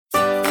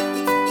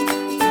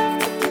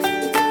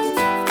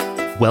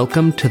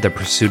Welcome to the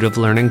Pursuit of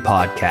Learning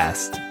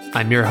podcast.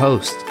 I'm your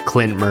host,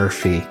 Clint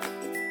Murphy.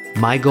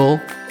 My goal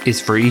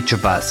is for each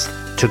of us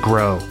to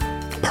grow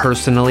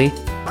personally,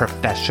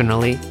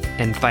 professionally,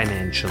 and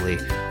financially,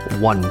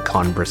 one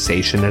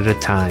conversation at a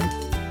time.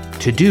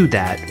 To do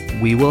that,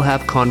 we will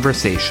have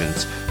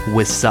conversations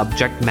with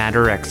subject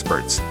matter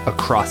experts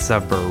across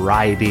a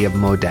variety of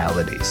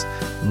modalities.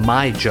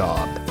 My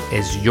job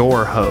as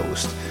your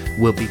host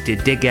will be to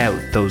dig out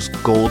those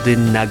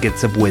golden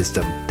nuggets of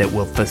wisdom that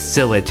will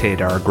facilitate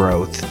our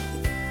growth.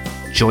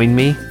 Join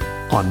me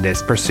on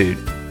this pursuit.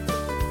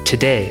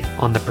 Today,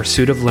 on the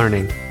Pursuit of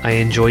Learning, I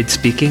enjoyed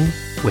speaking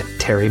with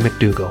Terry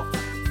McDougall.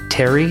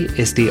 Terry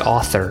is the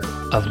author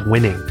of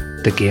Winning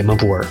the Game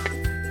of Work.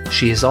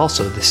 She is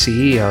also the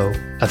CEO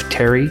of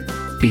Terry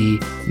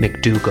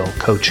McDougall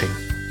Coaching,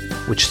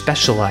 which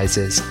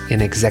specializes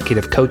in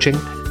executive coaching,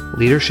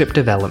 leadership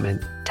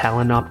development,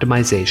 talent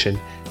optimization,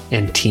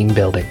 and team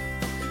building.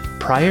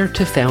 Prior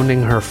to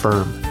founding her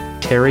firm,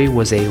 Terry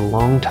was a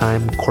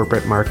longtime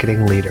corporate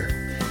marketing leader.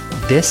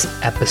 This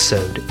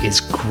episode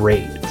is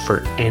great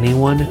for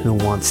anyone who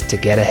wants to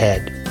get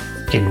ahead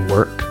in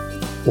work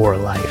or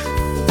life.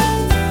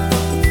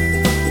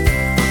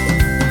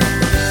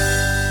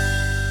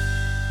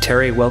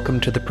 Terry, welcome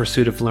to the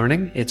Pursuit of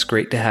Learning. It's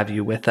great to have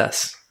you with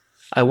us.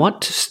 I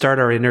want to start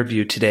our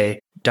interview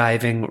today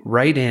diving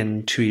right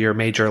into your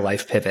major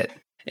life pivot.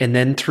 And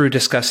then through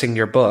discussing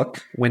your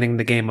book, Winning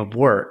the Game of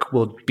Work,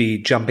 we'll be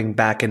jumping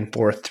back and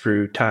forth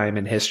through time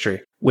and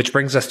history. Which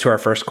brings us to our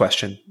first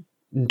question.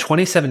 In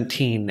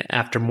 2017,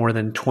 after more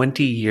than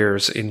 20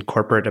 years in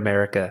corporate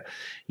America,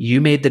 you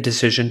made the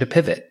decision to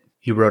pivot.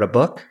 You wrote a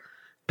book,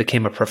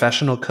 became a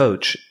professional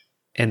coach,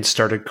 and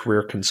started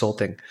career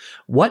consulting.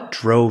 What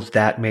drove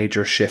that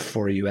major shift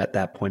for you at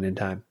that point in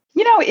time?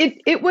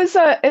 It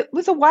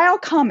was a while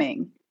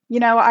coming.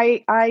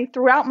 I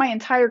throughout my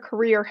entire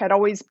career had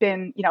always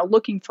been,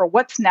 looking for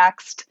what's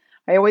next.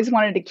 I always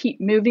wanted to keep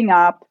moving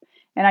up.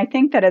 And I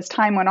think that as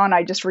time went on,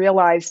 I just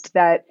realized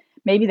that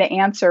maybe the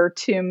answer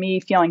to me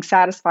feeling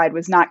satisfied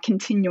was not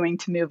continuing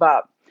to move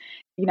up.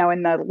 In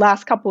the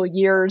last couple of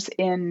years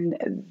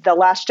in the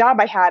last job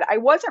I had, I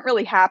wasn't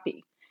really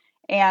happy.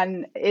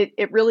 And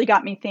it really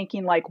got me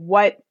thinking, like,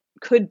 what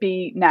could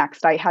be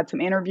next? I had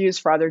some interviews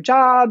for other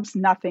jobs.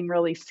 Nothing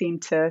really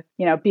seemed to,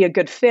 be a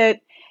good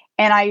fit.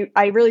 And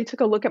I really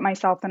took a look at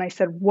myself and I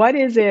said, what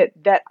is it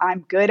that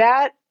I'm good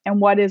at? And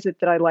what is it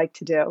that I like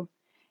to do?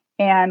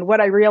 And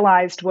what I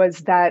realized was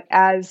that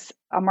as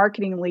a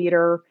marketing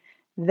leader,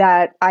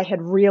 that I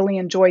had really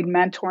enjoyed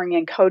mentoring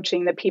and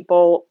coaching the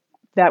people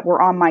that were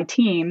on my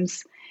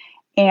teams.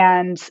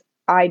 And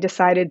I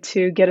decided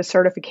to get a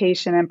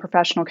certification in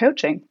professional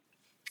coaching.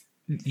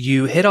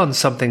 You hit on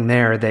something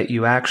there that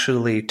you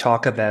actually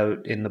talk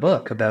about in the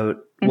book about,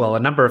 a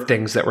number of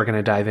things that we're going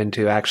to dive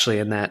into actually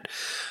in that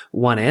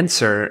one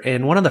answer.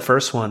 And one of the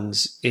first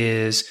ones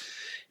is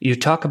you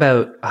talk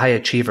about high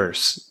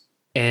achievers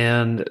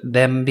and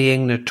them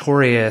being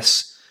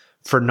notorious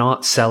for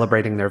not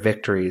celebrating their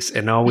victories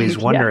and always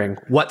wondering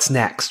what's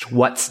next,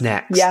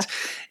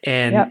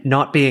 and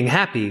not being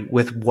happy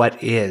with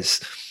what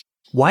is.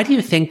 Why do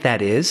you think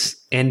that is?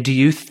 And do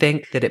you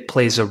think that it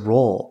plays a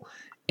role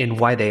in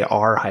why they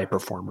are high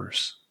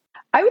performers?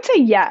 I would say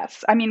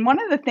yes. I mean, one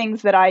of the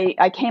things that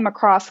I came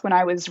across when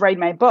I was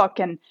writing my book,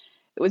 and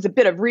it was a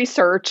bit of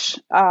research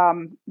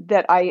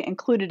that I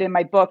included in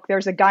my book.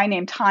 There's a guy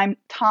named Tom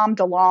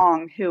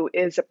DeLonge, who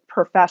is a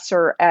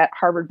professor at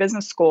Harvard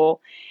Business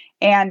School.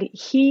 And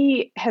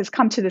he has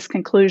come to this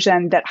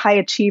conclusion that high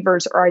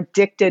achievers are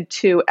addicted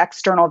to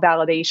external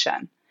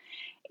validation.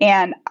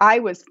 And I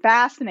was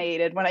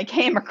fascinated when I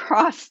came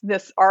across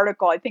this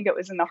article. I think it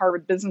was in the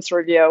Harvard Business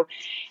Review.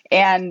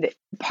 And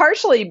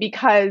partially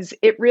because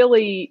it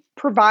really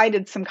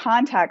provided some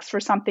context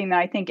for something that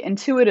I think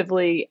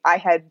intuitively I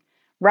had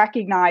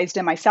recognized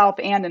in myself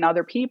and in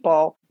other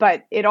people.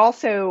 But it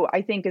also,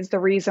 I think, is the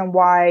reason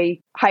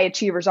why high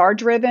achievers are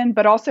driven,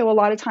 but also a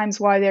lot of times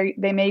why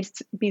they may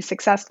be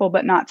successful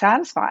but not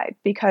satisfied.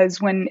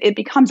 Because when it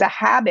becomes a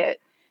habit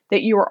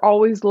that you are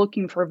always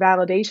looking for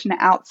validation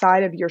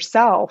outside of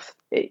yourself,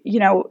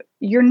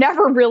 you're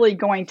never really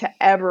going to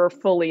ever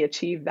fully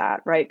achieve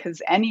that, right?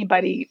 Because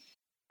anybody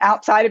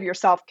outside of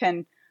yourself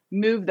can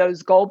move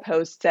those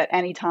goalposts at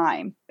any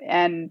time.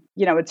 And,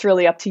 it's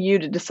really up to you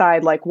to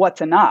decide, like, what's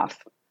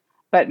enough.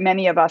 But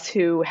many of us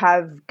who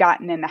have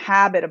gotten in the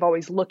habit of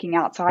always looking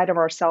outside of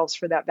ourselves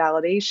for that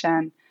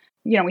validation,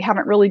 we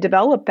haven't really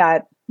developed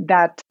that,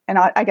 and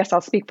I guess I'll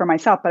speak for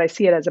myself, but I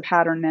see it as a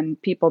pattern in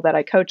people that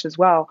I coach as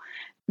well.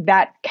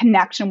 That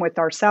connection with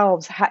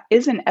ourselves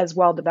isn't as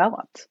well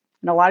developed.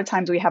 And a lot of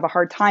times we have a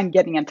hard time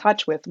getting in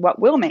touch with what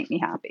will make me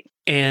happy.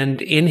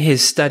 And in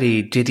his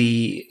study, did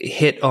he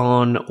hit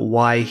on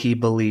why he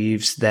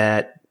believes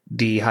that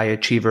the high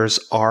achievers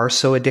are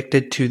so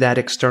addicted to that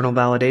external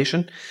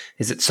validation?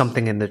 Is it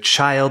something in the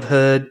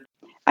childhood?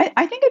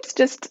 I think it's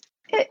just,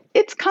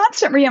 it's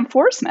constant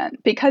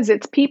reinforcement, because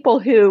it's people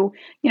who,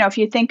 if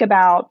you think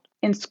about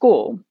in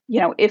school,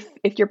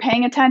 if you're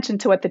paying attention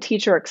to what the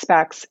teacher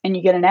expects and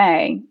you get an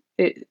A,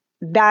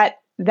 that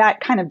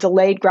that kind of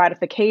delayed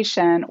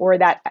gratification or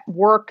that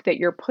work that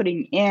you're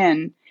putting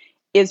in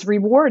is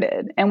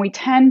rewarded. And we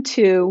tend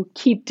to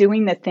keep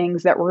doing the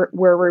things that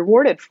we're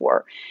rewarded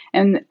for.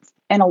 And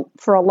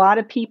for a lot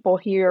of people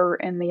here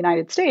in the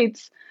United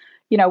States,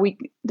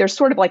 there's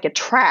sort of like a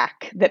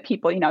track that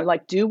people,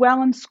 like do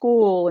well in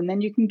school, and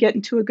then you can get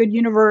into a good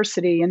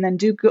university, and then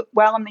do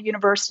well in the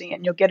university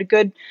and you'll get a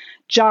good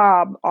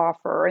job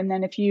offer. And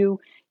then if you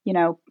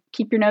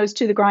keep your nose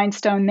to the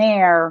grindstone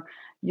there,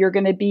 you're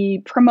going to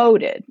be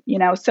promoted,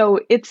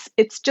 so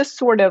it's just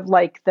sort of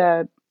like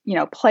the,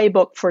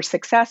 playbook for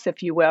success,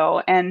 if you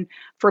will. And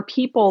for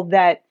people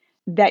that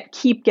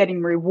keep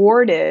getting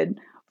rewarded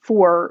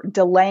for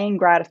delaying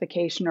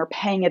gratification or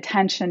paying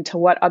attention to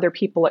what other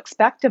people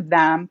expect of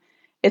them,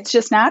 it's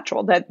just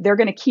natural that they're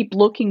going to keep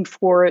looking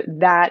for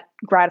that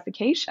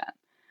gratification.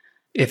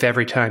 If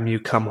every time you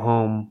come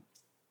home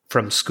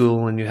from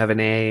school and you have an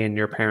A and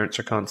your parents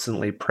are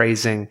constantly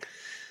praising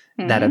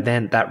that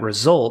event, that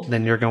result,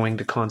 then you're going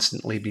to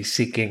constantly be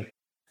seeking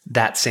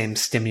that same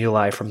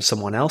stimuli from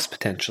someone else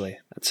potentially.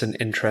 That's an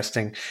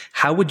interesting.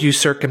 How would you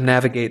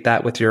circumnavigate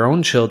that with your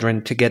own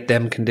children to get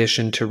them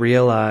conditioned to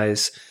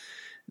realize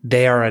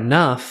they are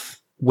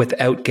enough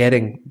without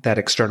getting that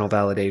external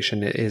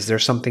validation? Is there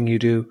something you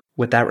do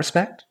with that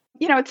respect?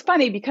 It's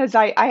funny because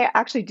I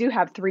actually do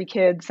have 3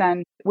 kids,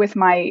 and with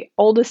my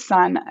oldest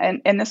son,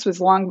 and this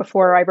was long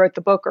before I wrote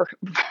the book or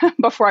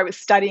before I was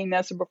studying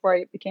this or before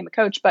I became a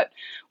coach, but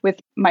with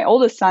my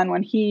oldest son,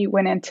 when he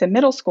went into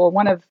middle school,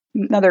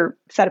 another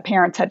set of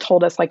parents had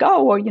told us like,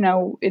 oh,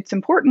 well, it's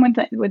important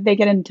when they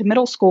get into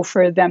middle school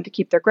for them to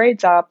keep their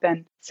grades up.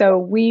 And so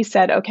we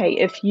said, okay,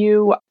 if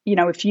you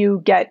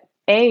get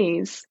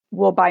A's,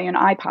 we'll buy you an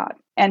iPod.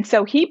 And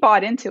so he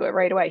bought into it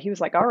right away. He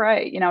was like, all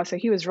right, so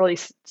he was really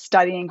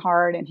studying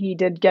hard, and he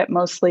did get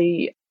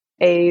mostly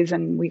A's,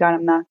 and we got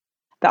him the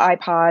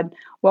iPod.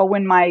 Well,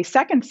 when my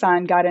second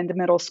son got into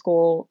middle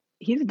school,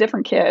 he's a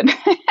different kid.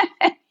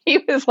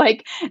 He was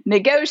like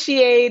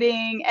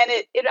negotiating, and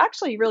it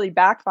actually really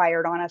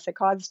backfired on us. It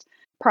caused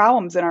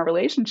problems in our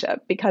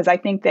relationship because I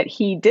think that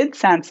he did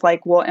sense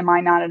like, well, am I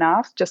not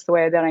enough just the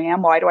way that I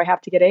am? Why do I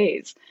have to get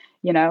A's?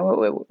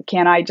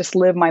 Can I just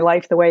live my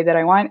life the way that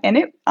I want? And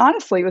it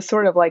honestly was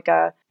sort of like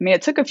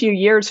it took a few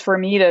years for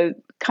me to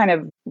kind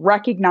of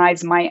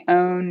recognize my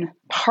own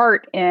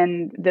part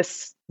in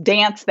this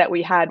dance that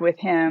we had with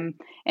him.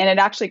 And it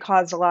actually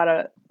caused a lot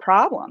of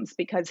problems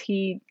because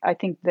I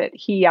think that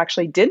he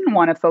actually didn't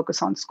want to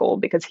focus on school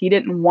because he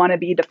didn't want to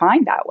be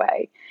defined that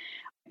way.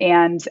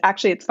 And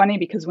actually, it's funny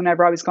because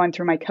whenever I was going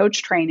through my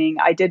coach training,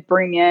 I did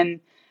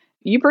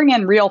you bring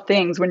in real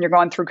things when you're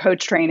going through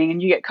coach training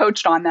and you get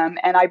coached on them.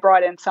 And I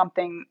brought in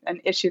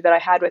an issue that I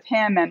had with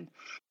him. And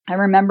I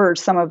remember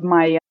some of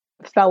my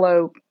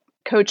fellow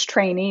coach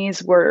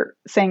trainees were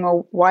saying,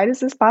 well, why does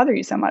this bother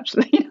you so much?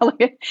 And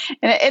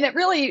it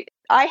really,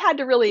 I had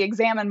to really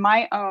examine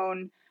my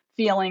own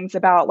feelings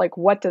about like,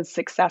 what does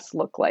success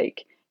look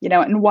like?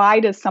 And why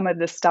does some of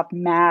this stuff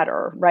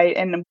matter? Right.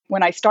 And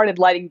when I started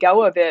letting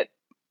go of it,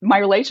 my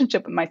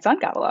relationship with my son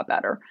got a lot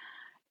better.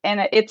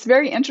 And it's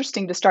very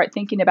interesting to start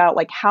thinking about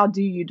like, how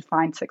do you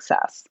define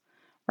success,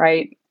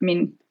 right? I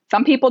mean,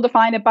 some people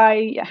define it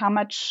by how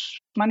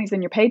much money's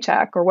in your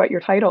paycheck or what your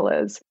title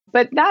is.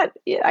 But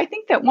I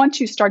think that once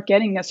you start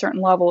getting a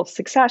certain level of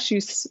success, you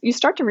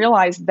start to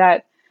realize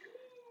that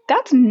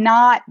that's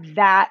not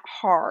that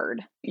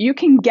hard. You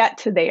can get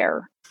to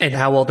there. And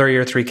how old are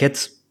your 3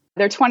 kids?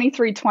 They're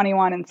 23,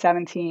 21, and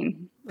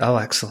 17. Oh,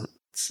 excellent.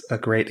 It's a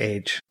great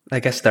age. I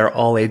guess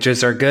all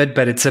ages are good,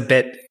 but it's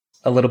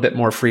a little bit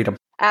more freedom.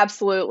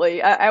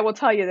 Absolutely. I will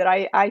tell you that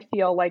I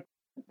feel like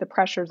the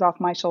pressure's off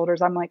my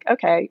shoulders. I'm like,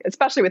 okay,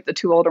 especially with the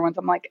 2 older ones.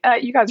 I'm like,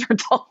 you guys are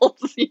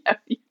adults.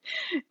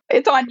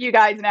 It's on you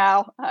guys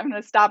now. I'm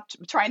going to stop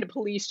trying to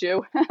police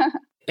you.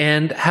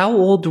 And how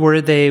old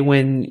were they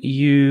when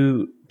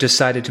you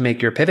decided to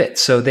make your pivot?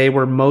 So they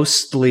were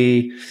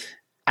mostly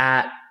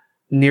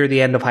near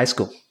the end of high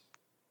school.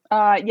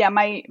 Yeah,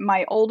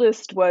 my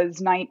oldest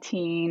was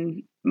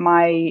 19.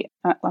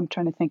 I'm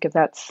trying to think if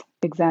that's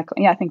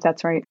exactly. Yeah, I think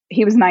that's right.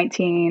 He was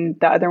 19.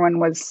 The other one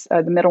was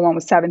the middle one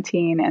was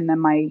 17, and then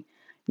my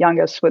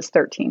youngest was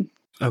 13.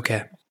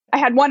 Okay. I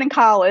had one in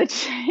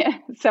college,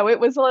 so it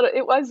was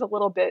a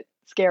little bit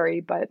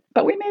scary, but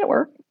we made it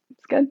work.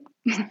 It's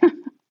good.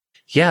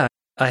 Yeah,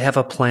 I have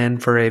a plan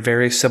for a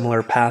very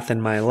similar path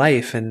in my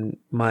life, and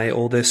my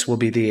oldest will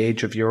be the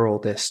age of your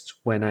oldest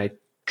when I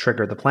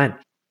trigger the plan.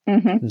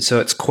 Mm-hmm. And so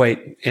it's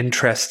quite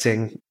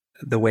interesting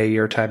the way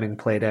your timing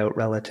played out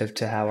relative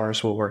to how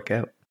ours will work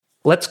out.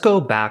 Let's go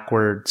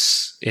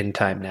backwards in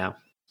time now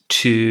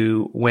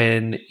to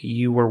when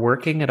you were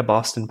working at a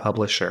Boston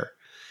publisher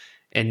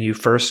and you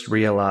first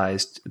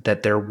realized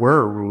that there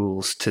were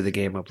rules to the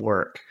game of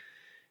work.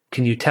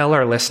 Can you tell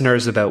our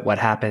listeners about what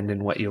happened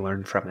and what you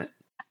learned from it?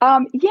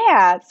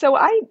 Yeah. So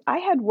I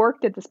had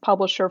worked at this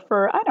publisher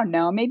for, I don't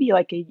know, maybe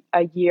like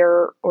a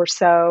year or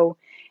so.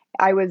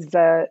 I was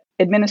the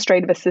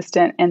administrative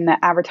assistant in the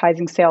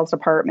advertising sales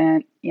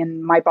department,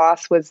 and my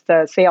boss was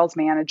the sales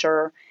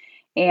manager.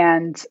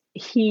 And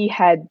he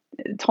had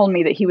told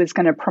me that he was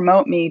going to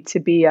promote me to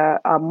be a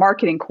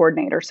marketing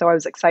coordinator. So I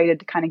was excited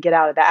to kind of get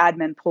out of the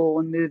admin pool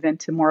and move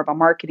into more of a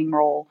marketing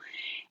role.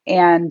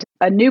 And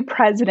a new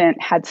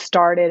president had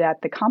started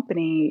at the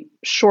company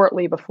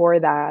shortly before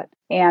that.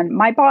 And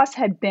my boss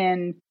had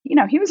been,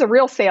 he was a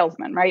real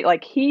salesman, right?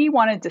 Like he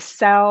wanted to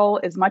sell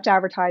as much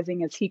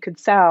advertising as he could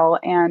sell.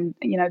 And,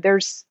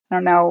 I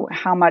don't know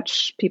how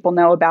much people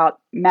know about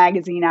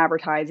magazine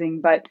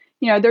advertising, but,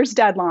 there's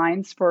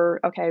deadlines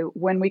for, okay,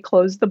 when we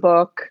close the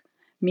book,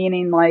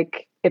 meaning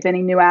like if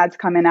any new ads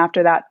come in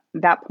after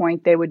that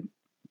point, they would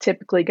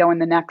typically go in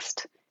the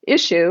next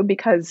issue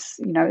because,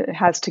 it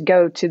has to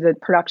go to the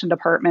production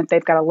department.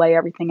 They've got to lay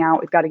everything out.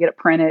 We've got to get it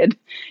printed.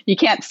 You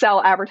can't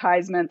sell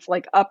advertisements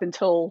like up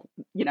until,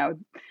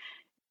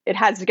 it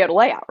has to go to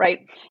layout,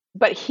 right?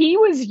 But he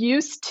was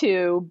used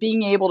to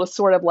being able to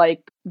sort of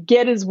like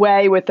get his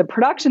way with the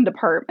production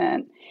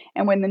department.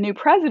 And when the new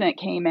president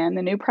came in,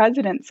 the new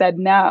president said,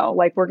 no,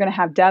 like we're going to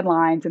have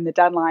deadlines and the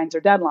deadlines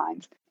are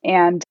deadlines.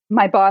 And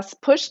my boss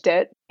pushed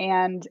it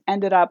and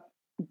ended up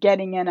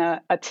getting in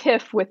a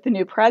tiff with the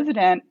new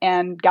president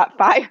and got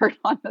fired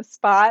on the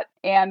spot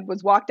and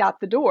was walked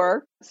out the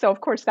door. So of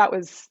course that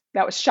was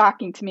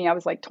shocking to me. I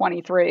was like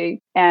 23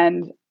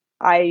 and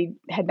I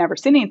had never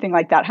seen anything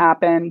like that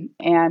happen.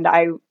 And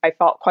I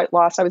felt quite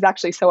lost. I was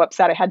actually so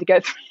upset I had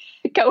to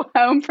go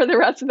home for the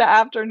rest of the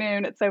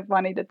afternoon. It's so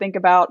funny to think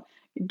about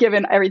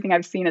given everything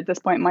I've seen at this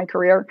point in my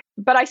career.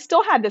 But I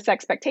still had this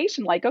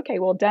expectation like, okay,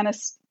 well,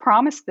 Dennis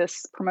promised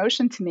this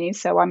promotion to me.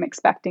 So I'm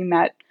expecting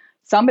that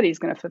somebody's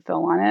going to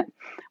fulfill on it.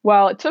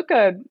 Well, it took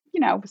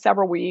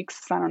several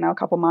weeks, I don't know, a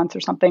couple months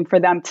or something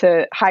for them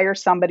to hire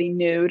somebody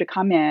new to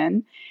come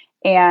in.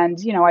 And,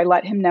 I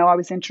let him know I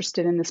was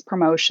interested in this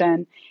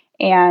promotion.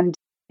 And,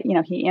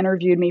 he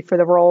interviewed me for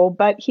the role,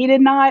 but he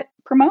did not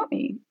promote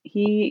me.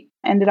 He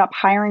ended up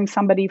hiring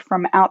somebody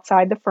from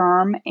outside the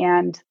firm.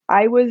 And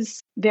I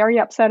was very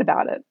upset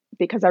about it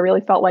because I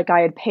really felt like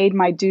I had paid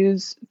my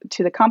dues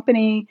to the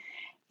company.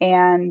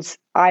 And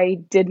I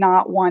did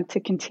not want to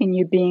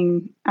continue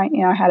being, I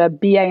had a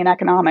BA in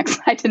economics.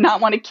 I did not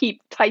want to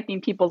keep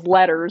typing people's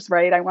letters,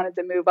 right? I wanted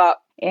to move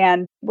up.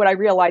 And what I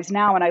realized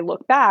now when I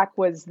look back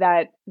was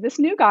that this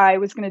new guy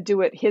was going to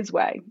do it his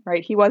way,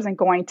 right? He wasn't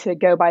going to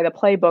go by the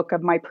playbook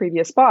of my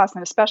previous boss.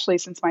 And especially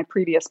since my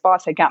previous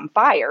boss had gotten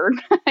fired,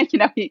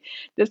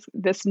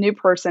 this new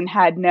person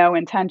had no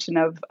intention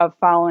of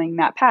following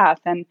that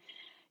path. And,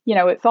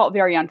 it felt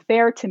very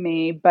unfair to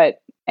me,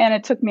 and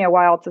it took me a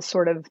while to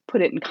sort of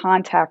put it in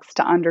context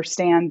to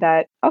understand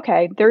that,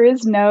 okay, there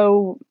is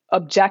no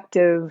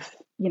objective,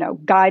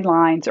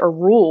 guidelines or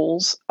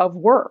rules of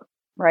work,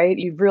 right?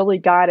 You've really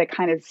got to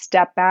kind of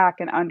step back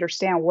and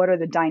understand what are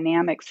the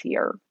dynamics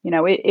here.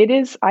 It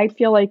is, I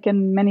feel like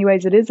in many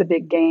ways it is a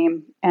big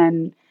game,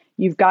 and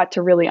you've got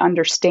to really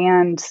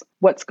understand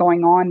what's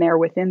going on there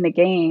within the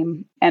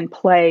game and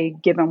play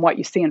given what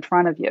you see in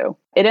front of you.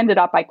 It ended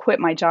up, I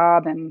quit my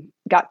job and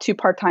got 2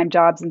 part-time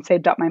jobs and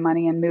saved up my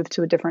money and moved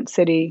to a different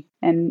city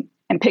and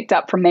picked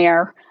up from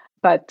there.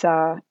 But,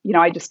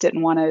 I just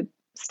didn't want to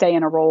stay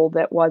in a role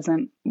that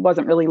wasn't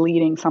really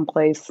leading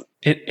someplace.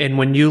 And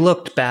when you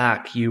looked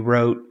back, you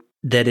wrote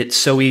that it's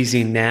so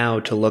easy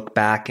now to look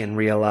back and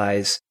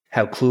realize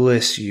how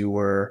clueless you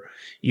were.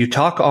 You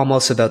talk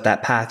almost about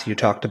that path you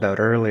talked about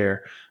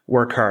earlier.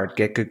 Work hard,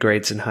 get good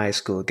grades in high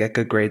school, get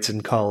good grades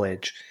in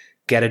college,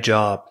 get a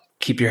job,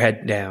 keep your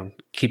head down,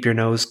 keep your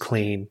nose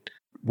clean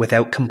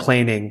without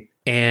complaining,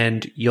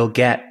 and you'll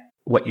get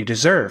what you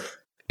deserve.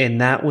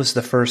 And that was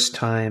the first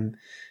time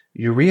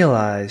you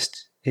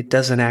realized it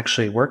doesn't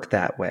actually work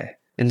that way.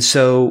 And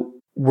so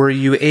were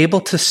you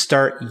able to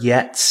start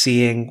yet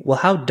seeing, well,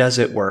 how does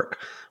it work?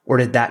 Or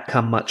did that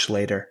come much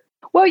later?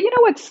 Well,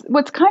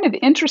 what's kind of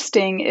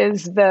interesting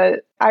is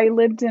that I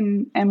lived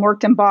and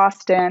worked in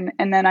Boston,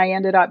 and then I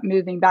ended up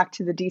moving back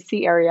to the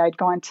DC area. I'd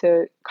gone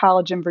to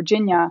college in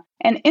Virginia.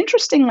 And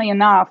interestingly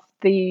enough,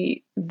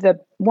 the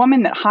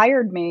woman that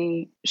hired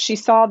me, she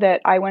saw that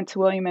I went to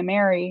William and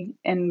Mary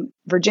in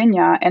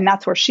Virginia, and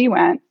that's where she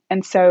went.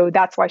 And so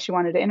that's why she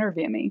wanted to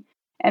interview me.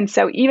 And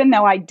so even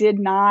though I did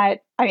not,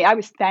 I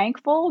was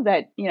thankful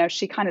that,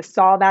 she kind of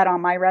saw that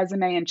on my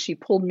resume and she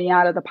pulled me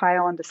out of the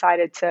pile and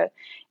decided to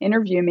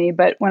interview me.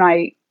 But when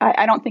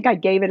I don't think I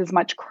gave it as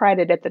much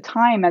credit at the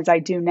time as I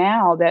do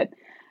now, that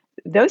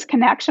those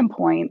connection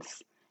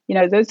points,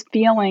 those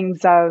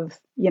feelings of,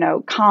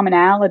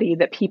 commonality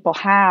that people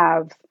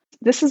have,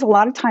 this is a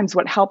lot of times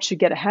what helps you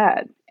get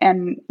ahead.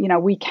 And,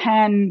 we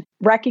can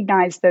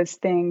recognize those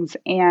things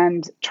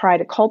and try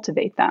to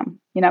cultivate them,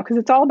 because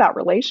it's all about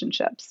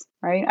relationships,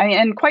 right?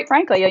 And quite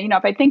frankly,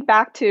 if I think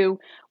back to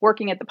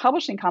working at the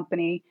publishing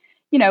company,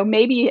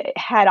 maybe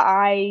had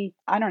I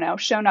don't know,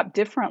 shown up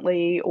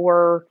differently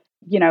or,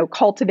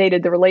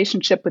 cultivated the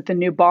relationship with the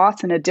new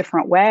boss in a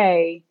different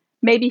way,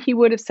 maybe he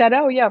would have said,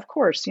 oh, yeah, of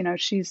course,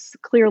 she's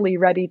clearly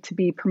ready to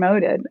be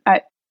promoted.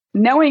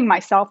 Knowing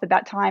myself at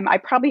that time, I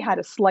probably had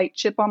a slight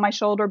chip on my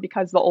shoulder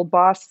because the old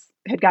boss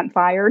had gotten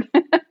fired.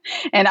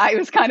 And I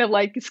was kind of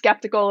like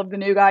skeptical of the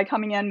new guy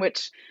coming in,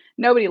 which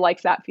nobody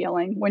likes that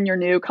feeling when you're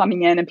new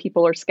coming in and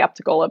people are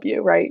skeptical of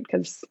you, right?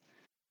 Because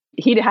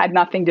he'd had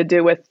nothing to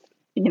do with,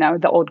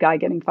 the old guy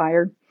getting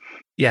fired.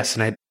 Yes,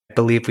 and I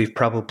believe we've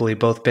probably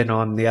both been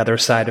on the other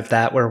side of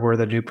that, where we're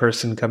the new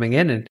person coming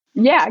in and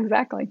yeah,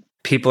 exactly.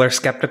 people are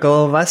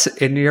skeptical of us.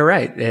 And you're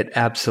right. It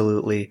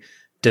absolutely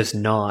does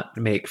not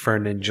make for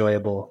an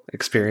enjoyable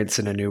experience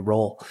in a new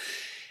role.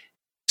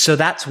 So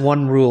that's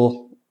one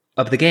rule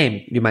of the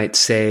game, you might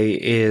say,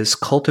 is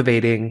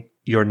cultivating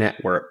your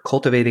network,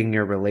 cultivating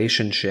your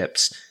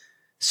relationships,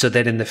 so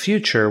that in the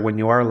future, when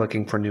you are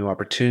looking for new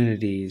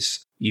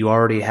opportunities, you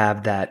already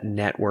have that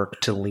network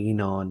to lean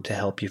on to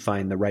help you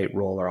find the right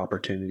role or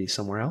opportunity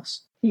somewhere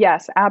else.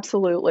 Yes,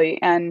 absolutely.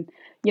 And,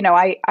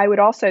 I would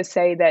also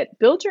say that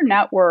build your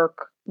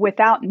network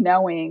without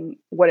knowing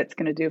what it's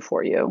going to do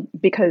for you,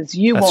 because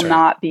you That's will right.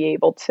 not be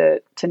able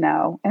to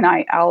know. And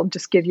I'll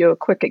just give you a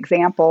quick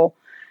example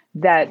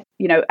that,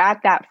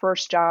 at that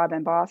first job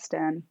in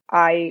Boston,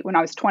 when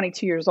I was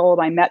 22 years old,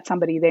 I met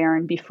somebody there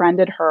and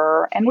befriended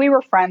her. And we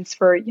were friends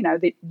for,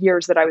 the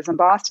years that I was in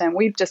Boston.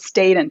 We've just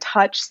stayed in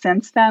touch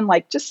since then,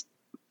 like just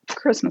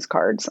Christmas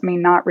cards. I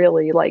mean, not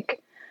really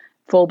like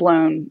full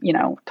blown,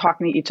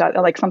 talking to each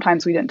other. Like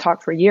sometimes we didn't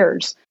talk for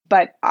years,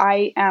 but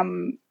I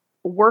am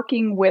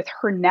working with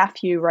her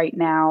nephew right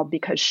now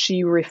because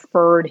she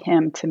referred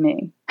him to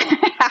me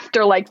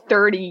after like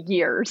 30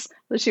 years.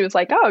 She was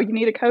like, "Oh, you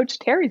need a coach?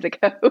 Terry's a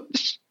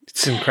coach."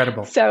 It's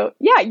incredible. So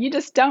yeah, you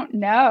just don't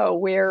know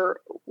where,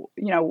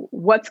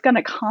 what's going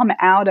to come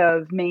out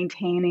of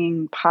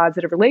maintaining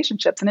positive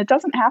relationships. And it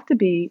doesn't have to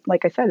be,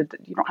 like I said,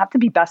 you don't have to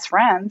be best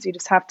friends. You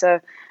just have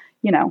to,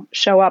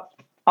 show up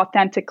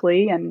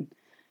authentically and,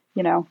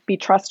 be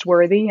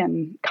trustworthy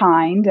and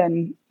kind.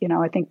 And,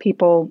 I think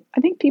people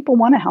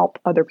want to help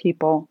other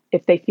people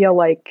if they feel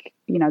like,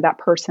 that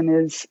person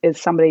is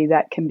somebody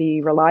that can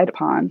be relied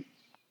upon.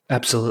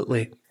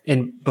 Absolutely.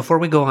 And before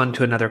we go on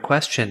to another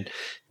question,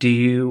 do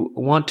you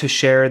want to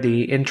share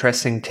the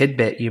interesting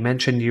tidbit? You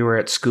mentioned you were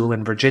at school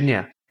in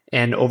Virginia,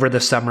 and over the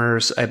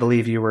summers, I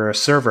believe you were a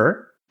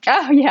server.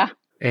 Oh, yeah.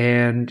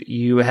 And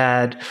you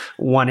had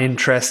one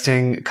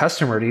interesting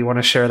customer. Do you want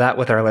to share that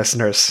with our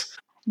listeners?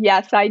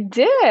 Yes, I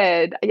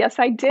did.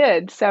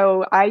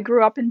 So I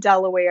grew up in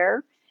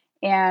Delaware,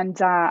 and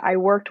I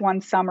worked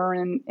one summer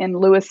in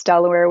Lewis,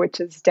 Delaware,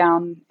 which is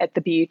down at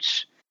the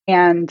beach.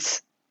 And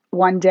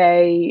one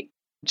day,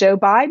 Joe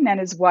Biden and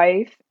his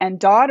wife and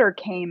daughter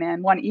came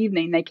in one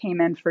evening. They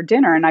came in for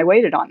dinner, and I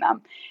waited on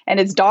them. And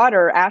his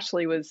daughter,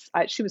 Ashley,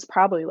 she was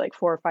probably like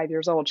 4 or 5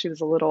 years old. She was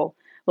a little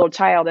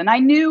child. And I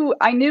knew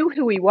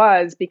who he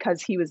was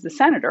because he was the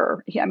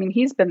senator.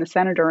 He's been the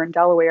senator in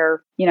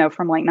Delaware,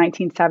 from like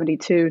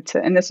 1972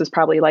 and this was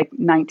probably like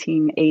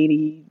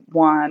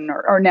 1981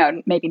 or no,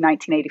 maybe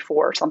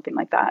 1984 or something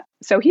like that.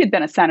 So he had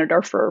been a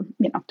senator for,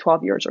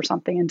 12 years or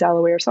something in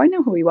Delaware. So I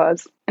knew who he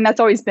was. And that's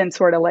always been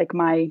sort of like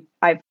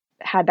I've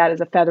had that as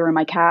a feather in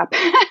my cap.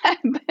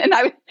 And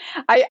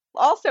I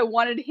also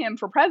wanted him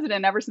for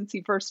president ever since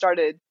he first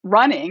started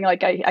running.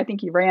 Like I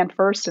think he ran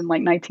first in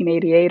like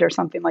 1988 or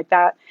something like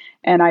that.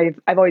 And I've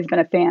always been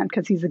a fan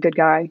because he's a good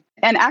guy.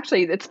 And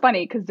actually, it's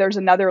funny because there's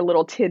another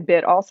little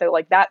tidbit also.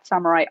 Like that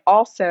summer, I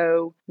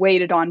also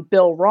waited on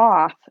Bill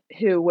Roth,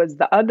 who was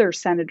the other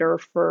senator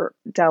for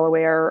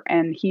Delaware,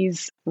 and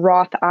he's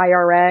Roth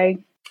IRA.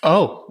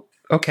 Oh,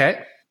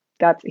 okay.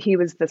 He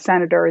was the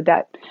senator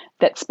that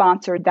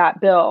sponsored that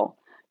bill.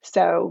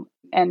 So,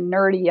 and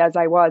nerdy as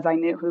I was, I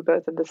knew who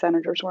both of the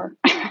senators were.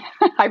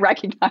 I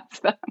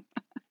recognized them.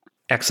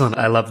 Excellent.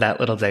 I love that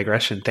little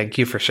digression. Thank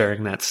you for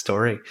sharing that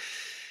story.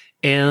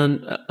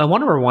 And I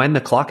want to rewind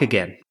the clock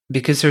again,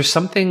 because there's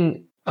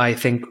something I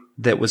think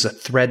that was a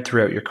thread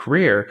throughout your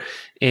career.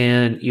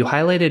 And you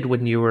highlighted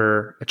when you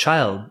were a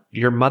child,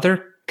 your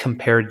mother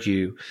compared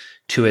you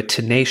to a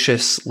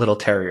tenacious little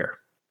terrier.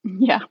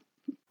 Yeah.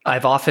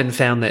 I've often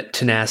found that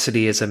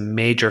tenacity is a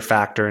major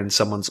factor in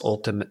someone's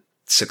ultimate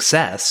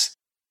success.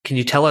 Can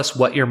you tell us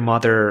what your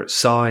mother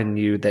saw in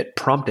you that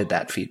prompted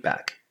that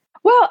feedback?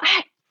 Well,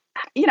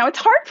 it's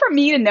hard for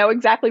me to know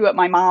exactly what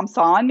my mom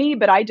saw in me,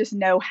 but I just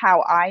know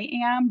how I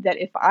am, that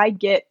if I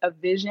get a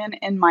vision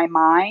in my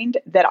mind,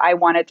 that I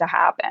want it to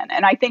happen.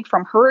 And I think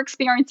from her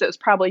experience, it was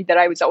probably that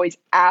I was always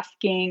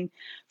asking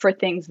for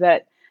things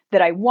that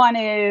I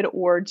wanted,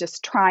 or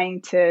just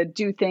trying to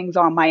do things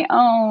on my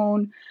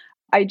own.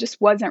 I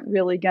just wasn't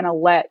really going to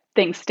let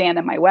things stand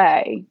in my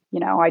way.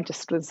 I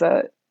just was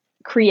a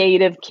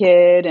creative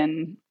kid,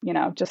 and,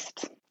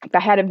 just if I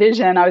had a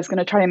vision, I was going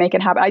to try to make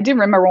it happen. I do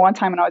remember one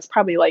time when I was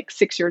probably like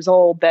 6 years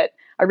old that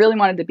I really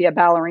wanted to be a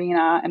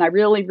ballerina, and I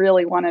really,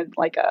 really wanted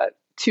like a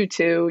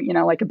tutu,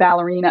 like a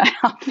ballerina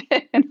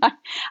outfit. And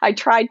I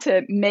tried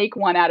to make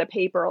one out of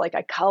paper. Like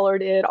I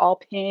colored it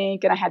all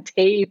pink, and I had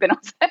tape, and I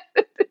was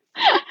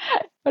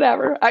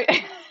whatever.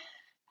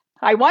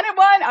 I wanted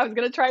one. I was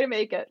going to try to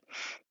make it.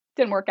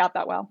 Didn't work out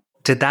that well.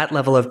 Did that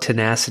level of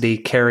tenacity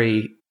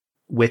carry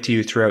with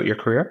you throughout your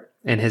career?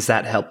 And has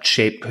that helped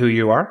shape who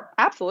you are?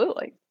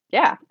 Absolutely.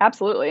 Yeah,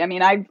 absolutely.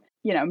 I've,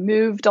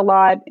 moved a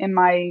lot in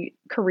my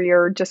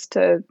career just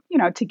to,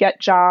 to get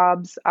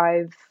jobs.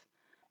 I've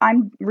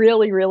I'm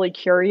really, really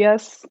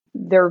curious.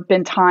 There have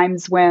been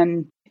times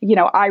when,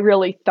 I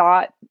really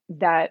thought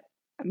that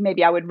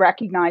maybe I would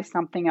recognize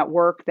something at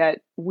work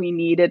that we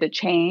needed a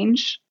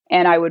change,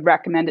 and I would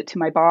recommend it to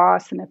my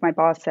boss. And if my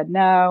boss said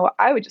no,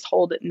 I would just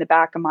hold it in the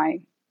back of my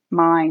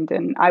mind,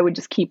 and I would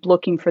just keep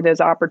looking for those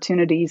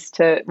opportunities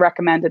to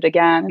recommend it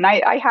again. And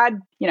I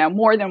had,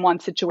 more than one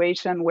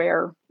situation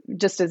where,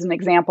 just as an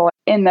example,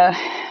 in the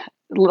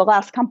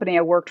last company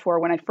I worked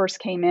for, when I first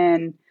came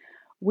in,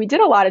 we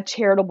did a lot of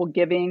charitable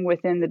giving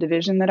within the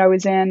division that I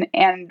was in,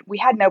 and we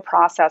had no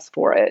process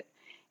for it.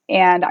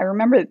 And I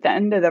remember at the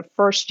end of the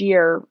first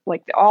year,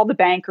 like all the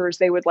bankers,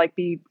 they would like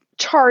be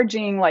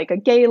charging like a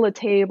gala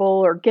table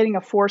or getting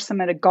a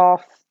foursome at a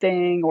golf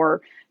thing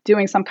or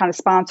doing some kind of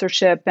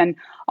sponsorship. And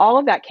all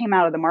of that came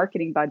out of the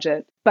marketing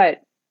budget,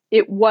 but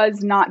there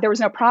was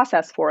no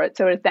process for it.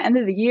 So at the end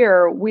of the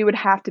year, we would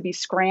have to be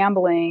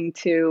scrambling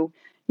to,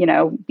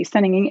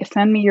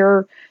 send me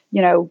your,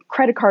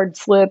 credit card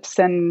slips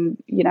and,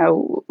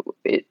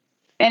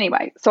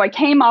 anyway. So I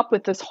came up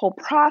with this whole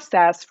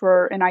process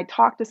and I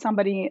talked to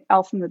somebody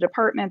else in the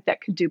department that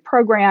could do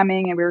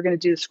programming, and we were going to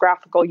do this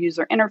graphical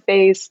user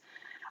interface.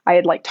 I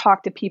had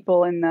talked to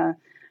people in the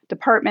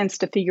departments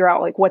to figure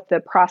out what the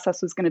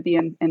process was going to be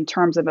in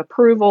terms of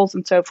approvals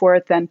and so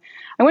forth. And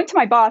I went to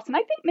my boss, and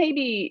I think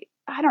maybe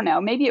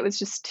it was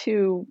just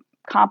too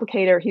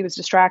complicated, or he was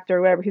distracted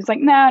or whatever. He's like,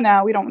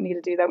 no, we don't need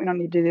to do that. We don't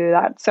need to do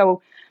that.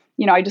 So,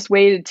 I just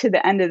waited to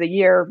the end of the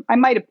year. I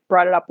might have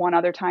brought it up one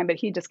other time, but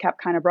he just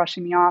kept kind of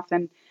brushing me off.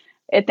 And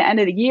at the end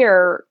of the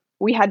year,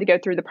 we had to go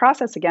through the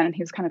process again, and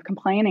he was kind of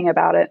complaining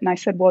about it. And I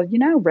said, well,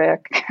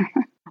 Rick,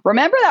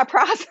 remember that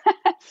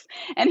process?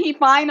 And he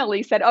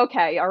finally said,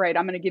 okay, all right,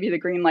 I'm going to give you the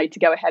green light to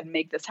go ahead and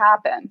make this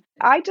happen.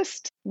 I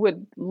just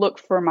would look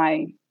for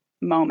my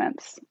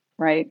moments,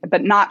 right?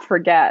 But not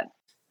forget.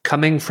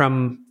 Coming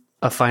from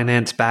a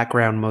finance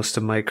background most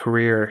of my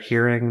career,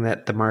 hearing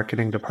that the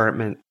marketing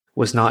department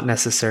was not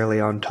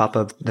necessarily on top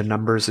of the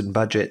numbers and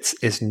budgets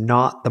is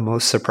not the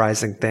most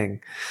surprising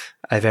thing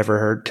I've ever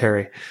heard,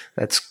 Terry.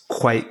 That's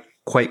quite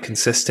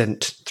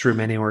consistent through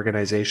many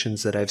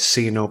organizations that I've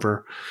seen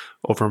over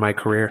my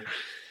career.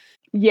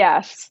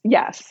 Yes.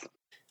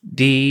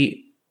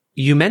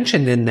 You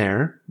mentioned in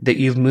there that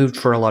you've moved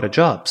for a lot of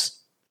jobs.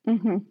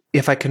 Mm-hmm.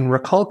 If I can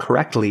recall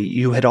correctly,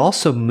 you had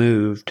also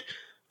moved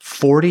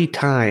 40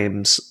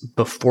 times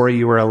before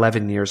you were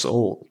 11 years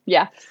old.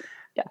 Yes.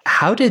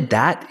 How did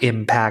that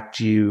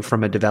impact you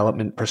from a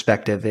development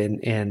perspective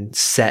and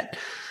set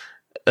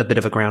a bit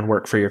of a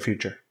groundwork for your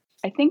future?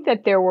 I think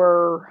that there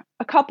were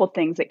a couple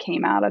things that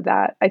came out of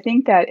that. I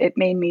think that it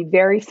made me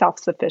very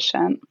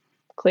self-sufficient,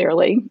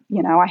 clearly.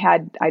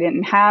 I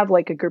didn't have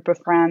a group of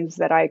friends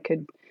that I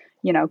could,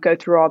 go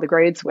through all the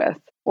grades with.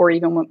 Or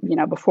even,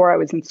 before I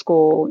was in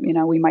school,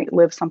 we might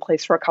live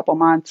someplace for a couple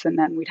months and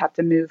then we'd have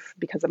to move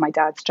because of my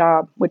dad's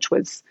job,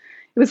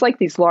 it was like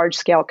these large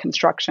scale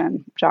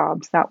construction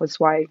jobs. That was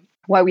why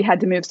we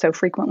had to move so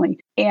frequently.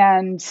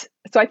 And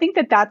so I think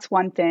that that's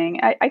one thing.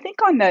 I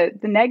think on the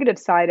negative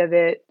side of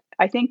it,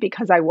 I think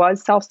because I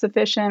was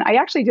self-sufficient, I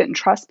actually didn't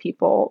trust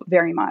people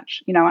very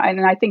much,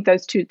 and I think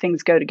those two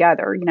things go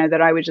together,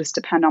 that I would just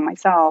depend on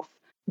myself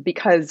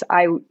because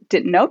I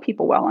didn't know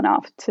people well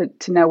enough to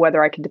know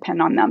whether I could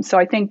depend on them. So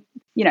I think,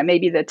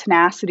 maybe the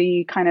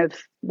tenacity kind of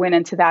went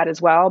into that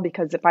as well,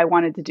 because if I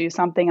wanted to do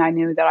something, I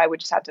knew that I would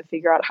just have to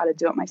figure out how to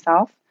do it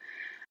myself.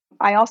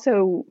 I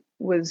also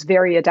was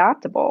very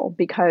adaptable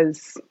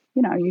because,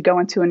 you go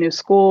into a new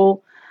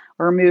school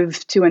or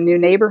move to a new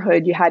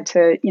neighborhood, you had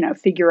to,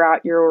 figure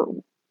out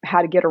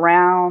how to get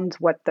around,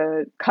 what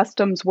the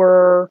customs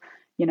were,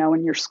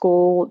 in your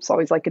school. It's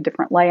always a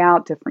different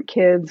layout, different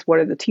kids. What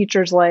are the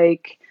teachers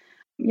like?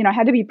 I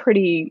had to be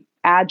pretty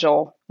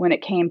agile when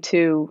it came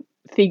to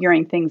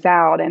figuring things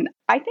out. And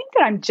I think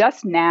that I'm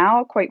just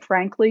now, quite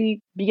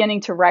frankly,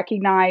 beginning to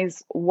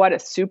recognize what a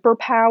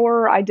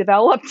superpower I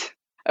developed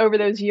over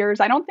those years.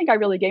 I don't think I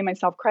really gave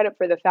myself credit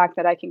for the fact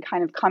that I can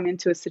kind of come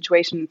into a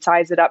situation and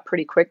size it up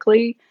pretty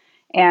quickly.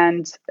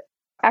 And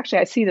actually,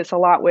 I see this a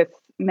lot with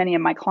many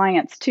of my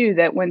clients too,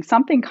 that when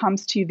something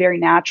comes to you very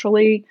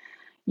naturally,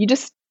 you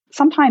just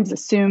sometimes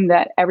assume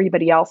that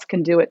everybody else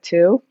can do it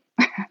too.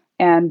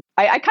 And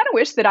I kind of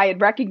wish that I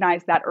had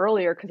recognized that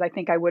earlier, because I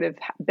think I would have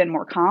been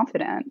more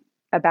confident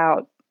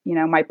about,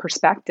 my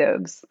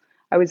perspectives.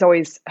 I was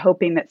always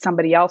hoping that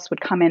somebody else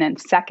would come in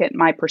and second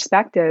my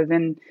perspective.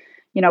 And,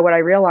 what I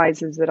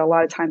realized is that a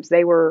lot of times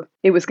it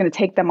was going to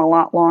take them a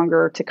lot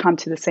longer to come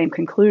to the same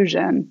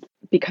conclusion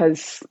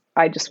because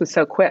I just was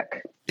so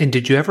quick. And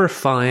did you ever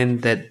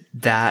find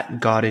that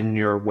got in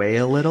your way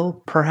a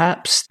little,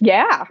 perhaps?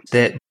 Yeah.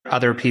 That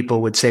other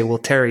people would say, well,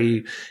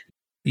 Terry,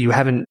 you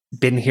haven't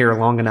been here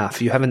long enough.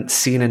 You haven't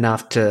seen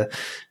enough to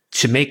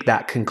make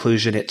that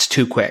conclusion. It's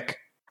too quick.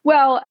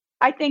 Well,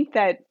 I think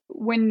that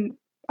when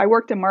I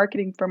worked in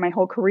marketing for my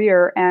whole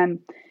career, and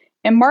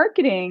in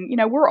marketing,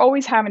 we're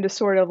always having to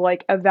sort of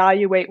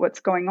evaluate what's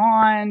going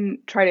on,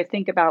 try to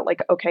think about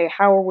okay,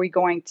 how are we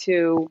going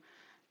to,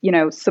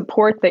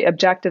 support the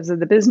objectives of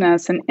the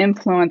business and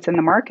influence in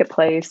the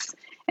marketplace.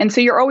 And so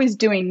you're always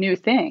doing new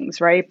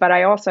things, right? But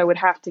I also would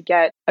have to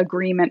get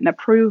agreement and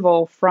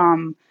approval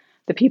from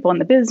the people in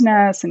the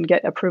business and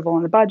get approval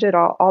on the budget,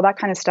 all that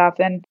kind of stuff.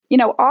 And,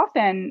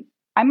 often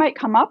I might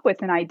come up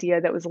with an idea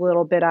that was a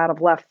little bit out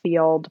of left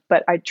field,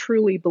 but I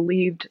truly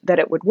believed that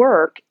it would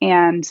work.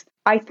 And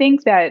I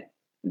think that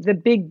the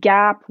big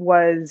gap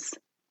was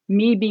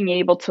me being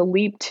able to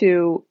leap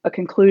to a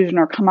conclusion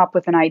or come up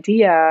with an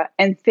idea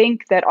and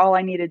think that all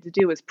I needed to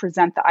do was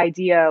present the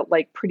idea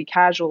like pretty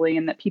casually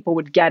and that people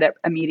would get it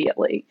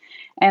immediately.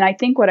 And I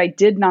think what I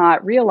did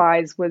not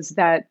realize was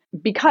that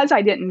because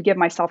I didn't give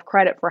myself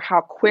credit for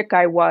how quick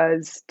I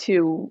was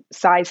to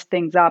size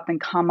things up and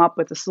come up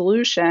with a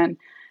solution,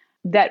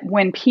 that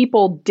when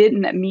people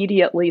didn't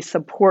immediately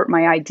support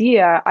my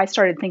idea, I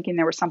started thinking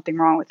there was something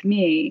wrong with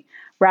me,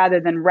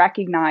 rather than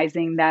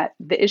recognizing that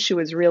the issue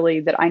is really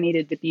that I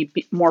needed to be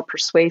more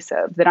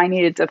persuasive, that I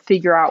needed to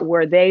figure out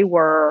where they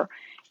were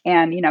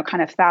and,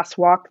 kind of fast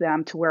walk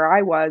them to where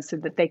I was so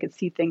that they could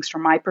see things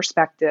from my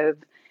perspective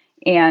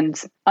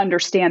and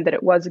understand that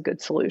it was a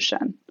good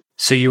solution.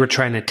 So you were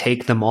trying to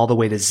take them all the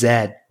way to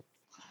Z.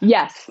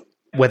 Yes.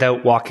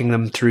 Without walking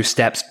them through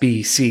steps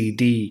B, C,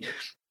 D.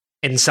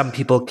 And some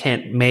people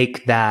can't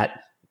make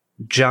that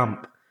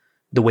jump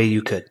the way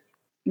you could.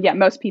 Yeah,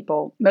 most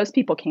people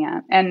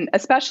can't. And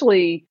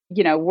especially,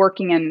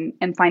 working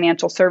in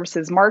financial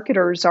services,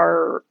 marketers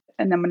are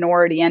in the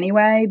minority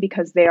anyway,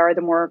 because they are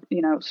the more,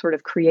 sort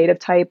of creative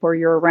type, or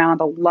you're around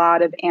a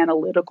lot of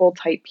analytical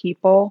type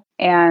people.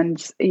 And,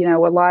 a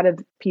lot of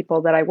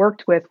people that I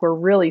worked with were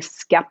really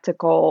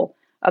skeptical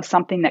of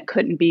something that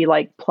couldn't be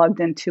like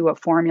plugged into a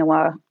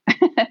formula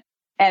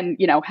and,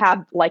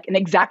 have like an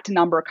exact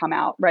number come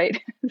out,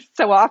 right?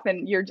 So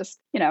often you're just,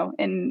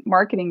 in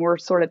marketing, we're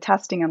sort of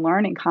testing and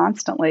learning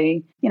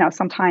constantly.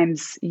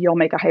 Sometimes you'll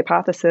make a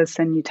hypothesis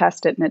and you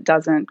test it and it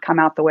doesn't come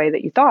out the way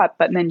that you thought,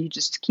 but then you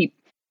just keep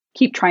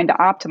trying to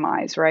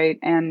optimize, right?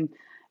 And,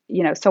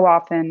 so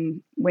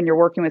often when you're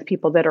working with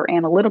people that are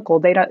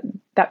analytical,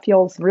 that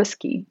feels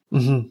risky.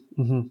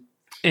 Mm-hmm, mm-hmm.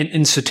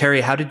 And so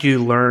Terry, how did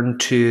you learn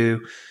to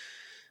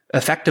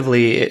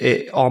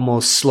effectively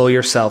almost slow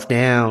yourself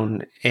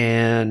down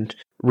and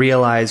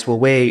realize, well,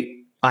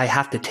 wait, I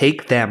have to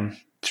take them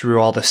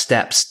through all the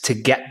steps to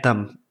get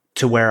them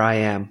to where I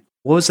am?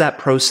 What was that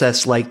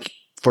process like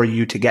for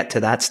you to get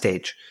to that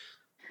stage?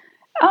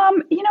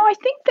 I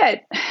think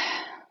that,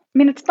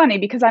 it's funny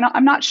because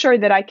I'm not sure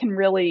that I can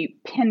really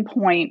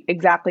pinpoint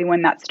exactly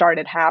when that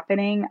started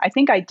happening. I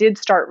think I did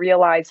start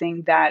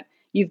realizing that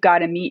you've got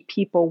to meet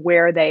people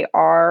where they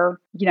are.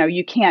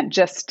 You can't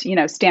just,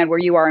 stand where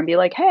you are and be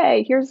like,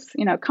 hey, here's,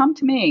 come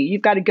to me.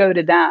 You've got to go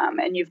to them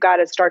and you've got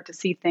to start to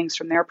see things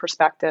from their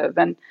perspective.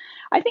 And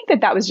I think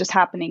that was just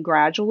happening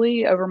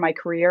gradually over my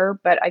career.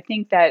 But I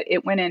think that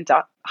it went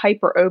into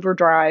hyper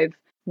overdrive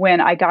when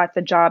I got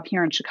the job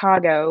here in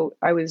Chicago.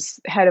 I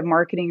was head of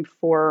marketing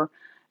for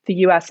the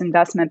U.S.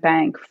 investment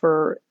bank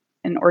for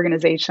an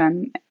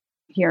organization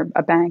here,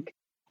 a bank.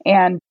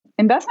 And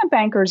investment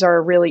bankers are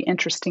a really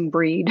interesting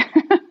breed.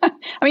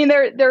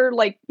 They're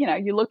like,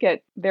 you look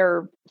at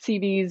their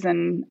CVs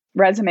and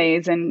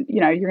resumes and,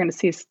 you're going to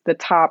see the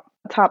top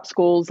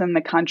schools in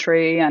the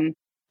country. And,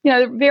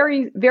 they're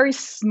very, very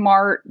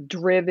smart,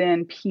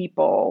 driven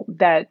people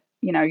that,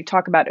 you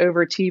talk about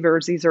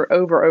overachievers. These are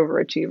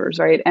overachievers,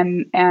 right?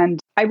 And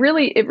it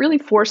really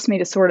forced me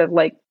to sort of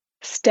like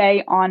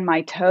stay on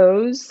my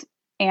toes.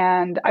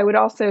 And I would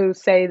also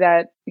say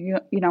that,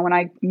 when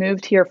I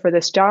moved here for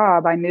this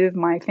job, I moved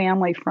my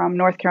family from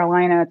North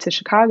Carolina to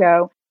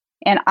Chicago,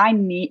 and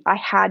I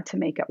had to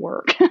make it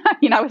work.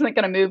 I wasn't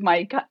going to move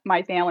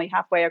my family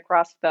halfway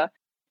across the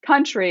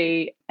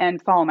country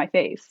and fall on my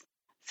face.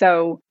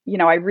 So,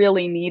 I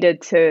really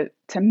needed to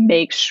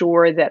make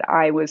sure that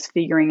I was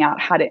figuring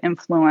out how to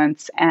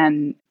influence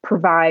and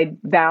provide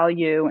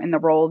value in the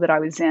role that I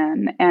was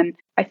in. And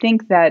I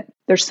think that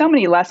there's so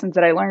many lessons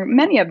that I learned.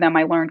 Many of them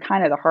I learned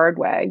kind of the hard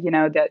way,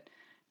 that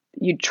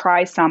you'd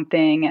try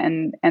something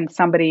and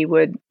somebody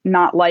would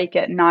not like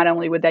it. Not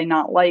only would they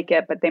not like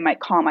it, but they might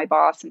call my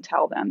boss and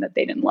tell them that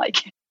they didn't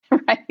like it.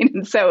 Right.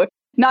 And so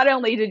not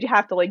only did you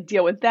have to like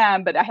deal with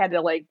them, but I had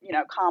to like,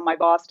 calm my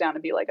boss down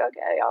and be like,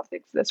 okay, I'll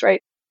fix this.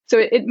 Right. So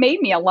it made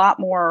me a lot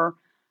more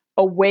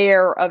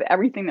aware of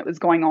everything that was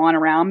going on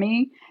around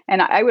me.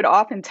 And I would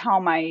often tell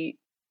my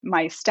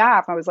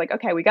staff, I was like,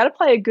 okay, we got to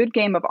play a good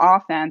game of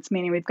offense,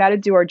 meaning we've got to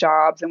do our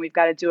jobs and we've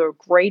got to do a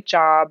great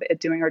job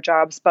at doing our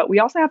jobs, but we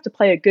also have to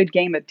play a good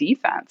game of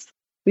defense.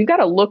 We've got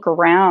to look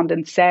around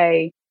and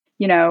say,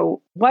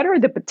 what are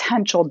the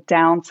potential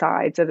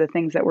downsides of the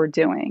things that we're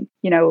doing?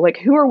 Like,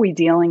 who are we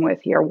dealing with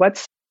here?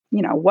 What's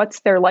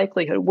their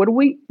likelihood? What do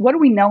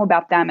we know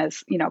about them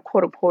as,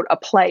 quote unquote, a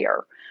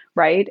player?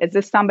 Right? Is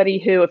this somebody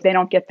who, if they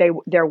don't get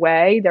their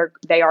way,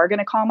 they are going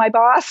to call my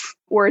boss?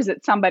 Or is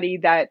it somebody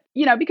that,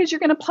 because you're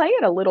going to play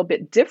it a little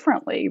bit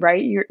differently,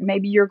 right?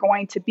 Maybe you're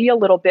going to be a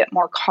little bit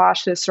more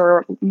cautious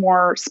or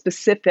more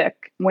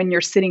specific when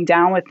you're sitting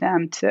down with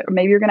them or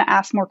maybe you're going to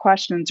ask more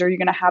questions or you're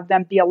going to have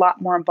them be a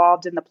lot more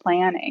involved in the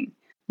planning,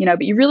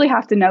 but you really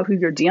have to know who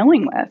you're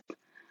dealing with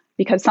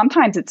because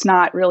sometimes it's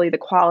not really the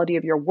quality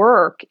of your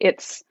work.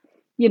 It's,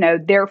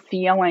 their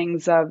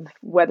feelings of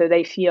whether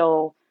they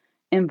feel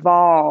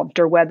involved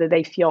or whether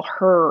they feel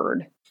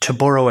heard. To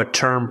borrow a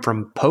term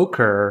from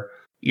poker,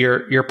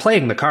 you're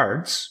playing the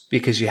cards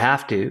because you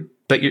have to,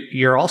 but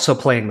you're also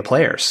playing the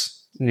players.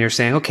 And you're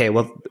saying, okay,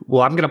 well,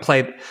 I'm going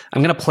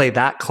to play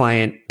that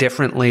client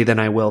differently than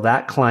I will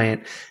that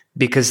client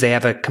because they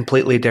have a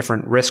completely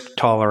different risk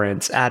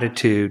tolerance,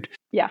 attitude.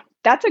 Yeah,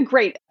 that's a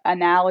great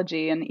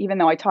analogy. And even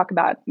though I talk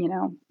about,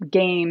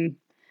 game,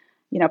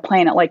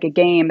 playing it like a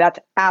game, that's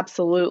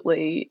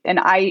absolutely. And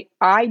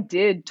I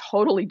did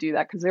totally do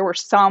that because there were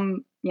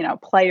some,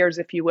 players,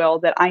 if you will,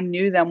 that I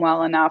knew them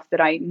well enough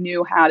that I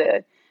knew how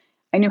to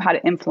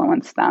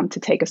influence them to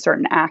take a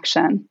certain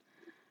action.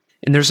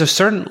 And there's a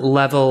certain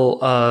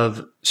level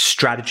of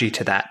strategy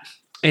to that.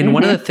 And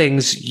one of the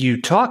things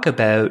you talk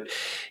about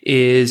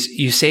is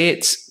you say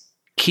it's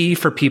key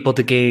for people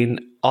to gain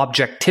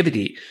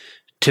objectivity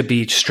to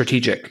be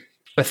strategic,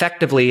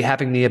 effectively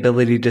having the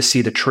ability to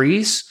see the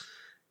trees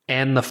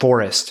and the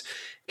forest.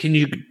 Can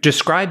you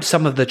describe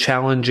some of the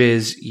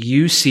challenges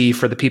you see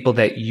for the people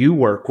that you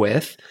work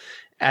with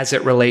as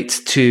it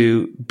relates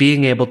to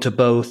being able to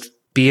both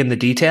be in the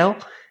detail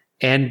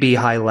and be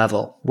high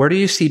level? Where do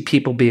you see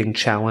people being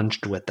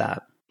challenged with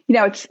that?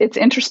 It's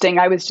interesting.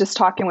 I was just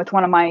talking with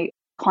one of my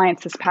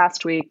clients this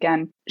past week,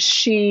 and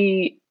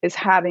she is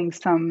having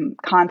some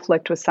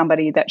conflict with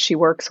somebody that she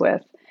works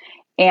with.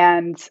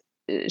 And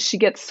she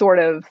gets sort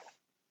of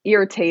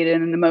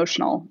irritated and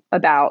emotional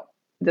about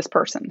this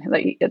person.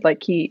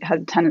 Like he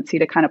has a tendency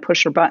to kind of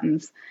push her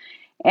buttons.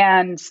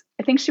 And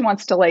I think she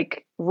wants to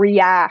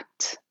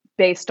react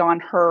based on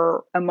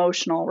her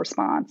emotional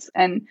response.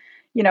 And,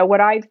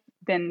 what I've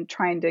been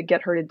trying to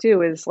get her to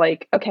do is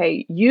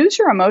okay, use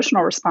your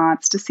emotional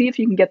response to see if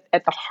you can get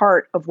at the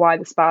heart of why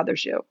this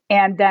bothers you.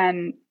 And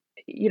then,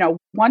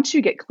 once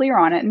you get clear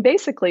on it, and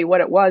basically what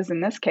it was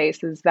in this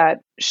case is that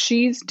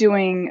she's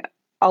doing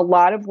a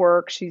lot of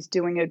work. She's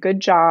doing a good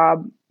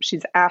job.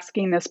 She's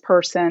asking this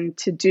person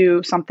to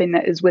do something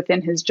that is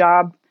within his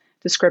job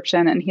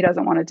description, and he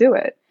doesn't want to do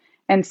it.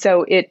 And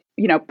so it,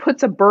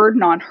 puts a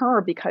burden on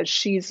her because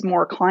she's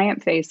more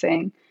client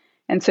facing.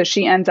 And so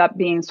she ends up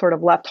being sort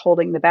of left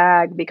holding the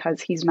bag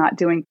because he's not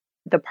doing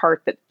the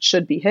part that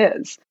should be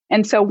his.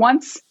 And so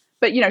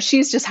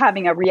she's just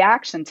having a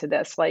reaction to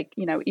this,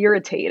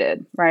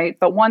 irritated, right?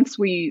 But once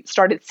we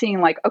started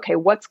seeing okay,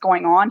 what's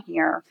going on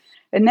here?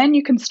 And then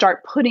you can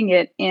start putting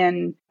it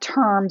in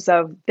terms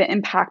of the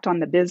impact on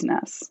the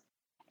business.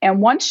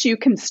 And once you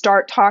can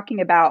start talking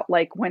about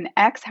when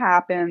X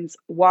happens,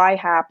 Y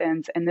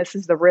happens, and this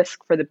is the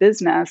risk for the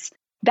business,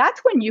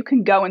 that's when you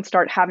can go and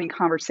start having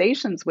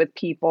conversations with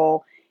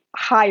people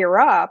higher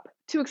up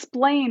to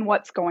explain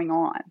what's going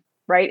on,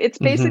 right? It's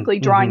basically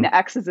drawing the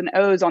X's and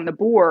O's on the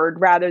board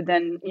rather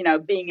than,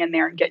 being in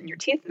there and getting your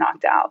teeth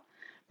knocked out,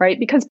 right?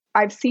 Because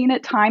I've seen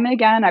it time and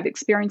again, I've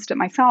experienced it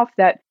myself,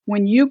 that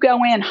when you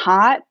go in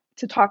hot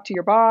to talk to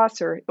your boss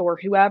or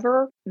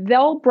whoever,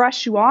 they'll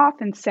brush you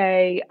off and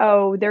say,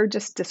 oh, they're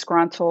just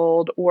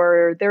disgruntled,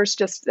 or that's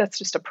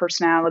just a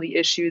personality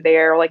issue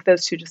there.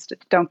 Those two just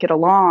don't get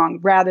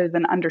along, rather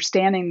than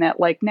understanding that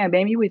no,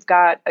 maybe we've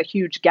got a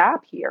huge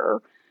gap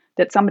here,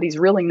 that somebody's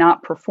really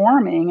not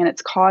performing and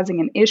it's causing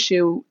an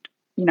issue,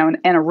 and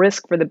a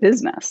risk for the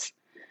business.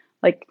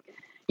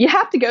 You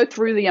have to go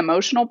through the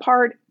emotional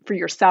part for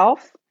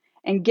yourself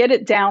and get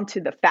it down to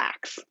the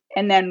facts.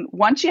 And then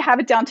once you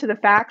have it down to the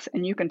facts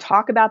and you can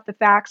talk about the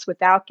facts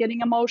without getting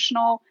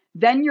emotional,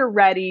 then you're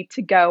ready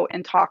to go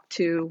and talk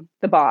to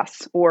the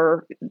boss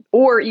or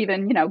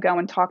even, go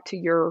and talk to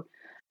your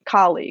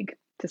colleague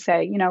to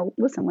say,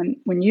 listen,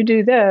 when you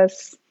do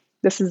this,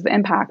 this is the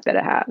impact that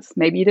it has.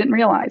 Maybe you didn't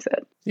realize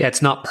it. Yeah,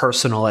 it's not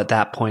personal at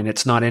that point.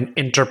 It's not an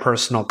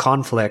interpersonal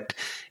conflict.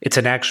 It's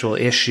an actual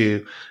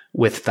issue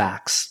with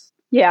facts.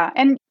 Yeah.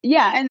 And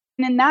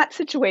in that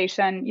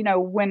situation,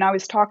 when I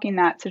was talking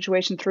that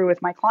situation through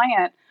with my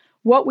client,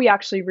 what we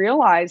actually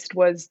realized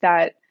was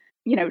that,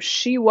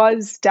 she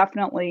was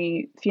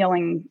definitely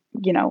feeling,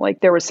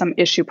 like there was some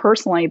issue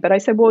personally. But I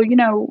said, well,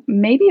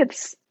 maybe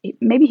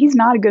he's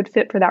not a good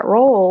fit for that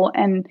role.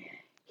 And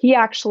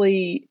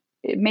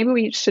maybe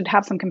we should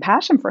have some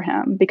compassion for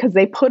him because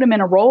they put him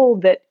in a role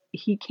that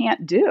he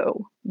can't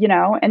do,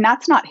 and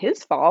that's not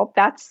his fault.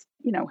 That's,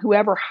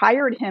 whoever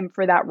hired him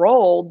for that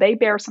role, they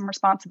bear some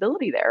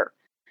responsibility there.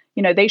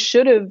 They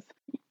should have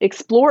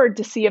explored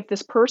to see if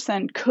this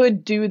person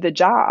could do the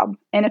job.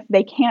 And if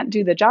they can't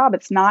do the job,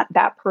 it's not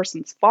that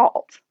person's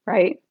fault,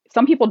 right?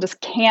 Some people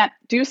just can't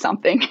do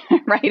something,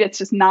 right? It's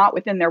just not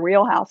within their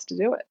wheelhouse to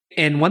do it.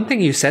 And one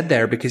thing you said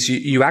there, because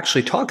you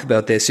actually talk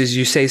about this, is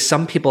you say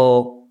some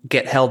people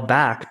get held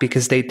back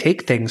because they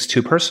take things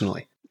too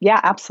personally. Yeah,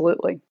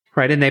 absolutely.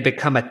 Right. And they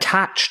become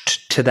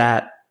attached to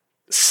that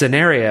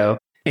scenario.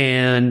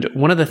 And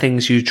one of the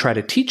things you try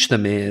to teach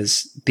them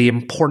is the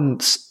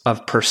importance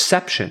of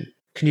perception.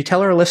 Can you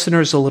tell our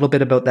listeners a little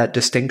bit about that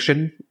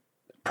distinction,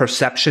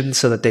 perception,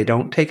 so that they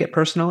don't take it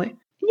personally?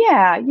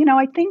 Yeah.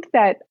 I think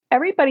that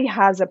everybody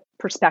has a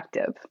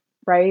perspective,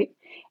 right?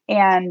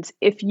 And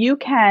if you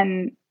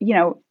can,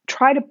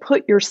 try to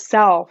put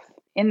yourself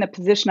in the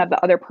position of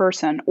the other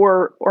person,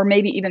 or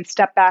maybe even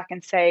step back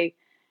and say,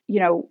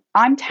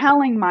 I'm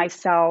telling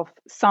myself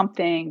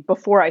something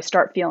before I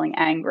start feeling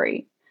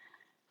angry.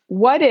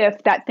 What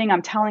if that thing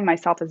I'm telling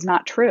myself is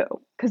not true?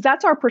 Because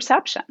that's our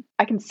perception.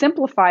 I can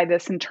simplify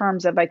this in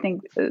terms of, I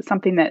think,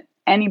 something that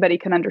anybody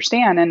can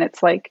understand. And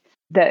it's like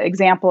the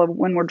example of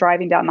when we're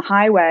driving down the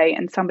highway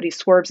and somebody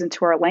swerves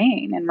into our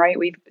lane. And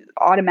we've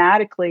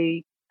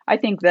automatically, I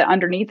think that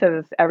underneath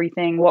of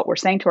everything, what we're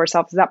saying to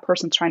ourselves is that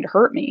person's trying to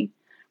hurt me.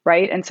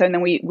 Right. And so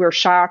then we're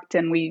shocked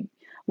and we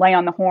lay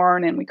on the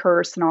horn and we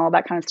curse and all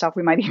that kind of stuff.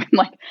 We might even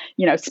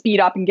speed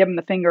up and give them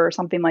the finger or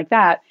something like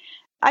that.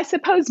 I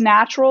suppose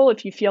natural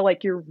if you feel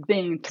like you're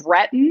being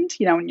threatened,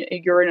 and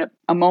you're in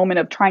a moment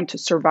of trying to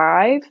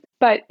survive.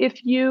 But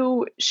if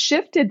you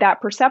shifted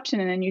that perception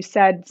and then you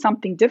said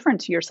something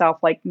different to yourself,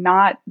 like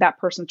not that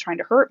person's trying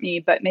to hurt me,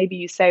 but maybe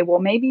you say, well,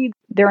 maybe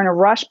they're in a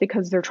rush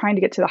because they're trying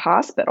to get to the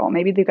hospital.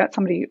 Maybe they've got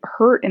somebody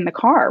hurt in the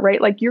car,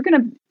 right? Like you're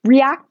going to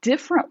react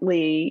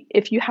differently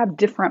if you have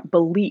different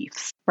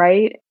beliefs,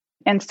 right?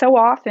 And so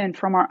often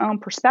from our own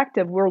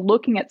perspective, we're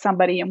looking at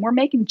somebody and we're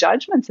making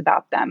judgments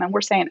about them. And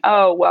we're saying,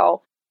 oh,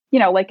 well,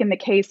 like in the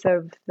case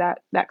of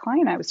that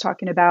client I was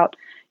talking about,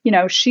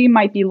 she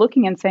might be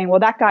looking and saying,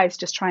 well, that guy's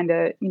just trying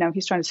to,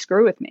 he's trying to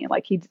screw with me.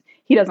 Like he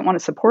doesn't want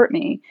to support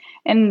me.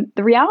 And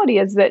the reality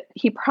is that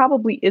he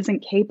probably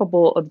isn't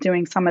capable of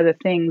doing some of the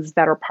things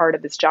that are part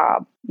of his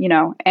job,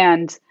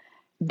 and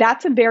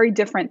that's a very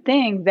different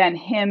thing than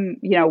him,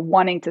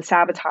 wanting to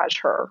sabotage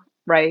her.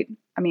 Right.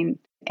 I mean,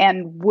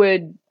 and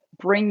would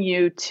bring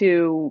you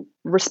to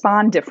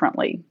respond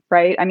differently,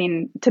 right? I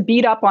mean, to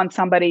beat up on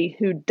somebody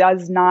who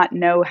does not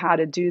know how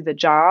to do the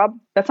job,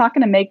 that's not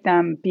going to make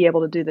them be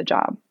able to do the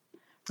job,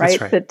 right?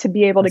 That's right. To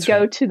be able to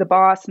go to the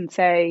boss and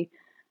say,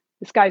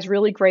 this guy's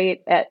really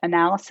great at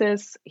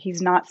analysis,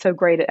 he's not so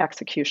great at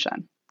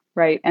execution,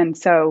 right? And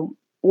so,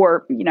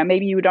 or,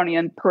 maybe you don't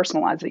even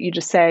personalize it. You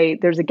just say,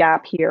 there's a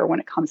gap here when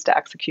it comes to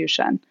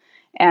execution.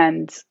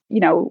 And,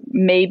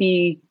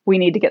 maybe we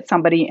need to get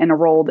somebody in a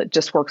role that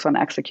just works on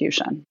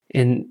execution.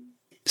 And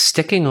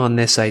sticking on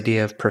this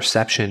idea of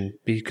perception,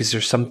 because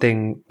there's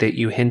something that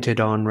you hinted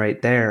on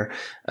right there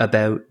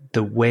about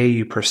the way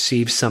you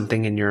perceive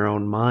something in your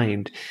own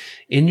mind.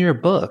 In your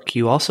book,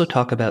 you also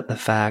talk about the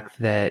fact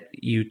that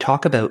you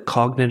talk about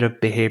cognitive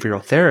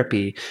behavioral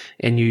therapy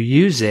and you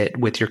use it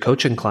with your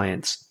coaching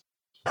clients.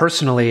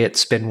 Personally,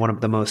 it's been one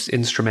of the most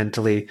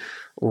instrumentally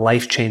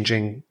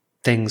life-changing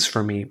things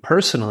for me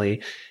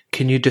personally.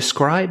 Can you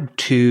describe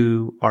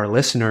to our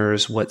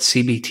listeners what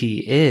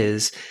CBT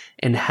is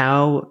and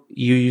how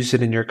you use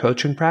it in your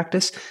coaching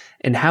practice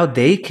and how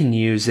they can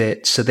use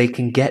it so they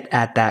can get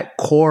at that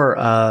core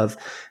of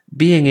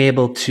being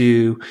able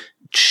to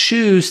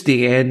choose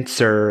the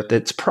answer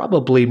that's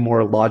probably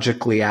more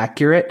logically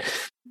accurate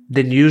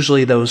than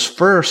usually those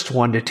first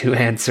 1 to 2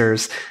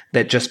 answers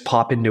that just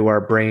pop into our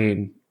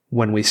brain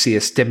when we see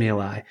a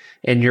stimuli.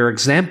 And your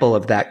example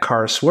of that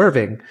car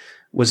swerving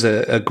was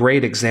a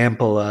great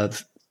example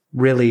of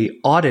really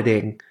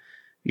auditing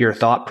your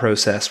thought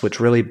process, which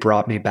really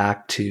brought me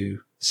back to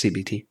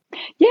CBT.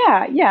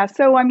 Yeah.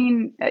 So, I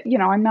mean,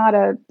 I'm not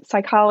a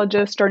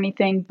psychologist or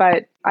anything,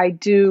 but I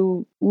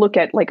do look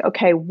at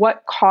okay,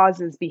 what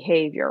causes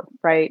behavior,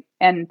 right?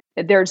 And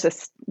there's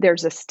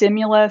a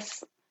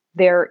stimulus,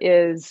 there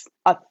is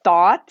a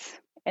thought,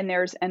 and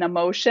there's an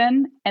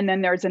emotion, and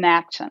then there's an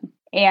action.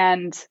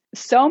 And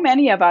so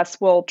many of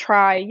us will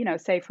try,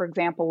 say, for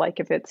example,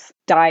 like if it's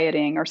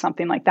dieting or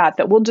something like that,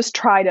 that we'll just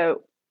try to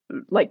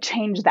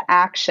change the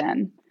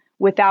action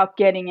without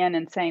getting in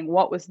and saying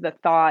what was the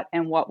thought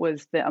and what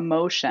was the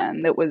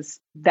emotion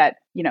that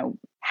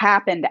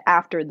happened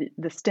after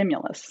the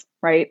stimulus,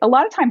 right? A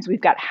lot of times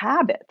we've got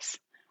habits,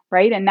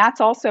 right? And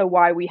that's also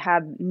why we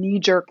have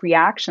knee-jerk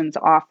reactions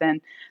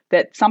often,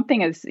 that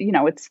something is,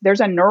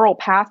 there's a neural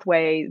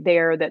pathway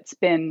there that's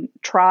been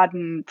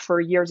trodden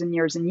for years and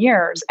years and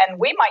years. And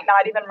we might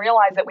not even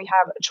realize that we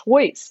have a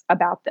choice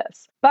about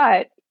this.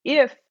 But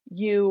if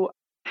you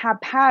have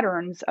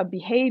patterns of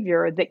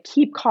behavior that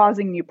keep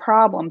causing you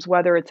problems,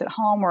 whether it's at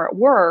home or at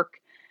work,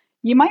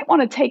 you might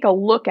want to take a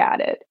look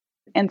at it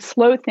and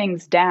slow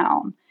things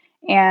down.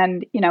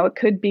 And, it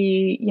could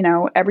be,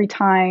 every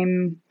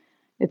time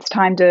it's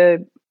time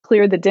to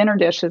clear the dinner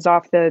dishes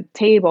off the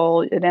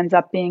table, it ends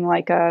up being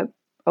like a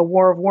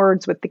war of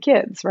words with the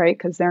kids, right?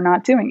 Because they're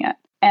not doing it.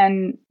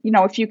 And,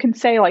 if you can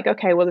say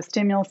okay, well, the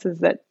stimulus is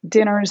that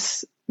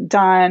dinner's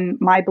done.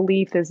 My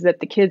belief is that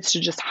the kids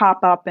should just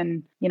hop up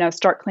and,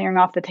 start clearing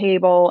off the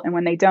table. And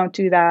when they don't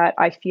do that,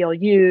 I feel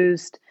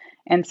used.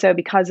 And so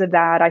because of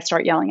that, I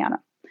start yelling at them,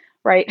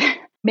 right?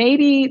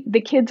 Maybe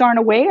the kids aren't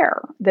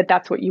aware that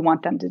that's what you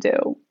want them to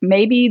do.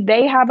 Maybe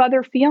they have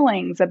other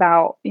feelings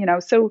about,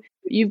 so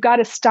you've got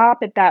to stop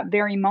at that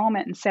very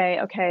moment and say,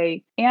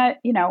 okay, and,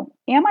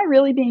 am I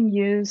really being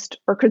used,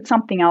 or could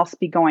something else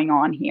be going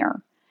on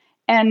here?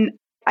 And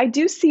I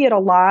do see it a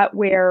lot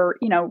where,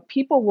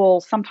 people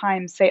will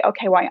sometimes say,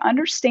 okay, well, I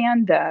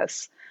understand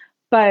this,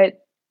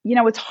 but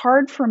it's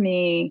hard for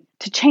me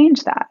to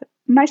change that.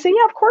 And I say,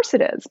 yeah, of course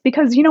it is.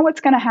 Because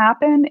what's going to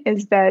happen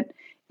is that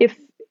if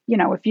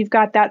you've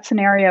got that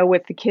scenario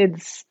with the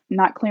kids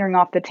not clearing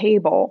off the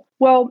table,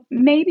 well,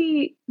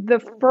 maybe the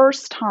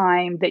first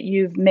time that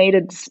you've made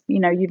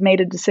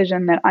a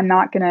decision that I'm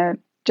not going to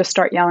just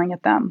start yelling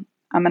at them.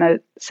 I'm going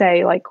to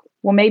say like,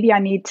 well, maybe I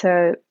need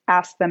to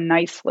ask them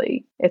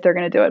nicely if they're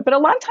going to do it. But a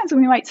lot of times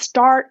we might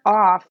start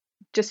off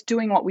just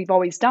doing what we've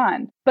always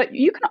done, but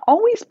you can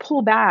always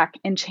pull back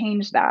and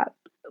change that.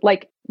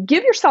 Like,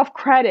 give yourself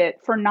credit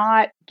for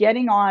not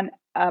getting on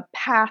a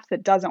path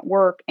that doesn't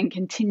work and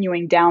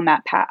continuing down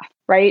that path,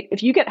 right?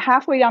 If you get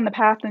halfway down the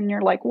path and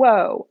you're like,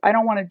 whoa, I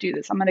don't want to do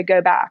this, I'm going to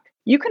go back.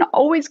 You can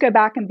always go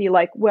back and be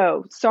like,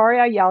 whoa, sorry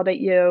I yelled at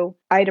you.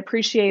 I'd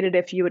appreciate it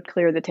if you would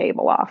clear the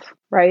table off,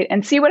 right?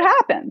 And see what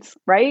happens,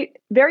 right?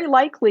 Very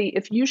likely,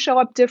 if you show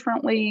up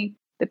differently,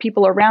 the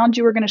people around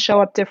you are going to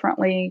show up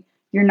differently.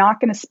 You're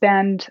not going to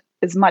spend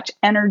as much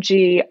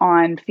energy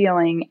on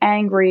feeling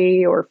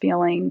angry or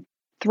feeling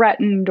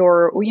threatened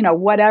or,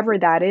 whatever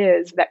that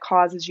is that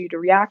causes you to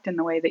react in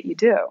the way that you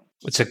do.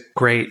 It's a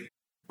great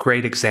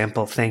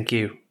example. Thank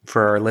you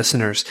for our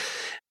listeners.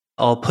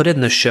 I'll put in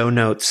the show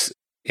notes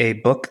a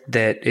book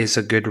that is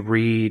a good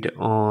read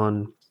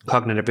on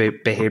cognitive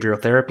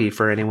behavioral therapy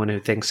for anyone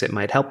who thinks it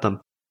might help them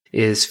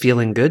is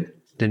Feeling Good,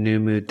 The New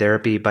Mood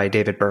Therapy by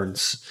David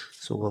Burns.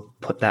 So we'll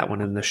put that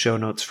one in the show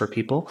notes for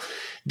people.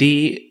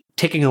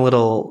 Taking a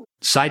little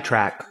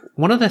sidetrack,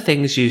 one of the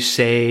things you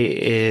say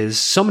is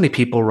so many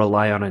people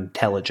rely on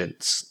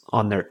intelligence,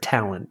 on their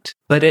talent,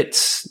 but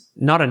it's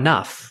not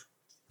enough.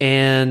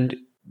 And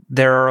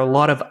there are a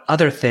lot of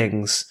other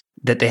things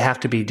that they have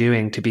to be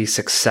doing to be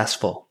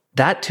successful.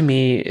 That to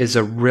me is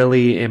a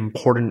really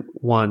important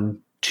one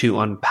to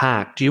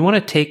unpack. Do you want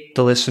to take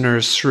the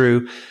listeners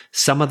through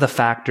some of the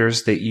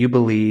factors that you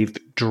believe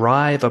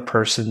drive a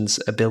person's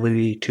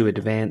ability to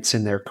advance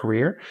in their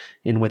career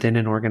and within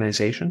an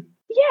organization?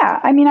 Yeah,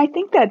 I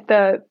think that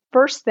the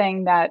first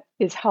thing that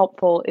is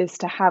helpful is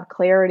to have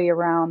clarity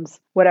around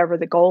whatever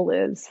the goal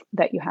is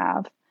that you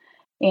have.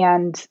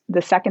 And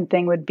the second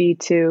thing would be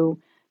to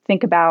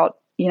think about,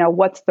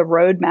 what's the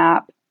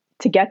roadmap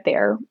to get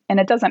there. And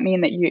it doesn't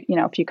mean that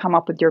if you come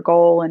up with your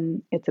goal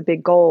and it's a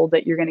big goal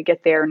that you're going to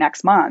get there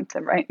next month,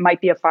 right? It might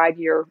be a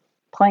 5-year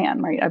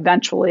plan, right?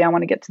 Eventually I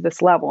want to get to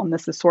this level. And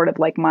this is sort of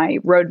like my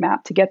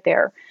roadmap to get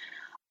there.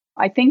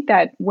 I think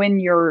that when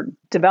you're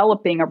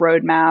developing a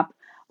roadmap,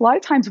 a lot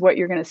of times what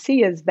you're going to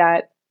see is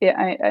that,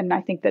 and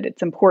I think that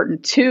it's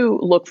important to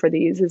look for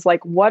these, is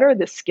like, what are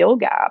the skill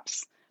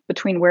gaps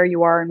between where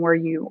you are and where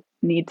you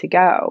need to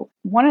go?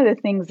 One of the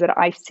things that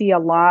I see a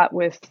lot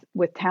with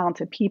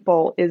talented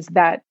people is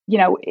that,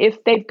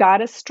 if they've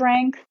got a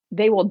strength,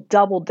 they will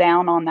double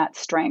down on that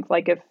strength.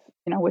 Like if,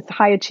 with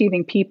high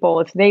achieving people,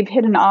 if they've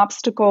hit an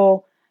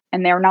obstacle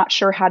and they're not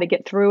sure how to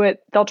get through it,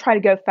 they'll try to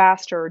go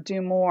faster or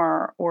do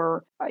more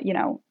or,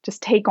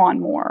 just take on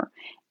more.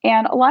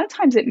 And a lot of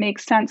times it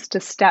makes sense to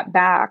step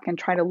back and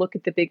try to look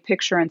at the big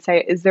picture and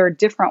say, is there a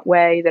different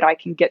way that I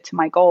can get to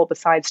my goal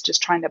besides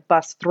just trying to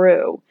bust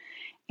through?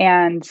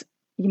 And,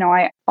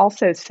 I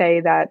also say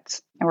that,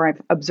 or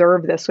I've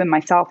observed this with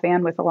myself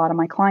and with a lot of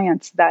my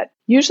clients, that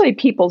usually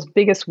people's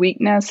biggest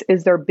weakness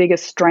is their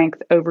biggest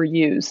strength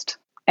overused.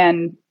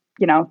 And,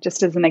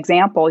 just as an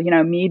example,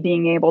 me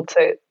being able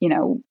to,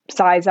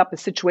 size up a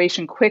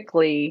situation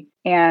quickly,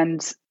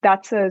 and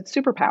that's a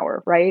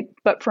superpower, right?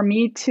 But for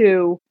me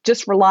to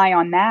just rely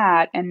on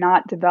that and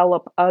not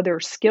develop other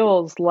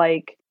skills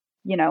like,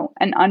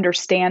 an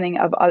understanding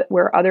of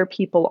where other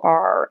people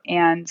are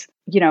and,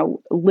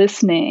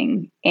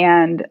 listening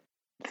and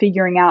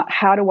figuring out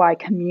how do I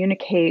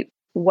communicate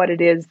what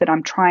it is that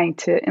I'm trying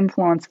to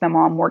influence them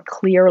on more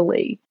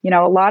clearly. A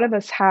lot of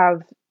us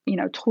have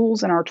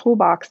tools in our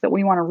toolbox that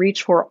we want to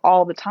reach for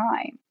all the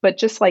time. But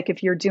just like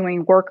if you're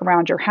doing work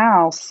around your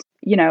house,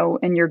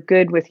 and you're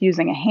good with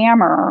using a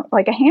hammer,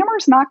 like a hammer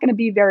is not going to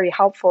be very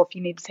helpful if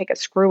you need to take a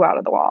screw out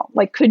of the wall.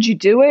 Like, could you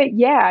do it?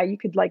 Yeah, you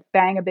could like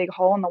bang a big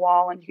hole in the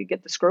wall and you could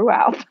get the screw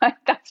out. But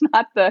that's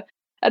not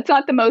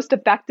the most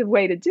effective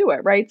way to do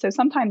it, right? So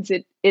sometimes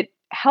it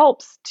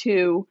helps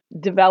to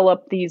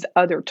develop these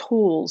other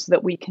tools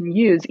that we can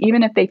use,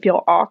 even if they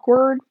feel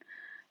awkward.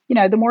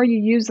 The more you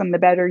use them, the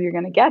better you're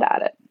going to get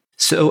at it.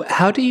 So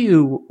how do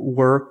you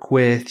work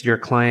with your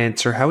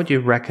clients, or how would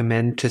you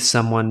recommend to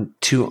someone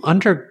to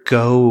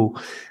undergo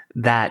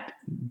that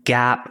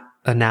gap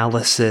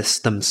analysis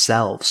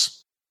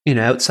themselves?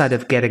 Outside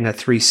of getting a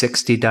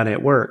 360 done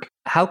at work,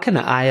 how can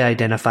I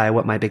identify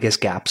what my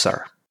biggest gaps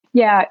are?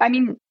 Yeah,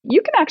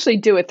 you can actually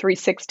do a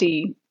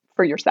 360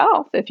 for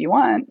yourself if you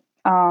want.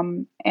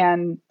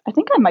 And I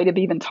think I might have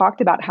even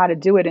talked about how to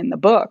do it in the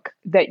book,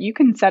 that you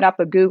can set up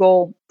a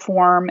Google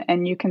form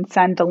and you can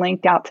send a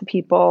link out to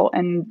people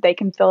and they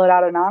can fill it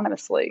out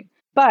anonymously.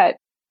 But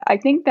I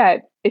think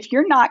that if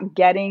you're not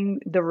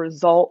getting the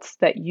results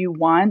that you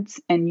want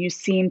and you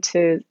seem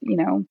to,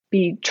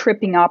 be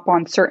tripping up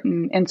on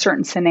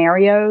certain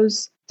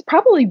scenarios, it's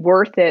probably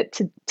worth it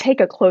to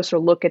take a closer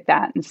look at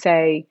that and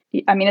say,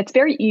 I mean, it's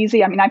very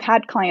easy. I mean, I've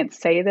had clients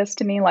say this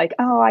to me like,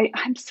 oh,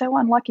 I'm so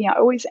unlucky. I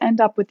always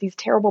end up with these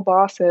terrible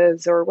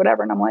bosses or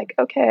whatever. And I'm like,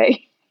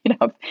 okay,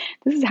 if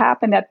this has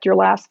happened at your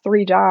last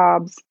 3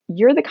 jobs,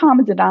 you're the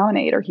common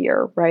denominator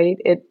here, right?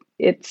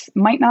 It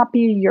might not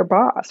be your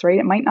boss, right?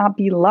 It might not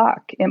be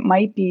luck. It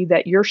might be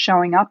that you're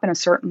showing up in a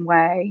certain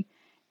way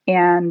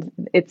and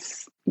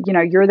it's,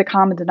 you're the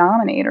common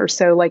denominator.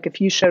 So like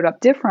if you showed up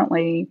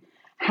differently,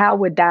 how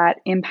would that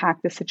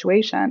impact the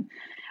situation?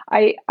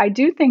 I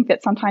do think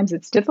that sometimes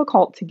it's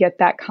difficult to get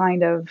that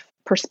kind of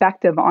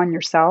perspective on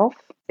yourself.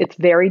 It's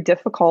very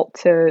difficult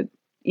to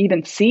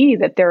even see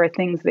that there are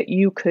things that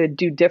you could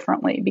do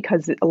differently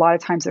because a lot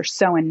of times they're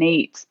so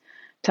innate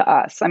to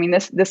us. I mean,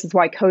 this is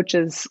why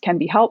coaches can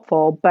be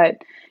helpful,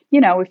 but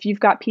if you've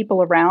got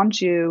people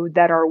around you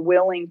that are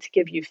willing to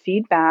give you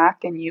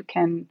feedback and you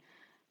can,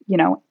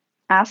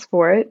 ask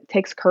for it,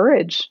 takes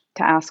courage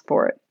to ask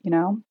for it,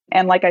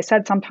 And like I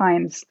said,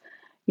 sometimes,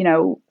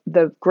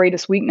 the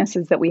greatest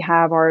weaknesses that we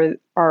have are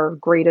our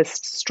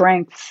greatest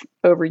strengths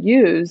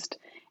overused.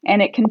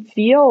 And it can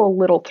feel a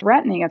little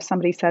threatening if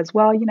somebody says,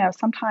 well,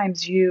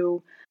 sometimes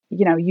you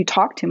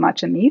talk too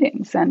much in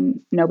meetings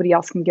and nobody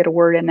else can get a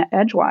word in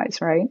edgewise,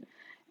 right?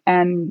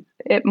 And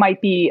it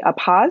might be a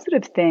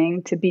positive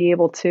thing to be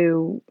able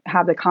to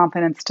have the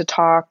confidence to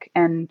talk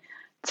and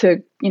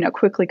to,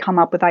 quickly come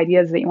up with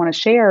ideas that you want to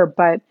share.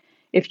 But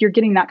if you're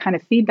getting that kind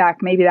of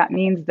feedback, maybe that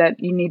means that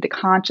you need to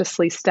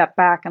consciously step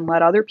back and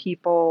let other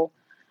people,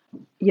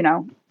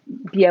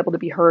 be able to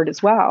be heard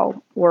as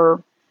well,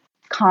 or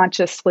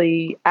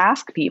consciously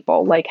ask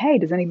people like, hey,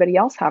 does anybody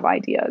else have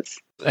ideas?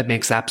 That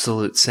makes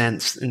absolute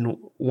sense. And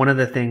one of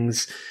the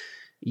things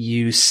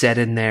you said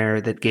in there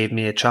that gave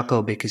me a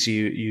chuckle, because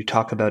you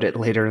talk about it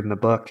later in the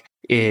book,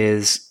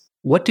 is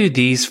what do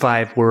these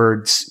 5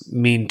 words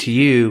mean to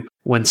you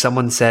when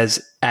someone says,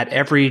 at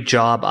every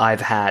job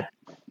I've had?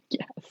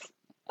 Yes.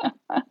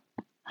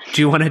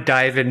 Do you want to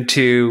dive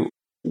into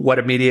what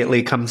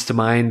immediately comes to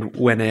mind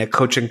when a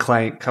coaching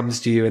client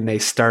comes to you and they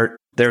start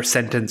their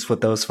sentence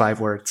with those 5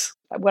 words?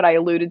 What I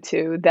alluded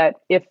to, that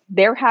if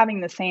they're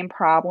having the same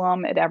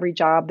problem at every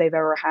job they've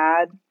ever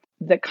had,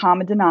 the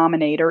common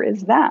denominator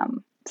is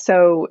them.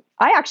 So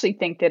I actually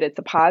think that it's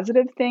a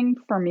positive thing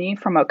for me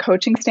from a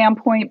coaching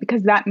standpoint,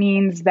 because that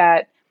means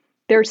that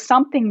there's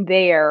something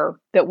there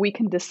that we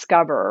can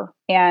discover.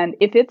 And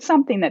if it's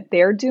something that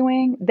they're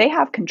doing, they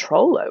have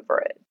control over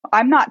it.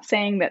 I'm not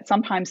saying that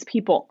sometimes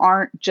people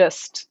aren't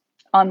just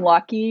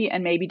unlucky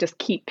and maybe just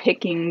keep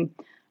picking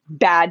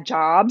bad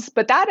jobs,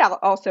 but that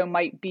also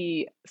might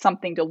be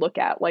something to look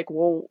at. Like,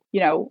 well,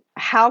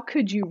 how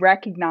could you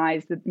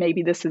recognize that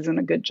maybe this isn't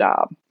a good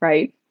job,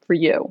 right, for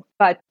you?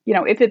 But,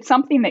 if it's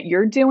something that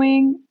you're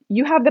doing,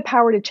 you have the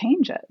power to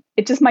change it.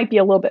 It just might be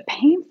a little bit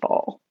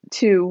painful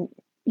to,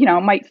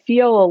 you might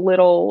feel a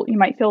little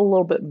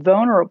bit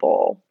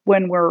vulnerable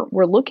when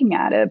we're looking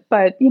at it,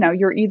 but,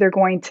 you're either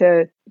going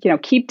to,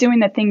 keep doing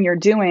the thing you're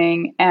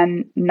doing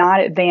and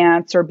not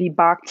advance or be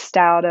boxed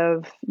out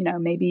of,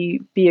 maybe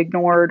be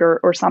ignored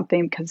or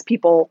something, because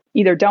people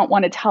either don't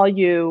want to tell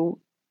you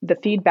the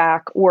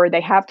feedback or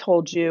they have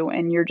told you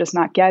and you're just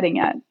not getting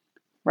it,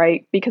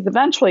 right? Because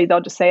eventually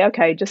they'll just say,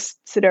 okay, just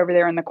sit over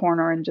there in the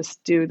corner and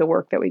just do the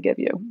work that we give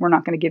you. We're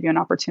not going to give you an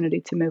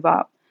opportunity to move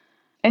up.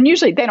 And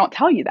usually they don't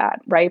tell you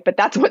that, right? But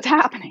that's what's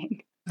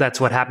happening.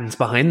 That's what happens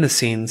behind the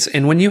scenes.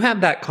 And when you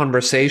have that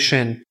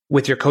conversation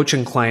with your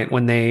coaching client,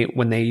 when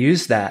they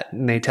use that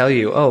and they tell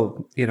you,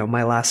 oh,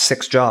 my last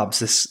 6 jobs,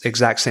 this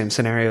exact same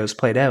scenario is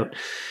played out.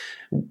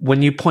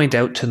 When you point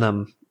out to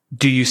them,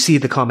 do you see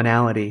the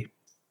commonality?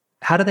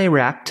 How do they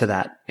react to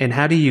that? And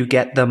how do you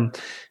get them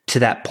to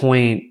that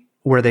point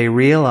where they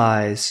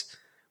realize,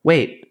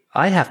 wait,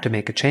 I have to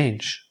make a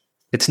change.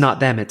 It's not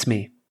them, it's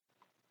me.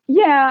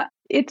 Yeah.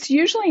 It's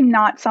usually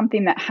not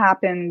something that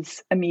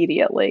happens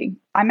immediately.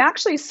 I'm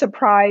actually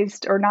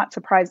surprised, or not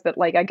surprised, but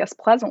I guess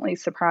pleasantly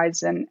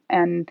surprised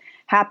and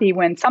happy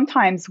when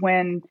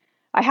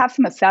I have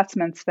some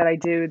assessments that I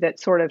do that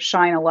sort of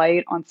shine a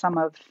light on some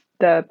of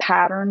the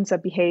patterns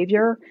of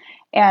behavior.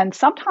 And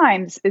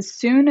sometimes as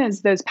soon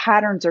as those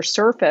patterns are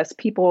surfaced,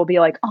 people will be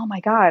like, oh my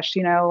gosh,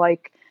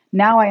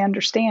 now I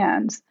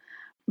understand.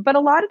 But a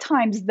lot of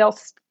times they'll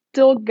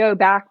still go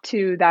back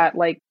to that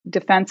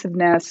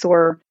defensiveness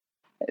or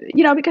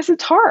because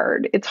it's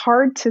hard. It's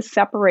hard to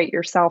separate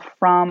yourself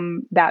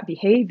from that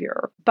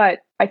behavior. But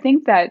I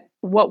think that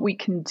what we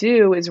can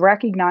do is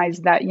recognize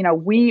that,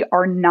 we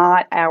are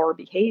not our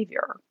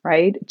behavior,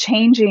 right?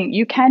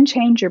 You can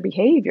change your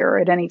behavior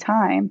at any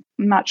time.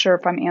 I'm not sure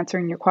if I'm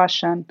answering your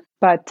question,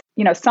 but,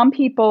 some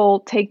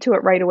people take to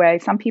it right away.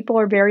 Some people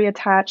are very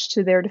attached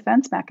to their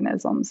defense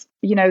mechanisms.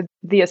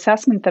 The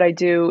assessment that I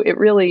do,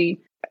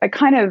 I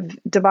kind of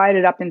divide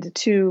it up into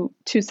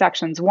two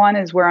sections. One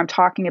is where I'm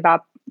talking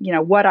about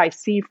what I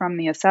see from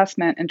the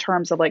assessment in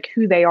terms of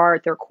who they are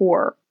at their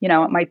core.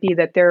 It might be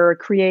that they're a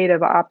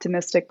creative,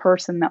 optimistic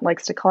person that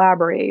likes to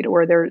collaborate,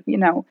 or they're,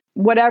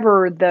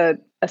 whatever the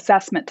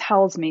assessment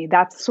tells me,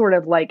 that's sort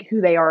of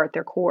who they are at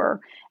their core.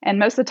 And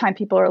most of the time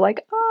people are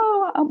like, oh,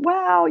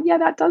 wow, yeah,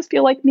 that does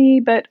feel like me,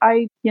 but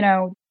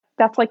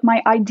that's like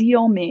my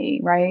ideal me,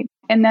 right?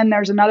 And then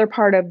there's another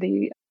part of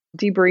the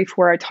debrief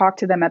where I talk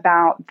to them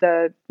about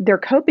their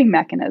coping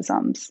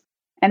mechanisms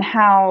and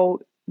how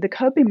the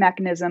coping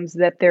mechanisms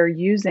that they're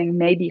using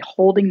may be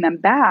holding them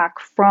back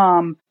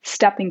from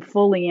stepping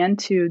fully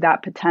into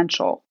that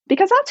potential,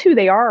 because that's who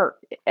they are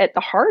at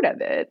the heart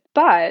of it.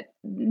 But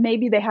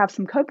maybe they have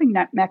some coping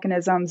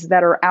mechanisms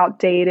that are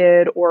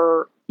outdated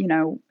or,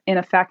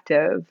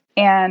 ineffective.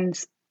 And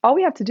all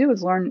we have to do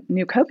is learn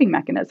new coping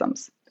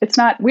mechanisms.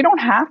 We don't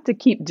have to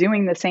keep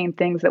doing the same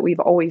things that we've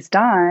always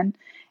done.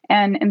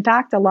 And in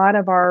fact, a lot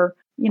of our,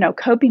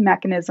 coping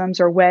mechanisms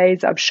or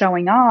ways of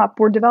showing up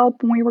were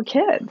developed when we were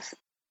kids.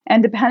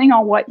 And depending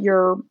on what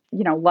your,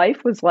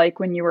 life was like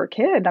when you were a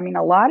kid, I mean,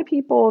 a lot of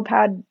people have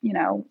had,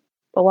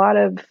 a lot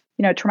of,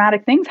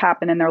 traumatic things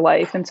happen in their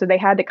life. And so they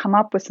had to come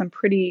up with some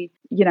pretty,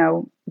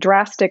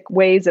 drastic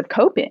ways of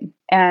coping.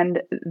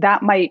 And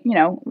that might,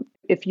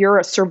 if you're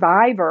a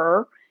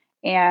survivor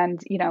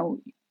and,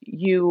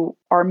 you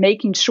are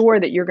making sure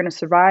that you're going to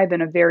survive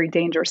in a very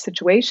dangerous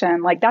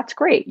situation, like that's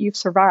great. You've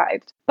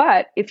survived.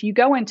 But if you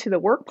go into the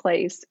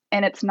workplace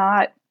and it's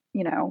not,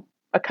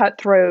 a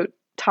cutthroat,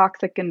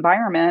 toxic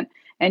environment,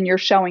 and you're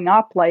showing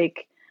up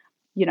like,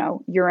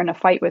 you're in a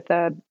fight with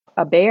a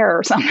bear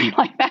or something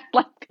like that,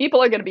 like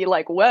people are going to be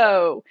like,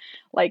 whoa,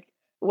 like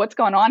what's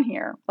going on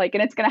here? Like,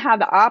 and it's going to have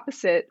the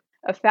opposite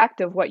effect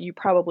of what you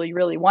probably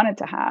really wanted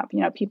to have.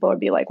 People would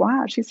be like,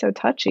 wow, she's so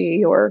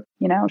touchy, or,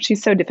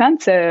 she's so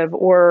defensive,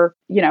 or,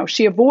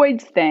 she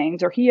avoids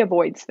things, or he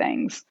avoids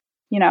things,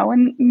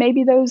 and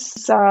maybe those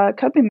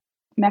coping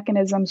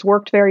mechanisms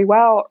worked very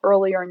well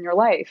earlier in your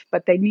life,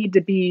 but they need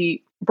to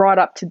be brought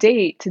up to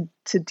date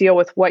to deal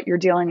with what you're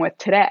dealing with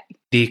today.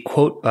 The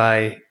quote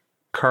by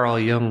Carl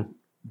Jung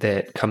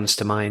that comes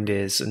to mind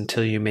is,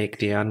 until you make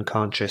the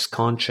unconscious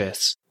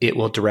conscious, it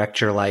will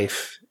direct your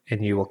life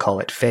and you will call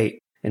it fate.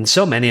 And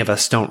so many of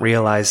us don't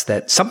realize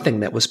that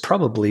something that was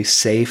probably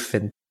safe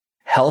and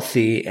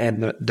healthy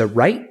and the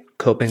right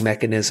coping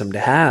mechanism to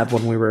have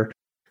when we were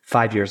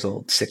 5 years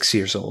old, 6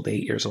 years old,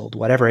 8 years old,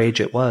 whatever age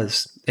it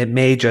was, it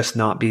may just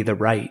not be the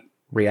right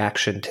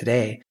reaction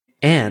today.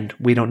 And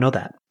we don't know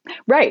that.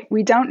 Right.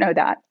 We don't know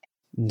that.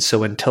 And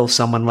so until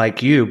someone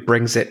like you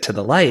brings it to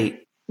the light,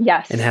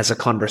 yes, and has a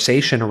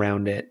conversation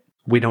around it,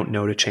 we don't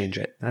know to change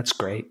it. That's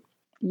great.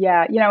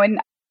 Yeah. And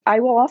I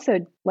will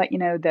also let you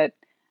know that,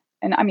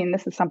 and I mean,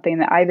 this is something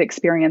that I've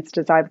experienced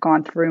as I've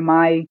gone through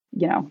my,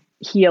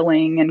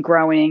 healing and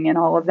growing and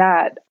all of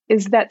that,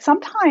 is that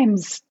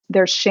sometimes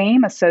there's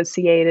shame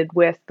associated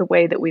with the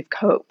way that we've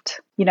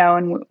coped,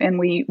 and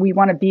we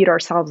want to beat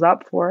ourselves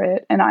up for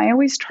it. And I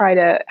always try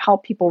to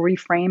help people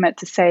reframe it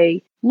to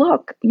say,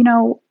 look,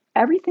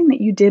 everything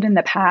that you did in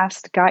the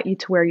past got you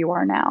to where you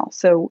are now.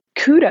 So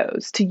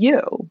kudos to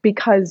you,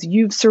 because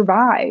you've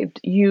survived.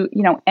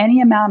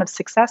 Any amount of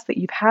success that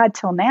you've had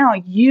till now,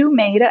 you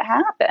made it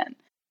happen.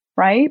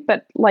 Right.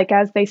 But like,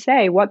 as they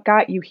say, what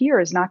got you here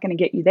is not going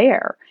to get you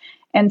there.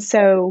 And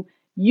so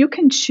you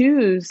can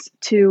choose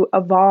to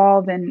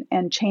evolve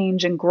and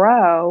change and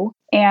grow.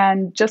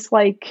 And just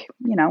like,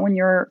 when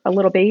you're a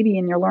little baby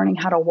and you're learning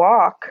how to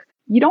walk,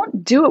 you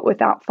don't do it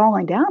without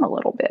falling down a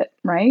little bit,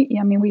 right?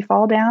 I mean, we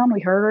fall down,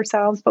 we hurt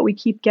ourselves, but we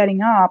keep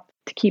getting up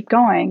to keep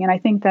going. And I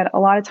think that a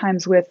lot of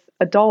times with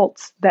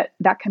adults that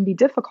can be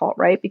difficult,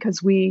 right?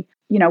 Because we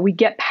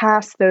get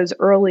past those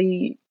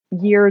early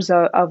years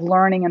of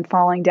learning and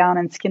falling down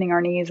and skinning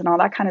our knees and all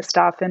that kind of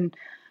stuff.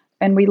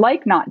 And we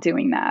like not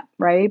doing that,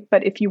 right?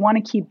 But if you want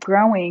to keep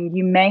growing,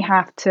 you may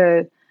have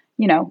to,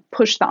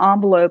 push the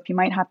envelope. You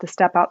might have to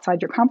step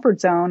outside your comfort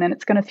zone, and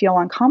it's going to feel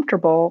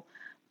uncomfortable.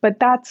 But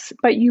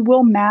you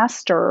will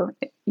master,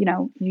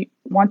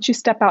 once you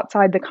step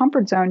outside the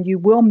comfort zone, you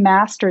will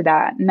master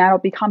that, and that'll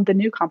become the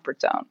new comfort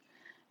zone.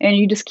 And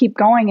you just keep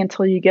going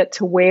until you get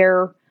to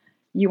where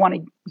you want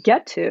to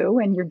get to,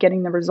 and you're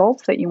getting the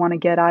results that you want to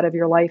get out of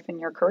your life and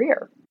your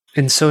career.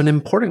 And so an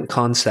important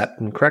concept,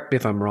 and correct me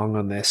if I'm wrong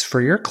on this,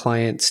 for your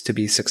clients to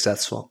be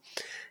successful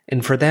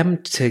and for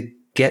them to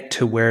get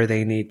to where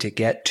they need to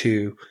get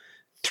to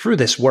through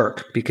this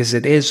work, because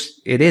it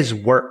is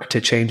work to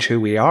change who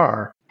we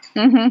are.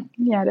 Mm-hmm.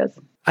 Yeah, it is.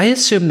 I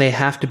assume they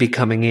have to be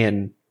coming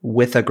in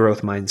with a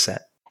growth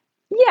mindset.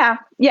 Yeah.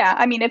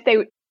 I mean, if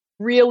they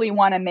really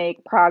want to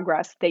make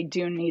progress, they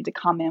do need to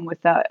come in with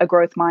a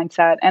growth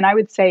mindset. And I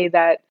would say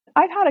that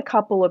I've had a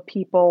couple of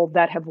people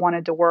that have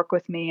wanted to work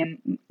with me,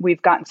 and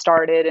we've gotten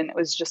started, and it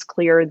was just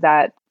clear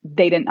that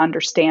they didn't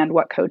understand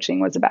what coaching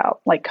was about.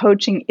 Like,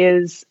 coaching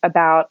is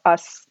about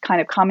us kind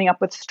of coming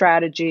up with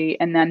strategy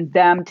and then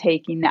them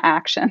taking the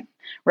action,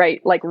 right?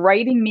 Like,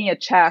 writing me a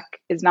check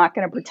is not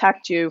going to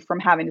protect you from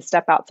having to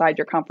step outside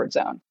your comfort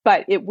zone,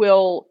 but it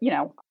will,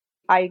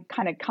 I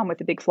kind of come with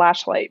a big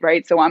flashlight,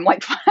 right? So I'm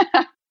like,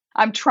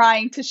 I'm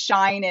trying to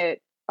shine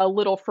it a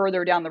little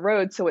further down the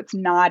road so it's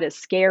not as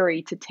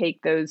scary to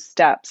take those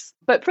steps.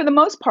 But for the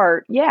most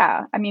part,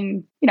 yeah. I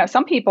mean,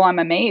 some people, I'm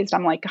amazed.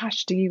 I'm like,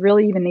 gosh, do you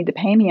really even need to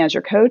pay me as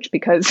your coach?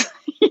 Because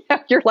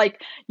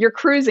you're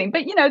cruising.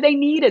 But, they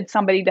needed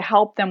somebody to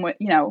help them with,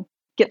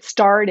 get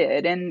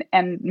started. And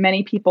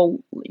many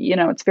people,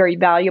 it's very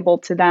valuable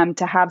to them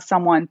to have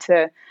someone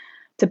to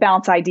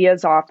bounce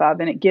ideas off of,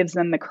 and it gives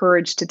them the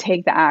courage to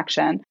take the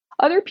action.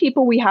 Other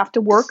people, we have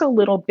to work a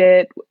little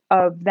bit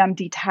of them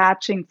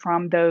detaching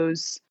from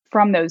those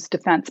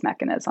defense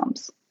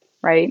mechanisms,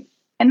 right?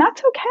 And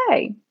that's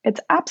okay. It's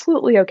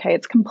absolutely okay.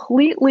 It's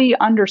completely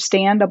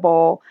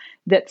understandable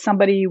that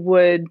somebody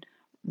would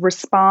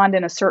respond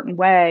in a certain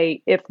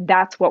way if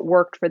that's what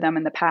worked for them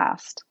in the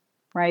past,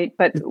 right?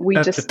 But we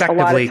just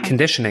effectively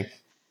conditioning.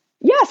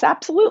 Yes,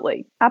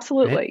 absolutely.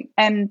 Absolutely. Right?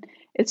 And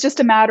it's just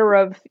a matter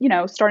of,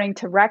 starting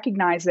to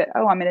recognize that,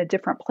 oh, I'm in a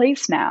different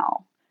place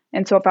now.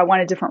 And so if I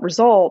want a different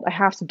result, I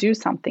have to do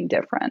something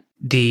different.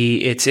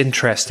 It's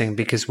interesting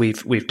because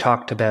we've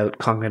talked about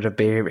cognitive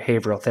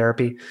behavioral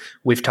therapy.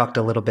 We've talked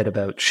a little bit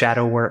about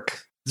shadow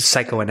work,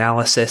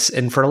 psychoanalysis.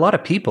 And for a lot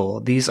of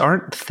people, these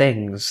aren't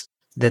things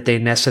that they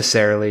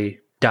necessarily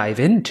dive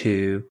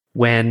into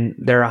when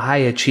they're a high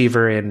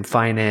achiever in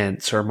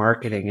finance or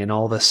marketing, and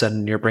all of a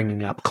sudden you're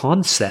bringing up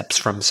concepts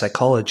from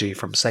psychology,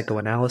 from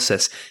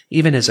psychoanalysis,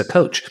 even as a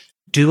coach.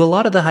 Do a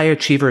lot of the high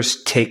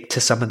achievers take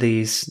to some of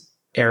these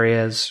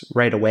areas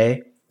right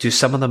away? Do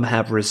some of them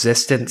have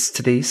resistance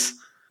to these?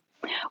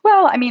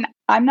 Well, I mean,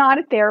 I'm not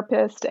a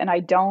therapist, and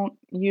I don't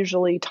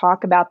usually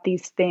talk about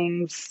these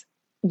things,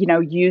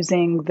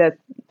 using the,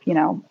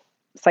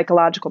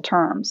 psychological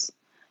terms.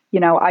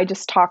 I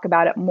just talk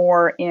about it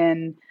more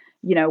in,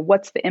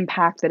 what's the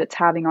impact that it's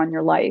having on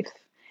your life.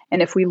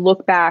 And if we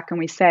look back and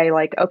we say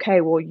like,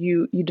 okay, well,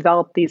 you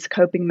developed these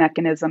coping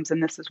mechanisms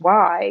and this is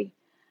why,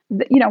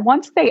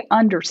 once they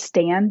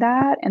understand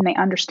that and they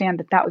understand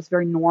that that was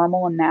very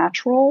normal and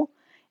natural,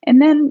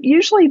 and then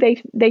usually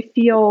they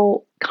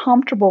feel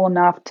comfortable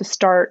enough to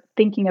start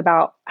thinking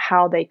about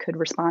how they could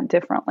respond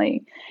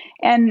differently.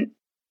 And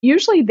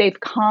usually they've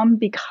come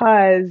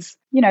because,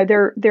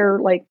 they're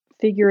like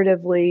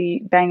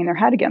figuratively banging their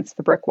head against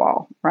the brick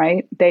wall,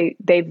 right?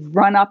 They've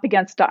run up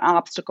against an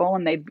obstacle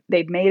and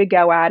they've made a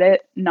go at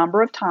it a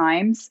number of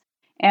times.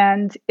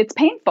 And it's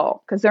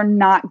painful because they're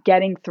not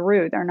getting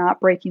through. They're not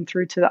breaking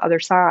through to the other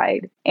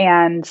side.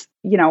 And,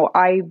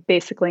 I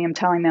basically am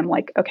telling them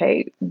like,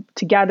 okay,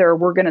 together,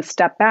 we're going to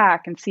step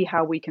back and see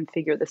how we can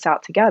figure this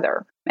out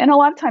together. And a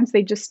lot of times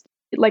they just,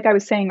 like I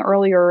was saying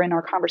earlier in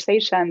our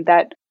conversation,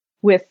 that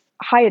with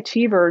high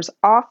achievers,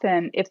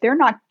 often if they're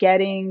not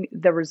getting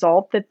the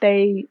result that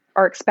they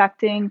are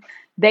expecting,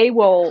 they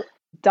will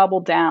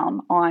double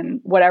down on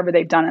whatever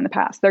they've done in the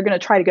past. They're going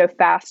to try to go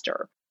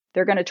faster.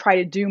 They're going to try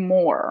to do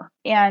more.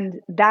 And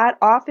that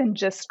often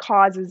just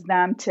causes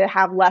them to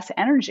have less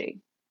energy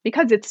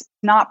because it's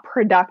not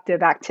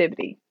productive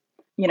activity.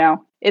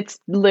 It's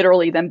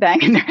literally them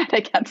banging their head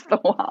against the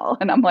wall.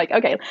 And I'm like,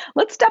 okay,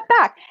 let's step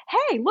back.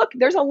 Hey, look,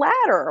 there's a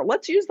ladder.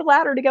 Let's use the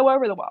ladder to go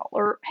over the wall.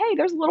 Or, hey,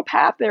 there's a little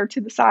path there to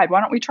the side.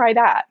 Why don't we try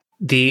that?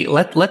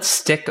 Let's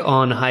stick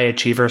on high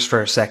achievers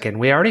for a second.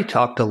 We already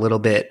talked a little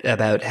bit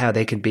about how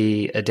they can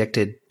be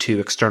addicted to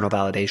external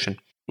validation.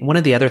 One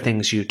of the other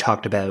things you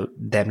talked about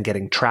them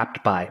getting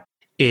trapped by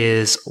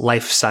is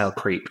lifestyle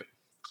creep.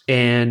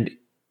 And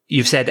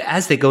you've said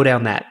as they go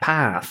down that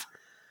path,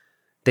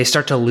 they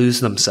start to lose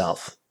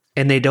themselves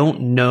and they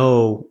don't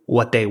know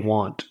what they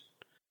want.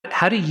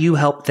 How do you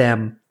help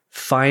them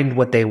find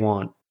what they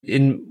want?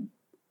 And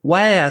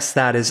why I ask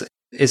that is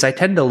I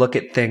tend to look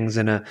at things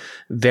in a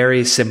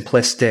very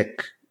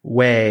simplistic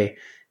way,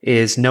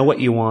 is know what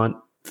you want,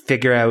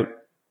 figure out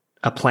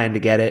a plan to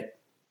get it.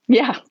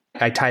 Yeah.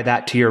 I tie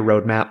that to your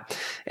roadmap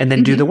and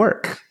then do the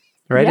work,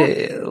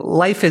 right? Yeah.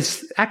 Life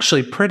is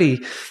actually pretty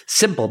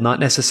simple, not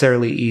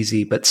necessarily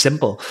easy, but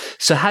simple.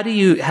 So how do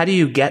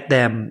you get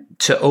them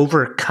to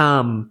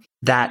overcome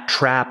that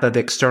trap of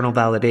external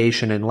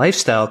validation and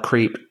lifestyle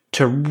creep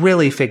to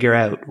really figure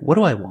out, what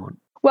do I want?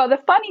 Well, the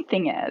funny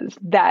thing is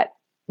that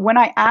when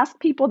I ask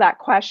people that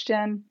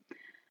question,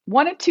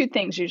 one of two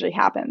things usually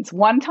happens.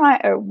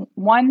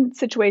 One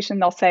situation,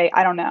 they'll say,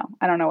 I don't know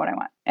what I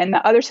want. And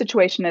the other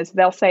situation is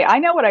they'll say, I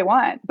know what I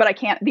want, but I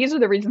can't. These are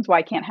the reasons why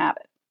I can't have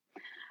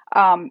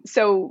it.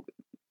 So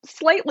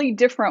slightly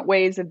different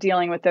ways of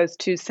dealing with those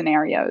two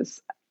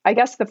scenarios. I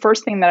guess the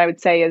first thing that I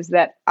would say is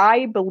that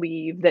I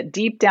believe that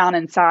deep down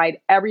inside,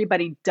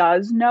 everybody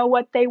does know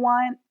what they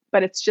want,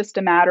 but it's just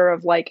a matter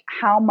of like,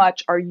 how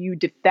much are you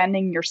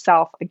defending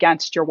yourself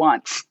against your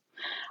wants?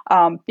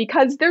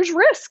 Because there's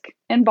risk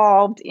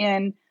involved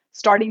in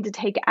starting to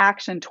take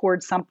action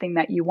towards something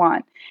that you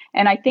want.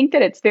 And I think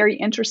that it's very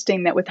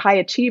interesting that with high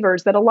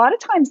achievers, that a lot of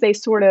times they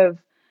sort of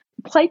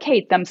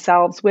placate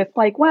themselves with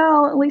like,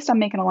 well, at least I'm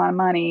making a lot of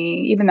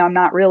money, even though I'm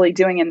not really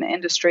doing it in the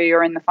industry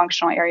or in the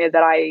functional area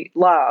that I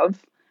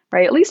love,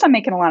 right? At least I'm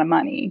making a lot of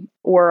money,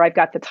 or I've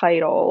got the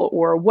title,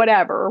 or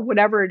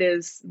whatever it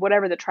is,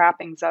 whatever the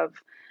trappings of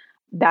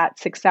that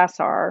success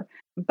are.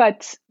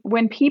 But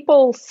when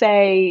people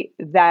say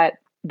that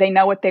they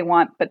know what they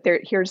want, but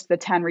here's the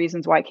 10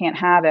 reasons why I can't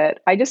have it,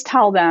 I just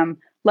tell them,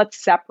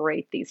 let's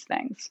separate these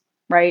things,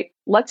 right?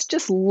 Let's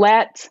just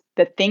let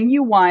the thing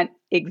you want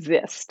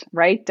exist,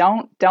 right?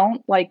 Don't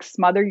like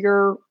smother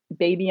your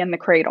baby in the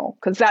cradle,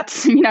 because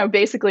that's,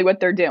 basically what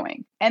they're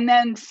doing. And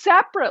then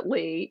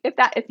separately,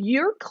 if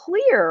you're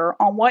clear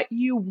on what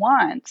you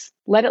want,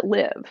 let it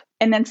live.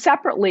 And then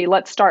separately,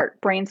 let's start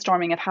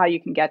brainstorming of how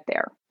you can get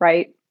there,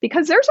 right?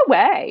 Because there's a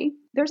way.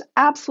 There's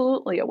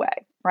absolutely a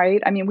way,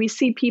 right? I mean, we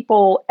see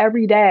people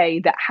every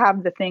day that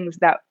have the things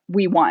that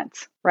we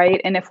want,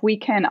 right? And if we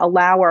can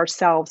allow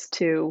ourselves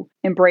to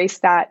embrace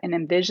that and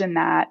envision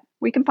that,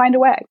 we can find a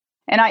way.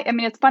 And I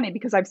mean, it's funny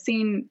because I've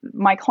seen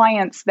my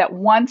clients that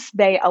once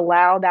they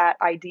allow that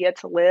idea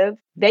to live,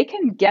 they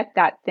can get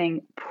that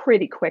thing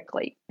pretty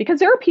quickly, because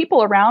there are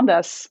people around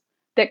us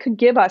that could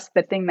give us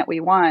the thing that we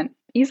want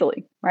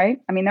easily, right?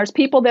 I mean, there's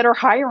people that are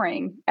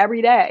hiring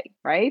every day,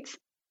 right?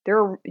 There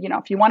are,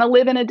 if you want to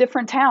live in a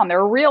different town,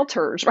 there are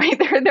realtors, right?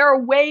 There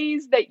are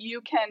ways that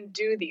you can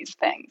do these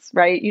things,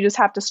 right? You just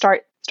have to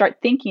start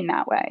thinking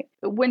that way.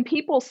 When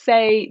people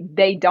say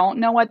they don't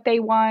know what they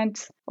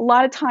want, a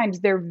lot of times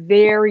they're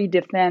very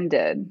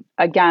defended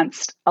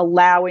against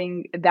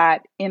allowing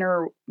that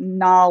inner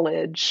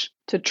knowledge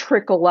to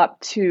trickle up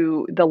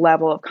to the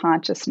level of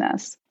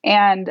consciousness.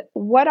 And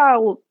what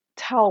I'll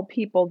tell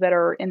people that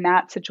are in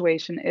that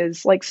situation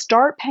is, like,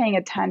 start paying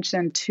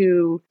attention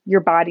to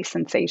your body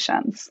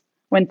sensations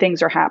when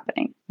things are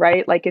happening,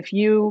 right? Like if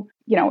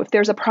if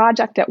there's a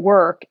project at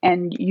work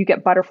and you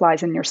get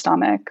butterflies in your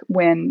stomach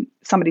when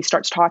somebody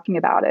starts talking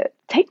about it,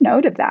 take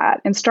note of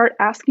that and start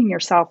asking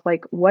yourself,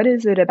 like, what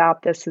is it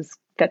about this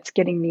that's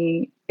getting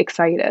me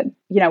excited?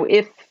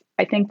 If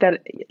I think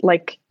that,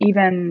 like,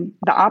 even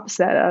the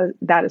opposite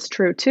that is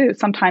true too.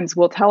 Sometimes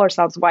we'll tell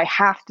ourselves, well, I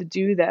have to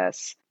do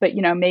this. But,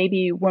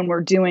 maybe when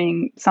we're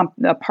doing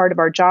a part of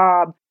our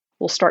job,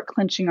 we'll start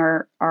clenching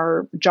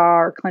our jaw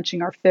or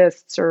clenching our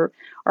fists, or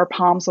our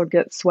palms will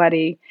get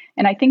sweaty.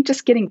 And I think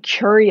just getting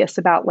curious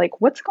about,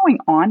 like, what's going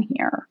on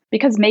here?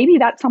 Because maybe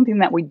that's something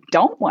that we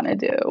don't want to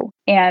do.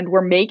 And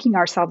we're making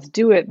ourselves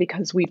do it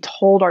because we've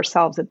told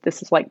ourselves that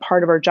this is like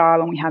part of our job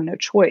and we have no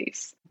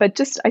choice. But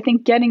just, I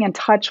think getting in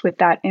touch with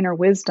that inner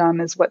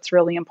wisdom is what's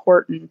really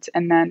important.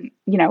 And then,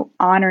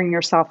 honoring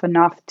yourself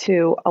enough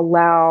to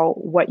allow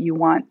what you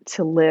want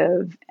to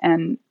live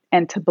and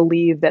to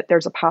believe that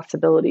there's a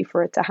possibility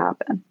for it to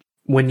happen.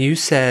 When you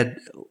said,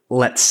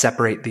 let's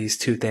separate these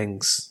two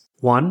things,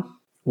 one,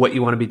 what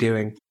you want to be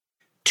doing,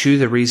 two,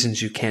 the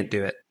reasons you can't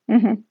do it.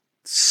 Mm-hmm.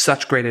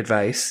 Such great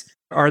advice.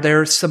 Are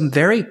there some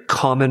very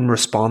common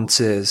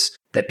responses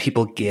that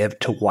people give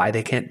to why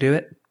they can't do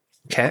it?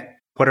 Okay.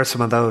 What are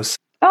some of those?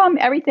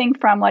 Everything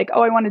from, like,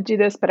 oh, I want to do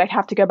this, but I'd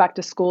have to go back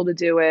to school to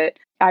do it.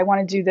 I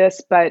want to do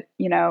this, but,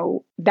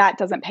 that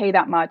doesn't pay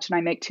that much and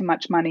I make too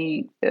much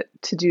money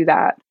to do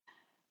that.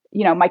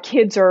 My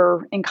kids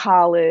are in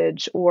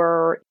college,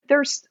 or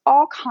there's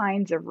all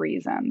kinds of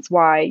reasons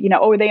why,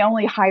 they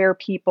only hire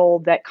people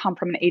that come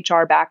from an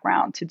HR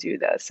background to do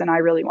this. And I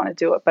really want to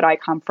do it, but I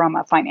come from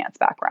a finance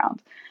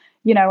background,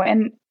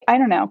 and I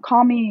don't know,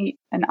 call me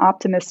an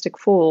optimistic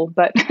fool,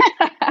 but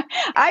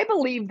I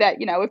believe that,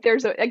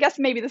 if I guess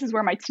maybe this is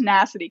where my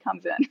tenacity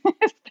comes in,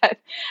 is that,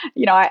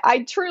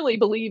 I truly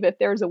believe if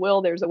there's a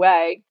will, there's a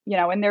way,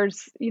 and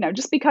there's,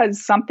 just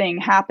because something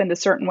happened a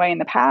certain way in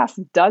the past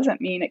doesn't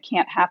mean it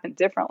can't happen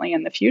differently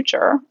in the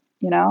future,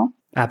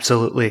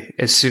 Absolutely.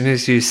 As soon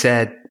as you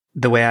said,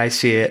 the way I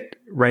see it,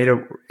 right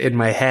in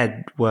my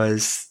head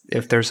was,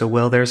 if there's a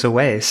will, there's a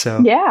way.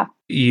 So yeah,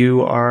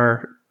 you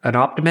are an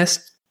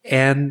optimist,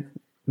 and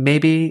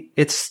maybe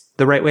it's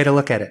the right way to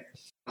look at it.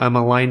 I'm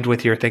aligned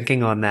with your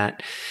thinking on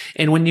that.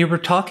 And when you were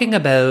talking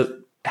about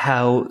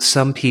how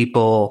some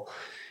people,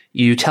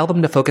 you tell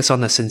them to focus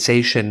on the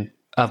sensation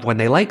of when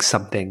they like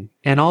something,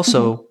 and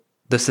also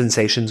the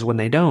sensations when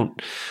they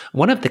don't.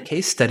 One of the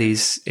case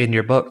studies in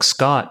your book,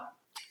 Scott,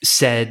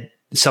 said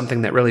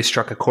something that really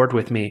struck a chord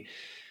with me.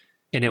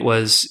 And it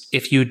was,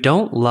 if you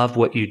don't love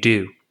what you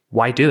do,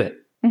 why do it?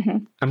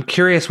 Mm-hmm. I'm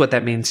curious what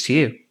that means to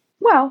you.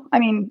 Well, I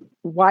mean,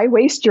 why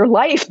waste your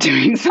life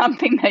doing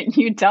something that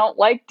you don't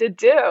like to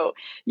do?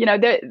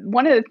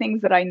 One of the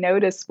things that I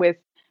notice with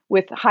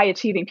high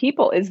achieving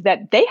people is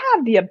that they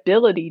have the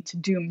ability to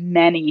do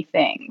many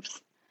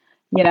things,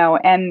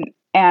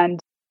 and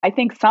I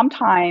think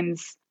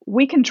sometimes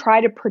we can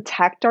try to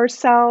protect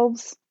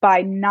ourselves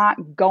by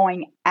not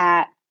going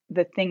at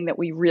the thing that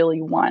we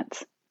really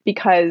want,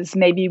 because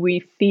maybe we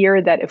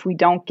fear that if we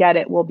don't get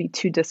it, we'll be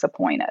too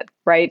disappointed,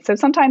 right? So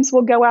sometimes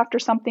we'll go after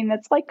something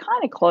that's, like,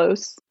 kind of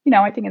close.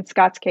 I think in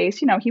Scott's case,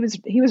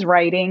 he was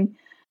writing,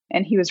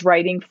 and he was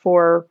writing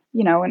for,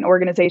 an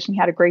organization. He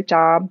had a great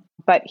job,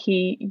 but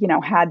he,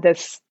 had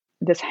this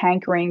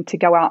hankering to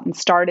go out and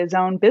start his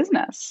own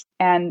business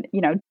and,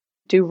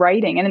 do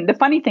writing. And the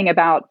funny thing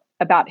about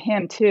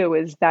him too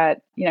is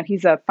that,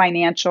 he's a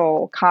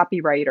financial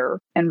copywriter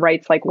and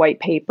writes, like, white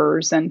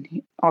papers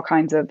and all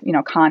kinds of,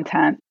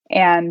 content.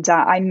 And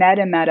I met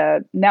him at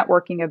a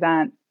networking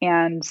event.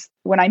 And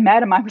when I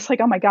met him, I was like,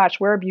 oh my gosh,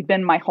 where have you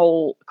been my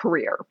whole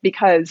career?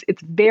 Because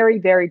it's very,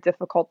 very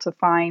difficult to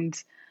find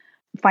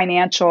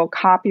financial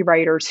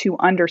copywriters who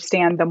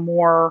understand the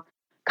more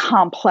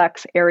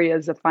complex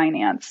areas of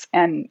finance.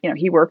 And,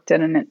 he worked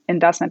at an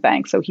investment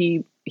bank. So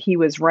he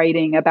was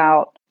writing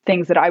about,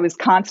 things that I was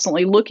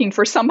constantly looking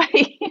for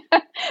somebody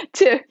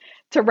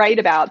to write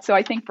about. So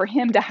I think for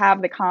him to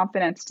have the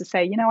confidence to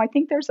say, I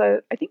think there's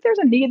a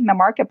need in the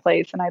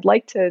marketplace, and I'd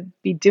like to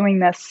be doing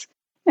this.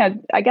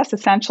 I guess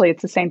essentially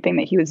it's the same thing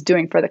that he was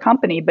doing for the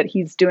company, but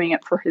he's doing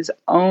it for his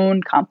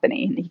own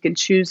company. And he can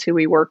choose who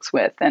he works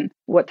with and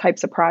what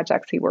types of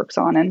projects he works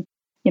on. And,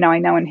 I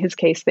know in his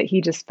case that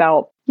he just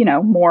felt,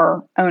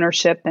 more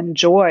ownership and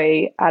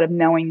joy out of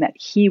knowing that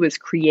he was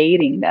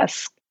creating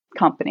this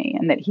company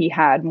and that he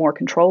had more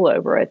control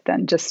over it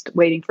than just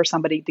waiting for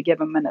somebody to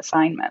give him an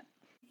assignment.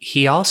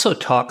 He also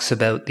talks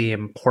about the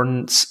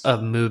importance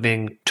of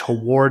moving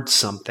towards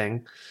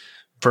something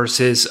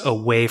versus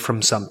away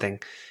from something.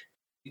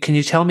 Can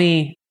you tell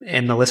me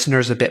and the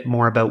listeners a bit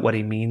more about what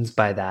he means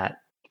by that?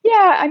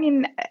 Yeah,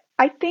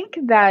 I think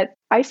that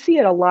I see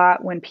it a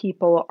lot when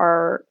people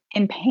are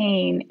in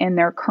pain in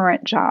their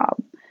current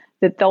job,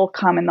 that they'll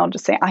come and they'll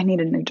just say, I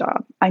need a new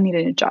job. I need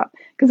a new job.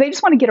 Because they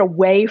just want to get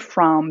away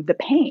from the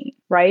pain,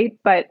 right?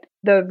 But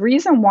the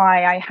reason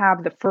why I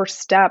have the first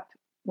step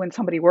when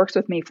somebody works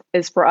with me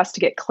is for us to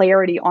get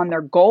clarity on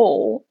their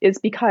goal, is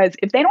because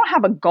if they don't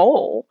have a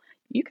goal,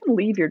 you can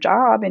leave your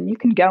job and you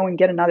can go and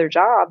get another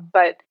job.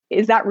 But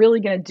is that really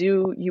going to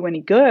do you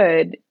any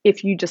good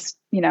if you just,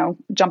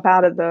 jump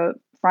out of the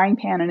frying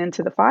pan and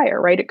into the fire,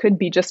 right? It could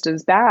be just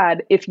as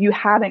bad if you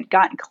haven't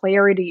gotten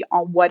clarity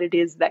on what it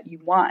is that you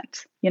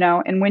want,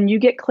 and when you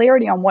get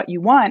clarity on what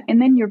you want,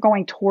 and then you're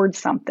going towards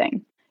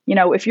something,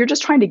 if you're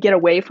just trying to get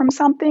away from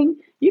something,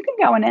 you can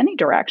go in any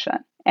direction.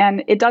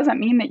 And it doesn't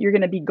mean that you're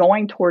going to be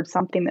going towards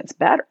something that's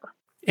better.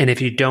 And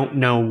if you don't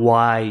know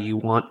why you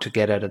want to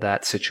get out of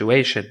that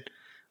situation,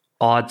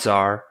 odds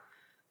are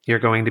you're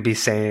going to be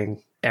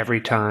saying, every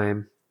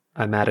time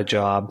I'm at a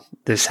job,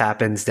 this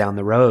happens down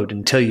the road,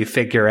 until you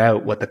figure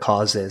out what the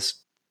cause is.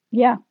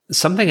 Yeah.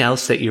 Something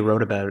else that you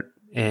wrote about,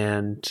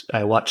 and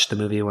I watched the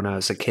movie when I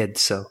was a kid,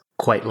 so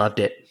quite loved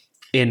it.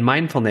 In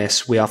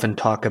mindfulness, we often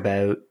talk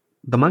about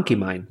the monkey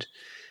mind,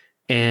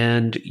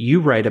 and you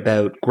write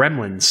about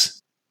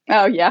gremlins.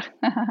 Oh, yeah.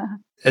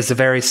 As a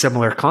very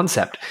similar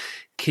concept.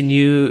 Can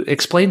you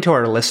explain to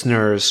our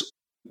listeners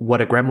what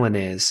a gremlin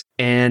is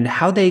and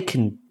how they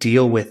can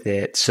deal with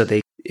it so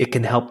it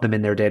can help them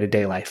in their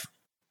day-to-day life?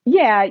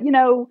 Yeah,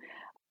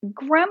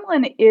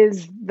 gremlin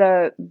is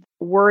the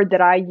word that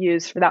I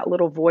use for that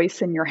little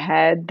voice in your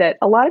head that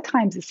a lot of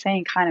times is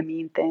saying kind of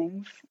mean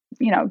things.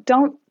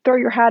 Don't throw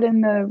your hat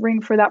in the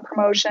ring for that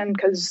promotion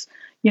because,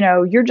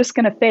 you're just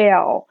going to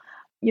fail.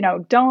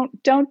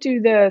 Don't do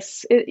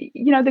this.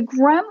 The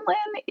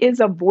gremlin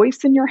is a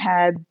voice in your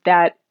head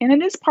and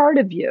it is part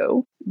of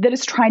you that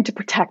is trying to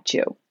protect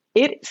you.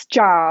 Its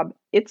job,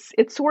 it's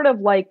sort of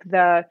like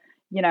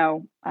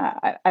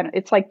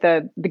it's like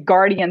the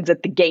guardians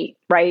at the gate,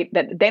 right?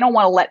 That they don't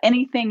want to let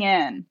anything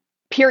in,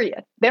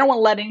 period. They don't want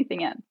to let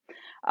anything in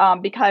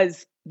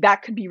because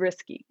that could be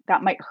risky.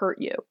 That might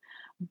hurt you.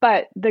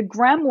 But the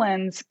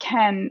gremlins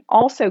can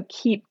also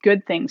keep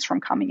good things from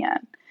coming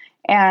in.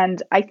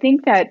 And I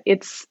think that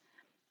it's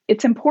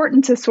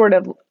important to sort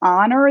of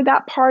honor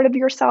that part of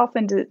yourself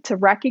and to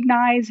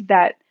recognize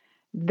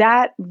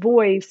that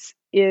voice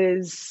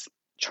is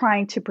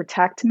trying to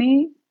protect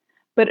me,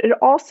 but it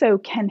also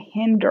can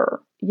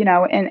hinder,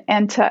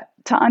 and to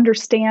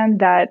understand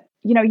that,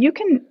 you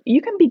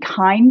can be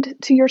kind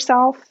to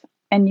yourself,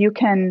 and you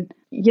can,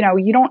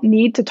 you don't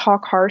need to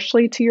talk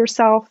harshly to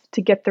yourself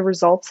to get the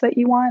results that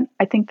you want.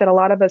 I think that a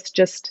lot of us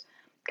just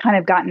kind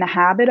of got in the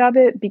habit of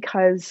it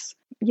because,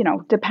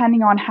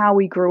 depending on how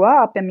we grew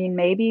up,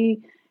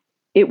 maybe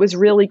it was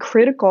really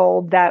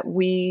critical that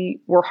we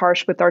were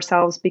harsh with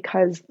ourselves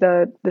because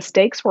the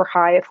stakes were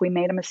high if we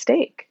made a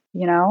mistake,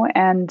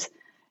 and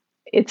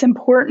it's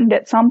important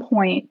at some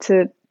point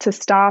to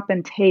stop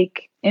and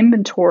take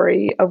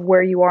inventory of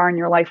where you are in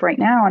your life right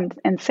now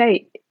and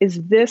say, is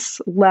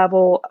this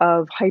level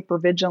of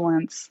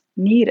hypervigilance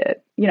needed?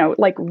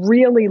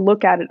 Really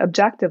look at it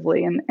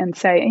objectively and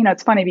say,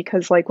 it's funny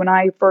because when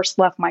I first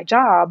left my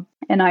job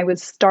and I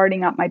was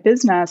starting up my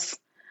business,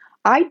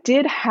 I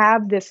did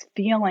have this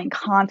feeling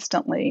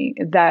constantly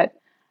that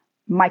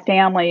my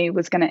family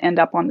was going to end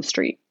up on the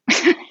street.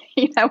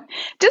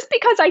 Just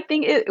because I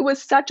think it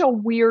was such a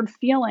weird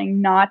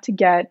feeling not to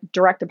get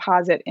direct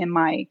deposit in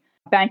my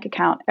bank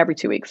account every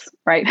 2 weeks,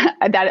 right?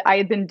 That I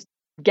had been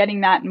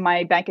getting that in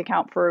my bank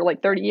account for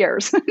 30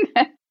 years.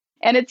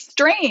 And it's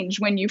strange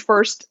when you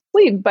first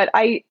leave, but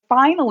I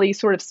finally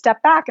sort of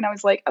stepped back and I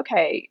was like,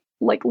 okay,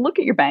 look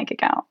at your bank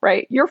account,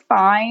 right? You're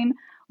fine.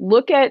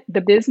 Look at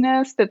the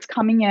business that's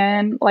coming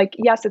in.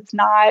 Yes, it's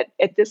not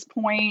at this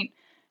point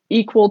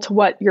equal to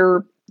what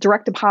your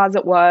direct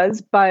deposit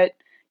was, but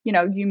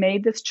you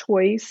made this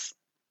choice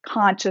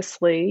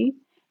consciously.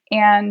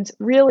 And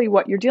really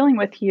what you're dealing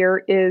with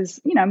here is,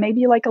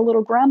 maybe like a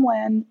little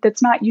gremlin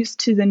that's not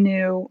used to the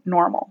new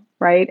normal,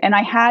 right? And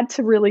I had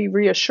to really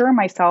reassure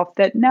myself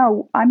that,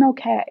 no, I'm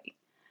okay,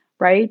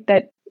 right?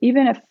 That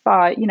even if,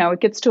 it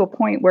gets to a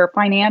point where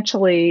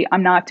financially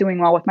I'm not doing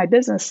well with my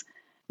business,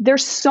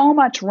 there's so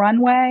much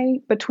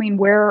runway between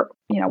where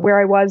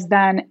I was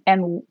then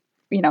and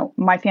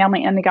my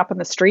family ending up in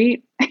the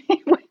street,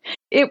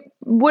 it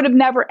would have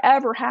never,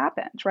 ever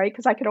happened, right?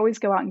 Because I could always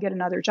go out and get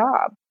another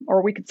job,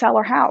 or we could sell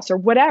our house or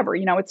whatever,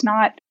 it's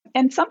not.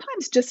 And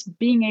sometimes just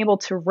being able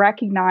to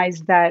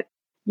recognize that,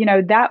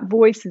 that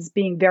voice is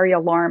being very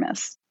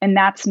alarmist, and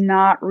that's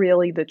not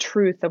really the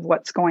truth of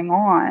what's going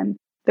on,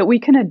 that we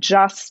can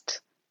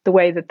adjust the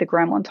way that the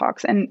gremlin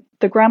talks. And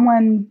the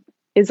gremlin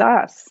is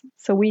us.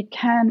 So we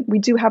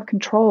do have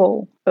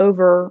control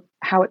over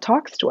how it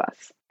talks to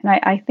us. And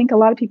I think a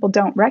lot of people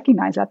don't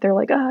recognize that. They're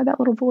like, that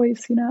little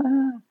voice,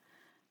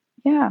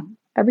 yeah,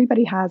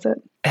 everybody has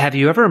it. Have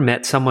you ever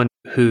met someone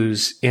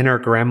whose inner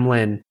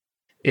gremlin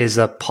is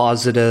a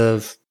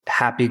positive,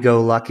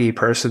 happy-go-lucky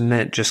person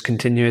that just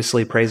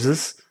continuously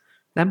praises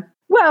them?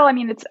 Well, I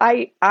mean,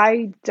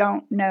 I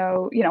don't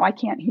know, I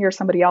can't hear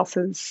somebody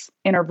else's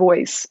inner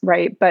voice,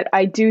 right? But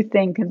I do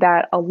think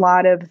that a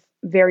lot of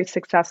very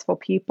successful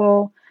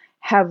people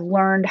have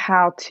learned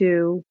how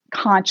to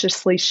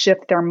consciously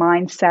shift their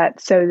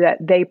mindset so that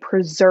they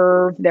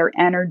preserve their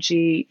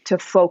energy to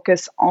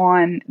focus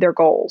on their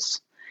goals.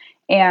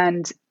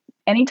 And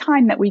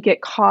anytime that we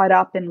get caught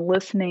up in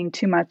listening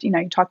too much,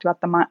 you talked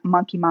about the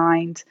monkey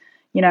mind,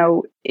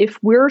 if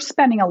we're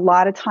spending a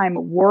lot of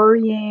time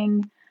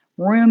worrying,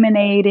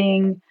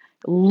 ruminating,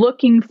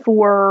 looking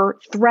for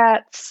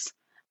threats,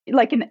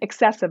 like an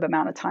excessive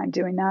amount of time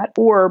doing that,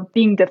 or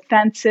being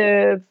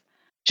defensive,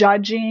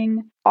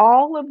 judging,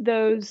 all of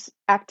those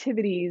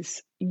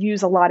activities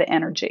use a lot of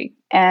energy.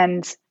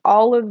 And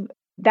all of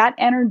that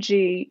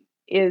energy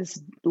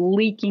is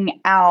leaking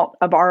out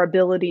of our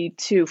ability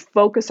to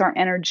focus our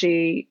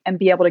energy and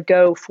be able to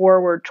go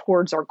forward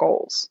towards our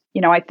goals.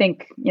 I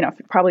think,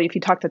 probably if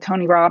you talk to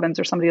Tony Robbins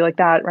or somebody like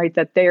that, right,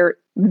 that there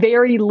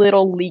very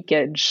little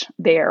leakage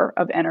there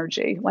of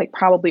energy. Like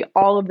probably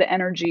all of the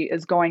energy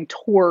is going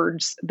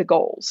towards the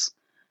goals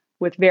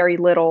with very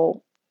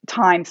little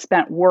time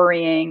spent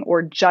worrying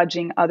or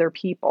judging other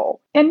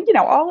people. And,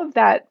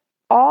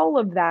 all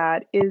of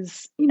that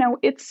is,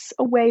 it's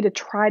a way to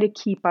try to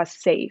keep us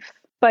safe.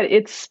 But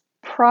it's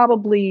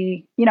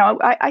probably,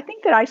 I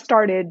think that I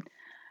started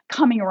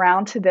coming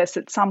around to this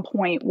at some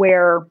point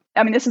where,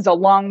 this is a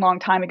long, long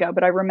time ago,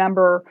 but I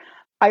remember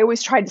I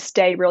always tried to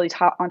stay really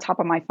on top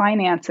of my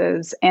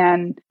finances.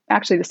 And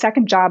actually the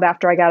second job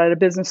after I got out of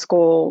business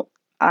school,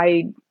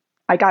 I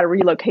got a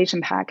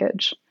relocation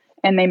package,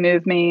 and they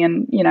moved me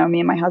and, me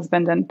and my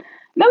husband, and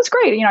that was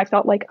great. I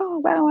felt like, oh,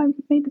 wow, I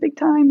made the big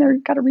time. They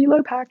got a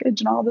reload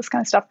package and all this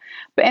kind of stuff.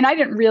 And I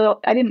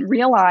didn't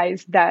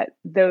realize that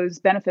those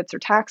benefits are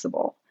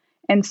taxable.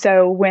 And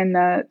so when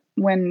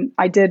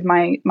I did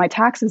my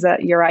taxes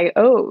that year, I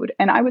owed,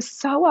 and I was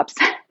so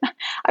upset.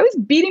 I was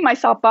beating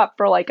myself up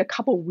for like a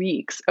couple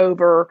weeks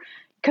over,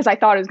 because I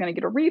thought I was going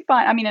to get a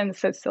refund. And it's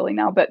so silly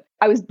now, but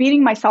I was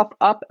beating myself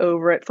up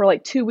over it for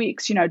like 2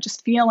 weeks,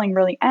 just feeling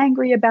really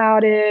angry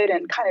about it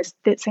and kind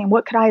of saying,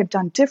 what could I have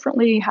done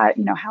differently? How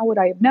would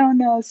I have known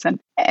this?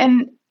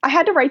 And I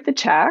had to write the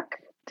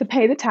check to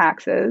pay the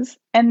taxes.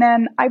 And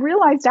then I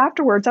realized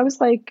afterwards, I was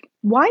like,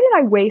 why did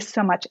I waste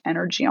so much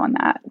energy on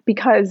that?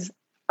 Because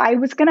I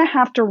was going to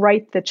have to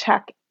write the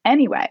check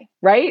anyway,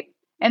 right?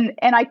 And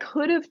I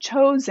could have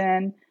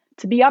chosen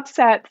to be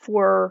upset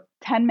for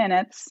 10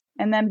 minutes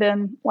and then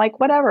been like,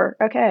 whatever,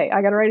 okay,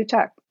 I got to write a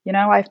check.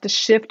 I have to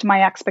shift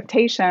my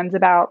expectations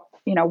about,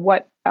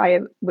 what I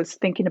was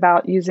thinking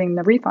about using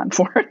the refund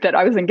for that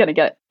I wasn't going to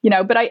get,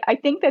 but I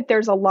think that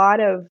there's a lot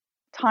of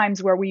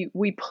times where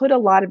we put a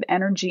lot of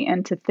energy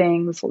into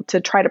things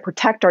to try to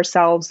protect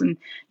ourselves. And,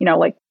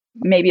 like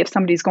maybe if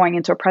somebody's going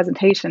into a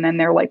presentation and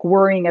they're like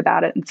worrying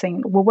about it and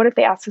saying, well, what if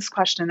they ask this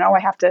question? Oh,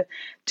 I have to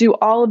do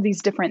all of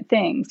these different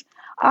things.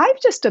 I've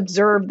just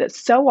observed that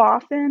so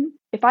often,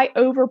 if I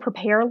over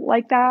prepare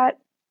like that,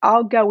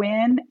 I'll go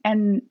in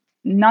and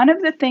none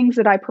of the things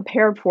that I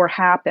prepared for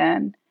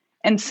happen.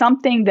 And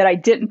something that I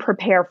didn't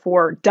prepare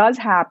for does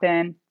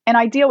happen, and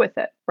I deal with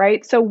it,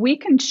 right? So we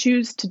can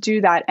choose to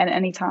do that at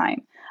any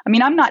time.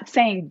 I'm not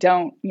saying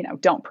don't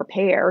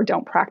prepare,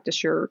 don't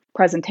practice your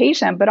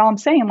presentation, but all I'm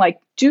saying, like,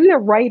 do the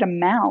right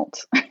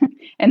amount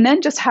and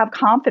then just have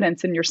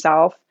confidence in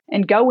yourself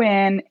and go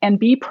in and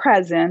be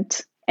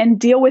present and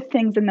deal with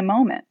things in the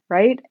moment,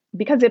 right?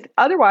 Because if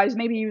otherwise,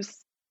 maybe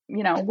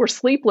we're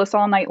sleepless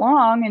all night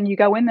long and you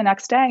go in the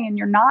next day and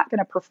you're not going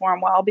to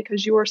perform well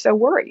because you were so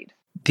worried.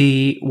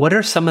 What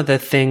are some of the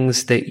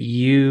things that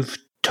you've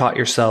taught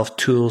yourself,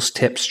 tools,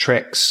 tips,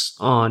 tricks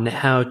on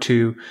how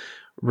to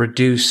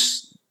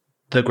reduce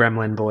the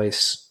gremlin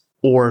voice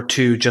or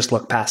to just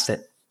look past it?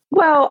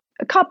 Well,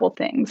 a couple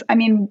things.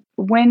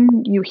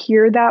 When you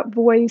hear that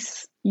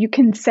voice, you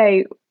can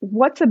say,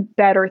 what's a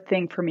better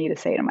thing for me to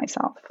say to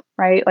myself,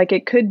 right? Like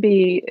it could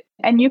be,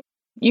 and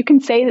you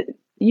can say,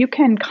 you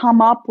can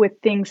come up with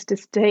things to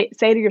say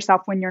to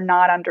yourself when you're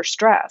not under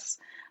stress.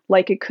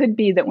 Like it could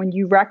be that when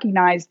you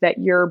recognize that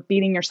you're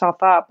beating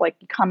yourself up, like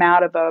you come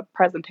out of a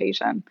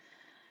presentation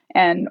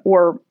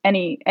or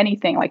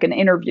anything like an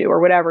interview or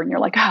whatever, and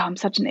you're like, oh, I'm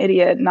such an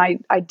idiot and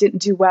I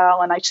didn't do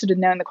well and I should have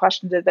known the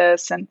question to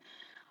this and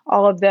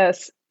all of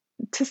this.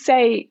 to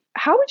say,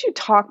 how would you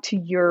talk to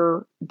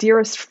your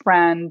dearest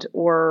friend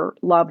or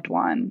loved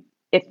one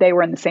if they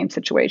were in the same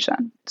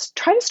situation?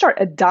 Try to start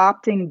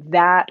adopting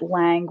that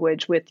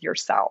language with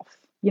yourself.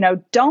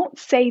 Don't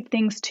say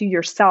things to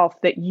yourself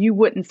that you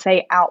wouldn't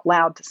say out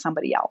loud to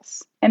somebody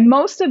else. And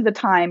most of the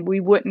time, we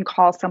wouldn't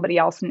call somebody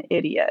else an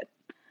idiot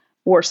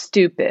or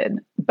stupid,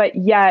 but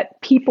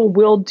yet people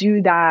will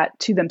do that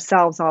to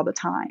themselves all the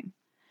time.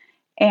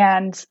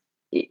 And,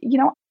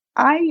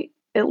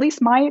 at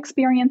least my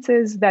experience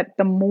is that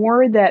the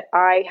more that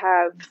I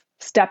have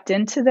stepped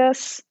into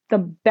this, the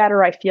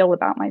better I feel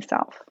about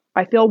myself.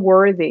 I feel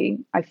worthy.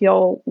 I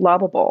feel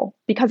lovable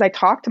because I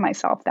talk to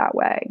myself that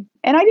way.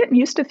 And I didn't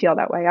used to feel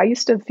that way. I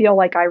used to feel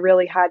like I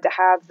really had to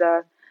have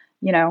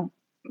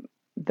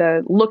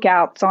the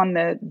lookouts on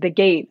the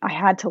gate. I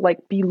had to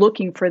be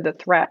looking for the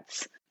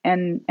threats.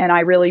 And I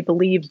really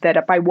believed that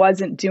if I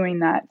wasn't doing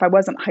that, if I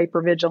wasn't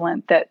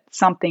hypervigilant, that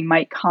something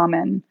might come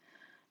and,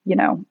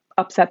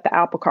 upset the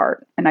apple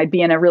cart and I'd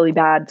be in a really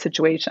bad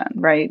situation,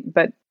 right?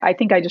 But I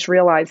think I just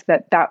realized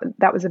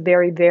that was a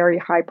very, very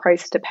high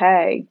price to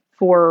pay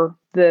for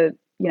the,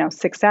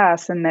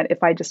 success. And that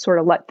if I just sort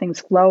of let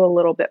things flow a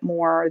little bit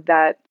more,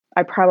 that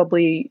I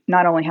probably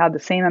not only had the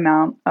same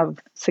amount of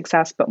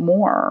success, but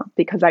more,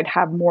 because I'd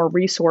have more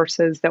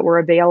resources that were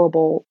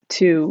available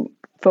to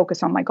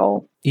focus on my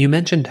goal. You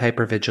mentioned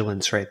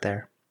hypervigilance right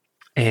there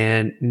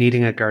and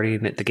needing a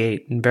guardian at the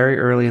gate. And very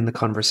early in the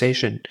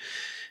conversation,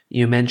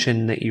 you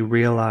mentioned that you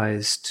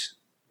realized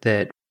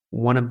that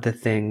one of the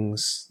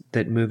things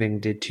that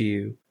moving did to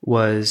you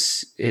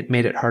was it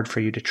made it hard for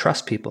you to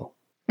trust people.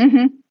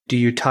 Mm-hmm. Do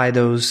you tie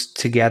those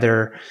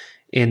together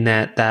in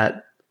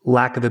that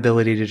lack of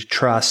ability to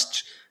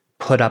trust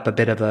put up a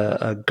bit of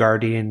a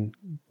guardian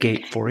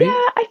gate for you?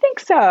 Yeah, I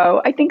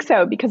think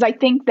so. Because I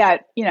think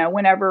that,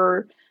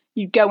 whenever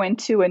you go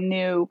into a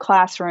new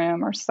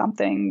classroom or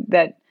something,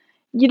 that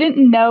you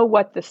didn't know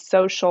what the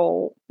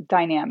social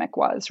dynamic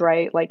was,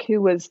 right? Like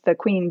who was the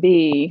queen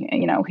bee,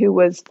 who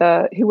were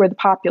the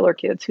popular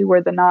kids, who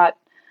were the not,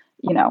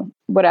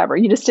 whatever.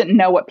 You just didn't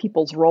know what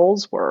people's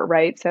roles were,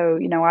 right? So,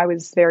 I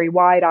was very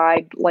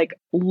wide-eyed,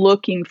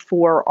 looking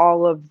for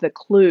all of the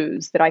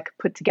clues that I could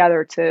put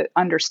together to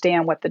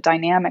understand what the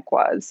dynamic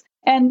was.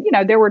 And,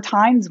 there were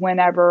times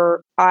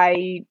whenever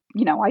I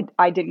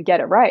didn't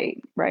get it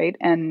right.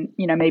 And,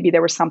 maybe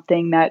there was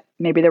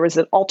maybe there was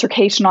an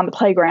altercation on the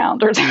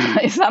playground or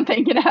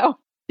something,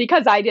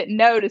 because I didn't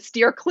know to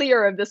steer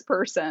clear of this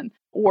person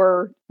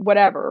or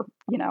whatever.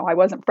 I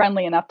wasn't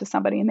friendly enough to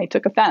somebody and they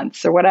took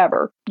offense or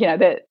whatever,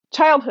 the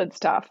childhood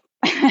stuff.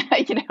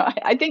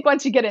 I think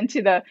once you get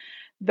into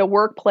the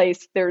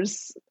workplace,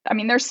 there's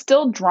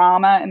still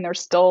drama and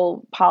there's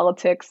still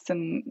politics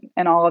and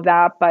all of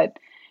that. But,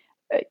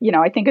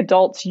 I think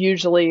adults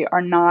usually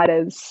are not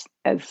as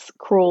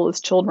cruel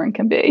as children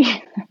can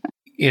be.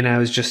 I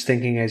was just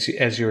thinking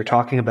as you were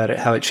talking about it,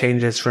 how it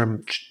changes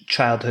from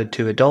childhood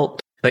to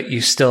adult, but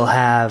you still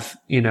have,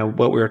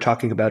 what we were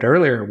talking about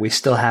earlier, we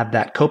still have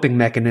that coping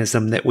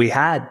mechanism that we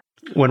had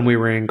when we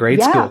were in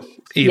grade school,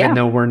 even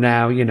though we're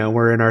now,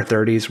 we're in our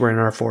 30s, we're in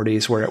our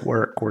 40s, we're at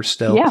work, we're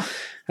still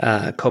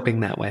coping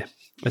that way.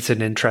 It's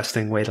an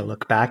interesting way to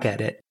look back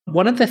at it.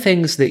 One of the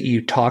things that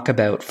you talk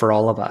about for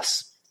all of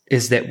us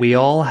is that we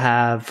all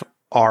have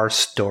our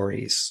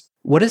stories.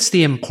 What is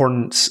the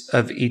importance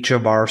of each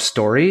of our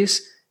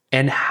stories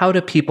and how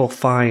do people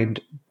find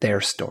their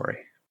story?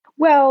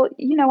 Well,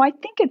 I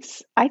think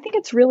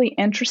it's really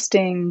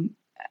interesting.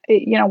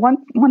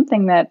 One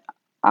thing that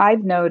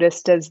I've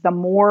noticed is the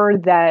more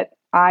that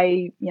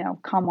I,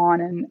 come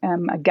on and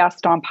am a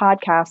guest on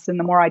podcasts and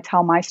the more I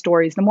tell my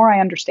stories, the more I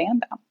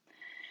understand them.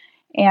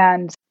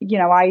 And,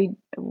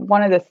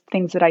 one of the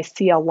things that I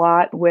see a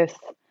lot with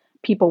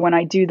people when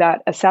I do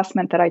that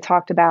assessment that I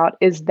talked about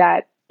is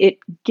that it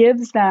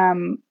gives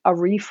them a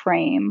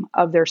reframe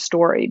of their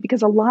story,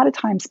 because a lot of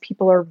times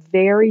people are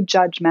very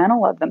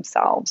judgmental of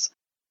themselves,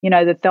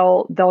 that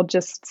they'll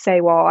just say,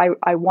 well,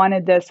 I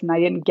wanted this and I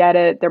didn't get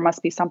it. There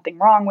must be something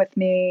wrong with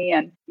me.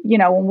 And,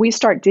 when we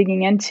start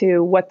digging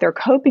into what their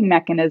coping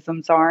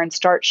mechanisms are and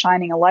start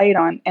shining a light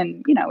on,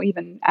 and,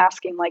 even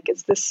asking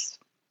is this,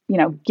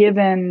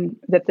 given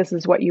that this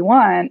is what you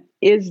want,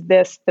 is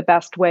this the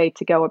best way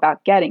to go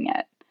about getting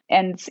it?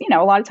 And,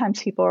 a lot of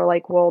times people are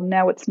like, well,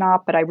 no, it's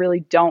not, but I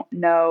really don't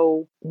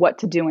know what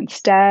to do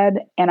instead.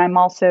 And I'm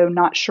also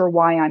not sure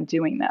why I'm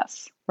doing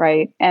this,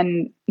 right?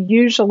 And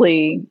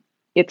usually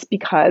it's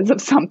because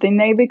of something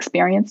they've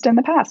experienced in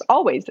the past.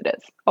 Always it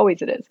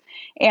is.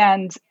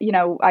 And,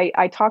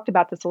 I talked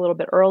about this a little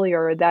bit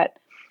earlier, that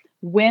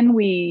when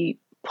we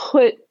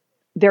put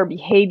their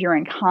behavior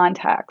in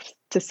context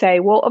to say,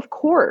 well, of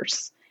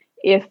course,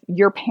 if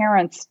your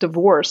parents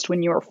divorced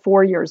when you were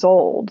 4 years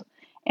old,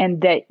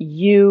 and that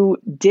you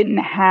didn't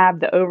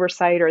have the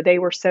oversight, or they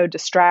were so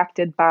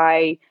distracted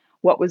by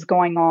what was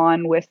going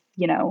on with,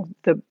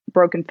 the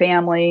broken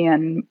family,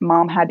 and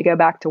mom had to go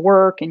back to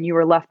work and you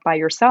were left by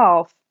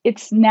yourself,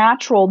 it's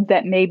natural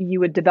that maybe you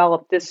would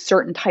develop this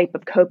certain type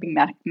of coping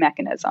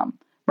mechanism,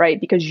 right?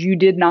 Because you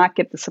did not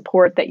get the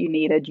support that you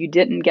needed. You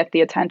didn't get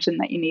the attention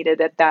that you needed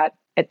at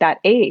that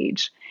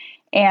age.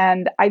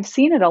 And I've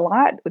seen it a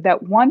lot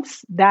that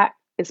once that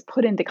is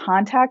put into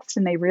context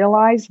and they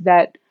realize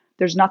that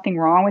there's nothing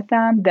wrong with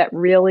them, that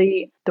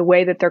really the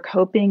way that they're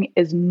coping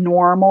is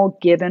normal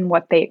given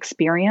what they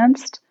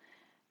experienced,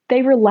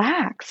 they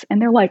relax and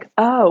they're like,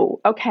 oh,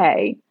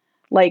 okay,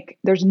 like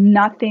there's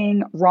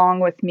nothing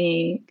wrong with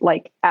me,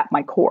 like at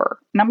my core.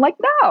 And I'm like,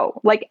 no,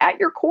 like at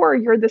your core,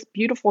 you're this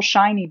beautiful,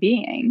 shiny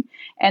being.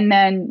 And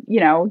then,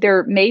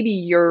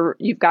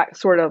 you've got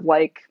sort of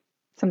like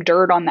some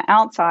dirt on the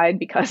outside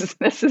because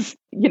this is,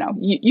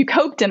 you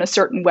coped in a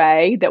certain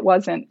way that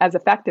wasn't as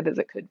effective as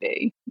it could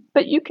be.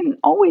 But you can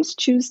always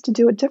choose to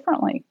do it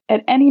differently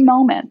at any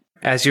moment.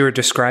 As you were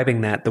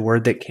describing that, the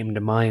word that came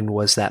to mind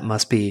was that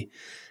must be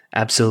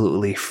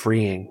absolutely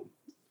freeing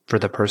for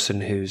the person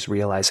who's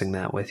realizing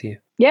that with you.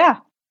 Yeah.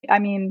 I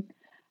mean,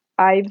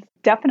 I've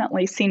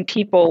definitely seen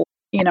people,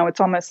 it's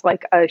almost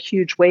like a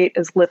huge weight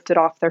is lifted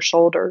off their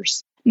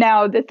shoulders.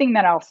 Now, the thing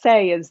that I'll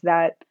say is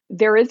that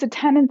there is a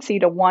tendency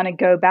to want to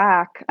go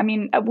back. I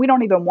mean, we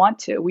don't even want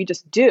to, we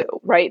just do,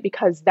 right?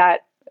 Because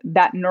that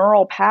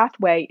neural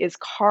pathway is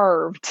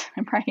carved,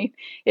 right?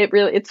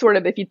 It's sort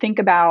of, if you think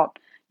about,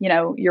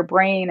 your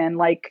brain, and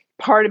like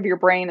part of your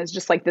brain is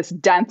just like this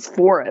dense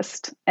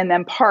forest, and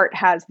then part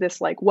has this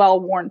like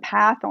well-worn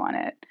path on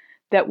it,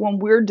 that when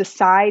we're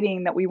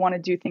deciding that we want to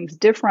do things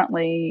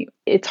differently,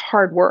 it's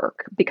hard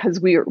work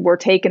because we're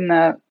taking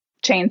the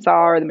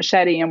chainsaw or the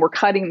machete and we're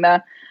cutting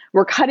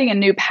a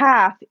new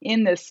path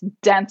in this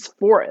dense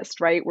forest,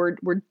 right?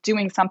 We're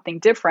doing something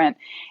different.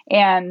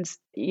 And,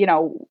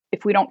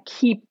 if we don't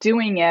keep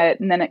doing it,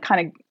 and then it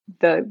kind of,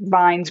 the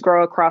vines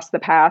grow across the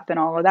path and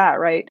all of that,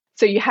 right?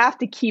 So you have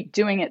to keep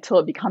doing it till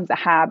it becomes a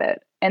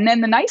habit. And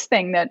then the nice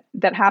thing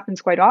that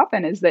happens quite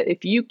often is that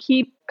if you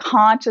keep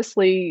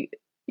consciously,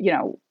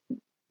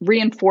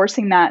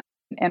 reinforcing that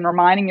and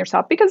reminding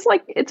yourself, because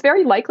like, it's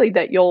very likely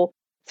that you'll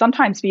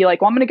sometimes be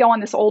like, well, I'm going to go on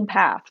this old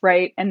path,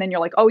 right? And then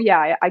you're like, oh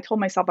yeah, I told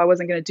myself I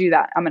wasn't going to do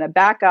that. I'm going to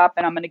back up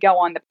and I'm going to go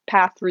on the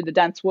path through the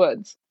dense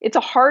woods. It's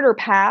a harder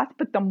path,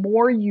 but the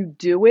more you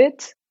do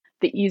it,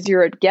 the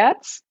easier it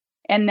gets.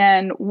 And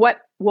then what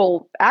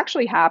will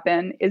actually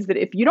happen is that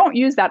if you don't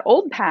use that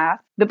old path,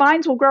 the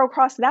vines will grow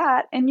across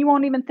that and you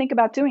won't even think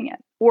about doing it.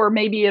 Or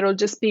maybe it'll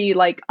just be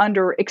like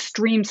under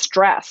extreme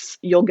stress,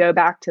 you'll go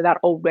back to that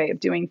old way of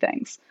doing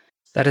things.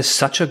 That is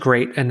such a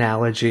great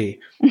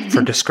analogy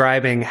for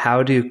describing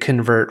how to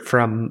convert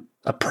from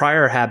a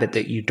prior habit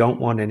that you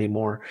don't want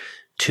anymore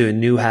to a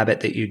new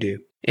habit that you do.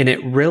 And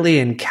it really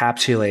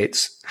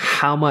encapsulates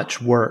how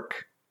much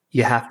work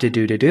you have to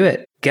do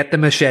it. Get the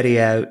machete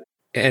out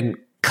and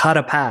cut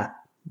a path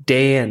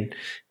day in,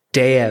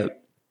 day out,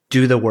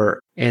 do the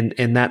work. And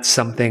that's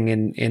something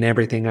in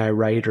everything I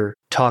write or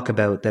talk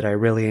about that I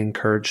really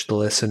encourage the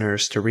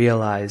listeners to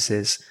realize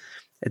is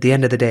at the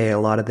end of the day, a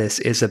lot of this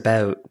is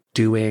about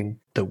doing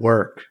the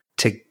work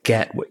to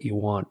get what you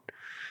want.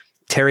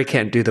 Terry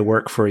can't do the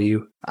work for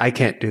you. I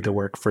can't do the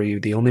work for you.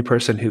 The only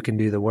person who can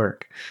do the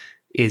work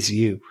is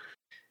you.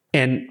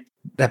 And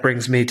that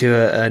brings me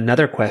to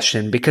another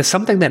question, because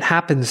something that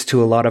happens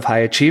to a lot of high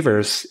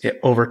achievers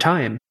over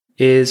time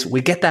is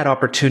we get that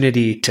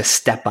opportunity to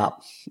step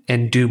up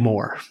and do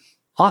more.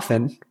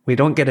 Often, we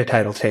don't get a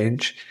title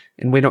change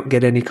and we don't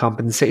get any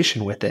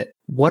compensation with it.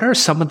 What are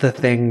some of the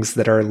things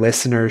that our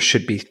listeners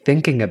should be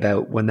thinking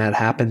about when that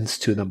happens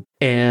to them?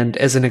 And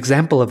as an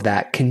example of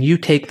that, can you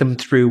take them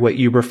through what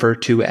you refer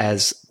to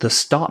as the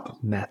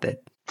stop method?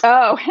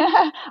 Oh,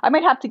 I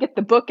might have to get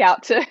the book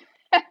out to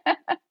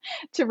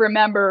to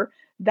remember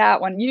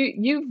that one.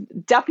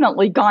 You've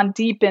definitely gone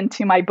deep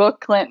into my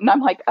book, Clint, and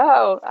I'm like,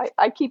 oh,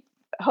 I keep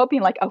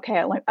hoping like,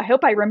 okay, I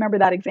hope I remember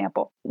that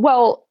example.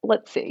 Well,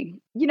 let's see.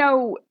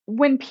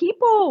 When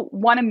people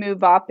want to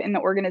move up in the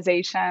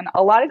organization,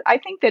 I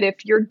think that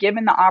if you're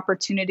given the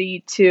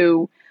opportunity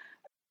to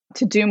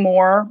do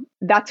more,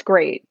 that's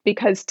great,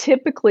 because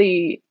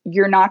typically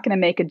you're not going to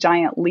make a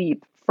giant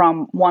leap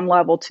from one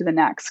level to the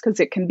next, because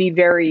it can be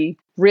very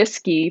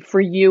risky for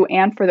you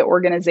and for the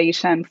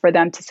organization for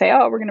them to say,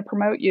 oh, we're going to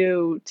promote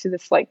you to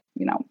this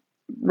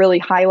really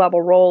high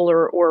level role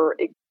or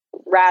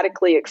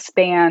radically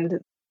expand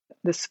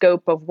the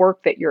scope of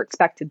work that you're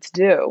expected to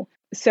do.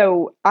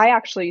 So I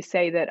actually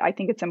say that I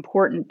think it's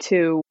important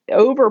to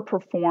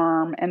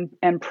overperform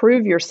and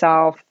prove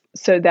yourself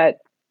so that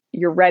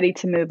you're ready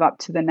to move up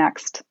to the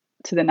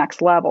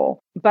next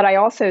level. But I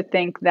also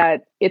think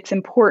that it's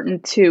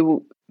important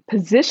to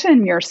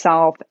position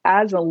yourself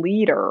as a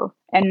leader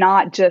and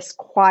not just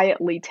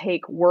quietly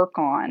take work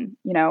on.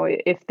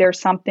 If there's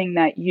something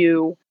that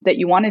you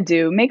want to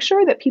do, make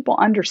sure that people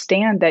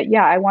understand that,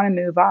 yeah, I want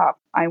to move up.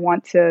 I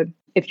want to,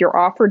 if you're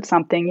offered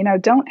something,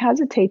 don't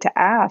hesitate to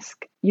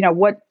ask,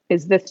 what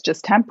is this,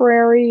 just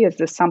temporary? Is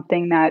this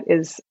something that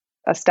is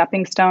a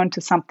stepping stone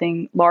to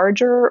something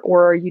larger?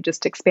 Or are you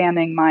just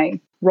expanding my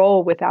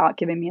role without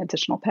giving me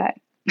additional pay?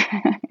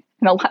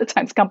 And a lot of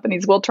times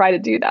companies will try to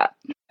do that.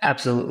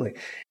 Absolutely.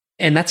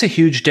 And that's a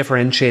huge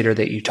differentiator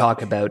that you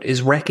talk about,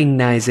 is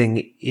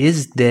recognizing,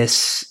 is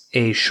this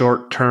a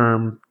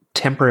short-term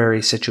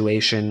temporary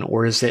situation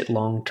or is it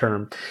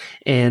long-term?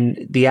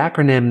 And the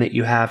acronym that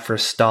you have for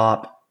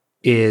STOP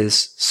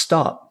is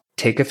stop,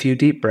 take a few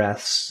deep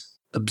breaths,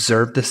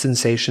 observe the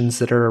sensations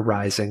that are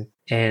arising,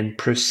 and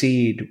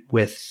proceed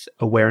with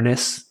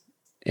awareness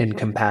and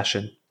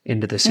compassion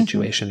into the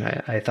situation.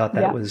 I thought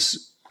that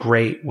was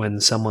great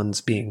when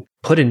someone's being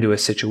put into a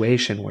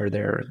situation where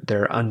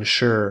they're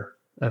unsure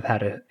of how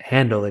to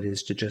handle it,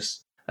 is to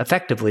just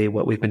effectively,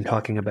 what we've been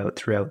talking about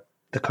throughout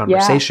the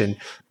conversation,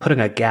 putting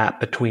a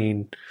gap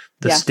between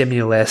the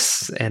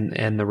stimulus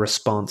and the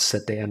response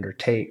that they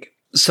undertake.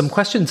 Some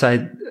questions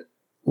I'd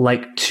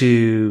like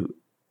to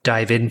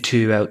dive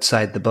into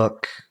outside the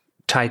book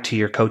tied to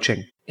your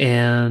coaching.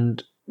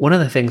 And one of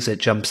the things that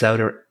jumps out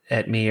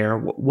at me are,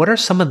 what are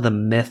some of the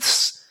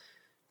myths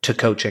to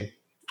coaching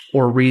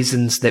or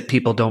reasons that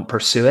people don't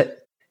pursue it?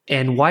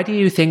 And why do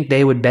you think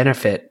they would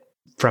benefit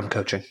from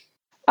coaching?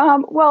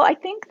 Well, I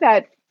think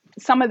that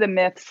some of the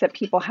myths that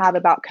people have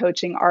about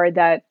coaching are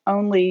that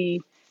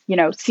only,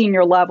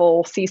 senior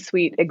level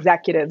C-suite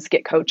executives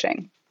get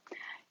coaching.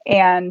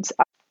 And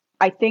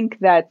I think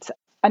that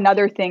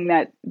another thing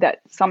that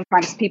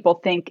sometimes people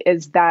think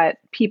is that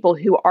people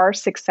who are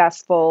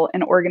successful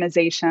in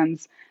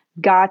organizations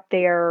got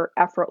there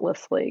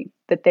effortlessly,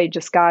 that they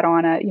just got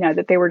on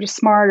that they were just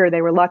smart or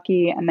they were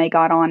lucky and they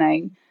got on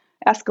a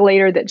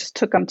escalator that just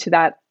took them to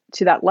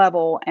that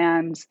level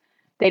and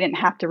they didn't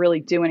have to really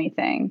do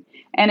anything.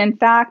 And in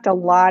fact, a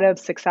lot of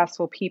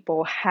successful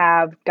people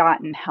have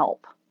gotten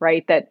help,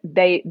 right? That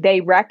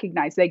they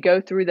recognize, they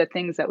go through the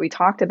things that we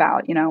talked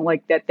about,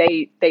 like that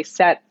they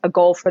set a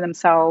goal for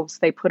themselves,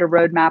 they put a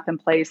roadmap in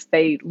place,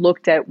 they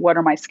looked at what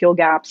are my skill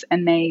gaps,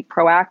 and they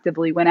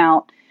proactively went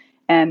out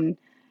and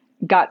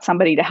got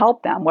somebody to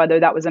help them, whether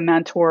that was a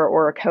mentor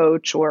or a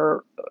coach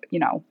or,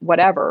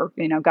 whatever,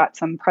 got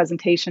some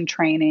presentation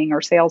training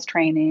or sales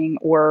training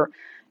or,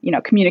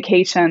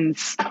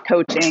 communications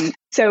coaching.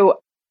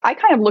 So I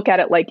kind of look at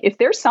it like, if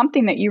there's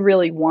something that you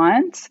really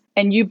want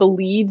and you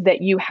believe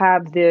that you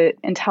have the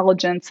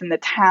intelligence and the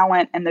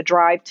talent and the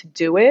drive to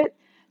do it,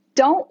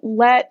 don't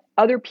let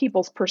other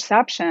people's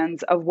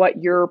perceptions of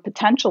what your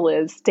potential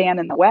is stand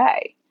in the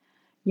way.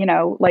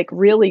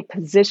 Really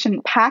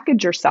position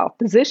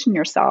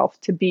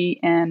yourself to be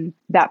in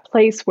that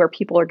place where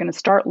people are going to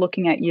start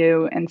looking at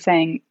you and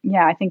saying,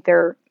 yeah, I think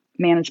they're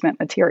management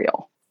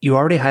material. You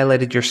already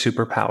highlighted your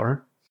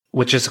superpower,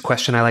 which is a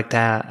question I like to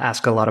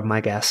ask a lot of my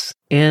guests.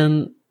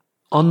 And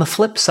on the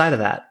flip side of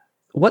that,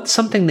 what's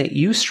something that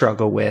you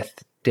struggle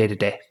with day to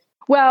day?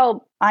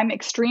 Well, I'm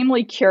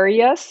extremely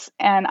curious.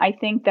 And I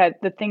think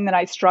that the thing that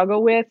I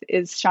struggle with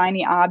is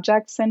shiny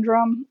object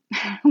syndrome.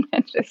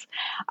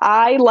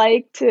 I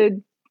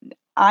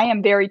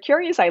am very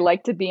curious. I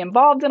like to be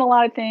involved in a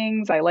lot of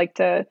things. I like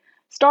to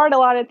start a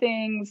lot of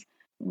things.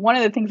 One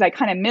of the things I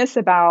kind of miss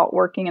about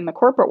working in the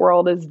corporate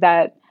world is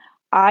that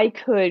I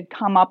could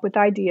come up with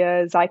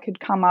ideas. I could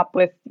come up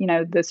with,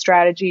 the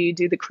strategy,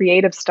 do the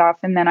creative stuff.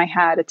 And then I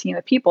had a team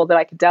of people that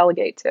I could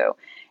delegate to.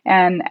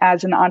 And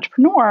as an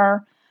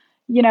entrepreneur,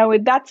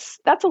 that's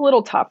a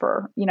little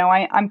tougher.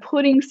 I'm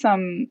putting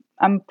some,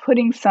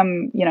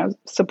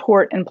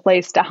 support in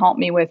place to help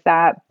me with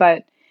that.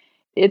 But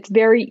it's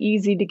very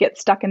easy to get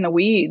stuck in the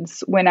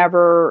weeds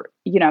whenever,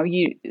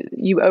 you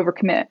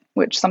overcommit,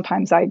 which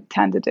sometimes I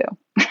tend to do.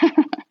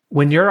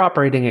 When you're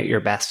operating at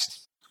your best,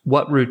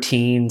 what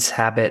routines,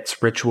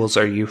 habits, rituals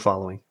are you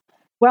following?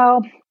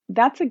 Well,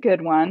 that's a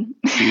good one.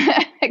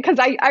 Because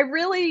I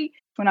really,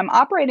 when I'm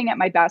operating at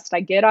my best,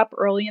 I get up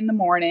early in the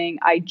morning,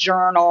 I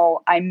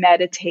journal, I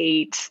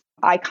meditate,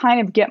 I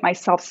kind of get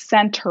myself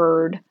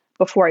centered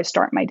before I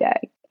start my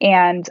day.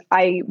 And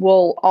I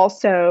will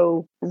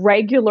also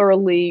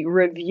regularly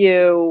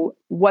review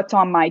what's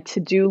on my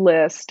to-do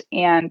list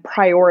and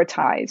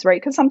prioritize, right?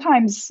 Because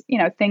sometimes,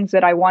 things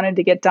that I wanted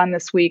to get done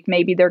this week,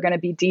 maybe they're going to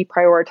be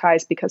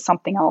deprioritized because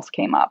something else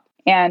came up.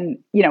 And,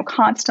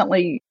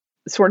 constantly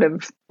sort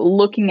of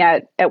looking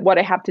at what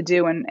I have to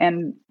do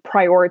and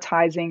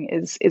prioritizing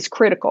is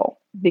critical,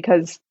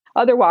 because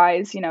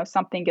otherwise,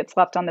 something gets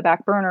left on the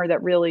back burner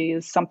that really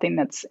is something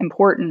that's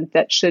important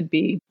that should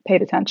be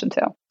paid attention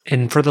to.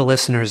 And for the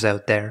listeners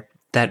out there,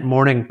 that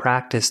morning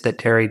practice that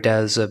Terry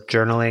does of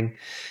journaling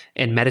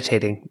and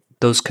meditating,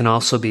 those can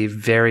also be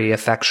very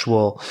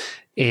effectual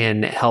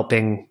in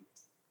helping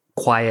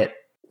quiet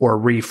or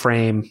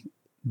reframe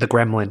the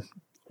gremlin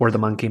or the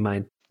monkey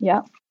mind.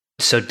 Yeah.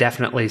 So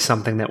definitely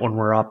something that when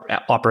we're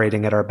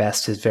operating at our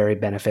best is very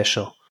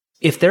beneficial.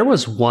 If there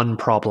was one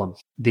problem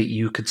that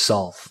you could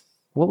solve,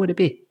 what would it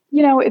be?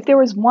 If there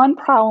was one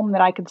problem that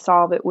I could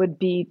solve, it would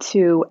be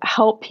to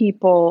help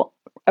people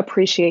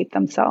appreciate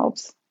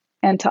themselves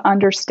and to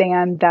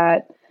understand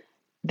that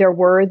they're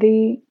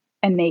worthy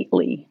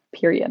innately,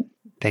 period.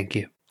 Thank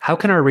you. How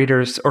can our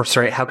listeners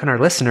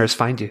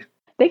find you?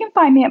 They can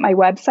find me at my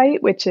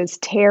website, which is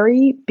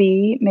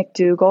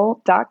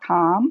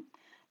terrybmcdougall.com.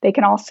 They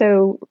can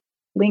also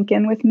link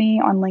in with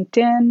me on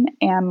LinkedIn,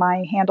 and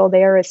my handle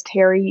there is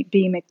Terry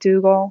B.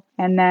 McDougall.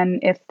 And then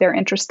if they're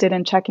interested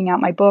in checking out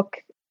my book,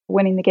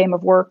 Winning the Game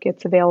of Work,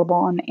 it's available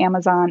on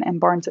Amazon and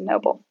Barnes &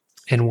 Noble.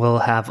 And we'll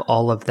have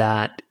all of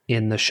that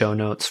in the show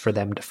notes for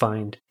them to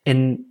find.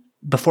 And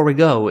before we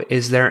go,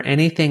 is there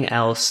anything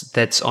else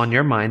that's on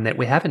your mind that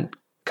we haven't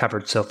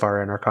covered so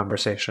far in our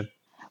conversation?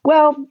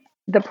 Well,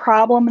 the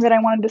problem that I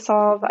wanted to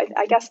solve,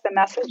 I guess the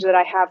message that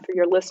I have for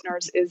your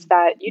listeners is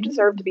that you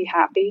deserve to be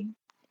happy,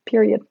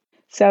 period.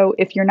 So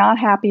if you're not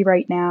happy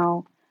right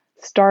now,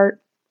 start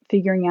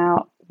figuring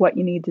out what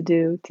you need to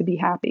do to be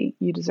happy.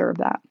 You deserve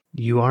that.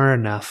 You are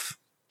enough,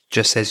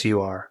 just as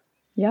you are.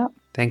 Yep.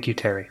 Thank you,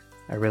 Terry.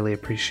 I really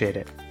appreciate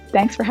it.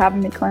 Thanks for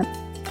having me, Clint.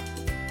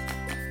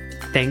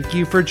 Thank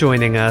you for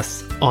joining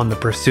us on The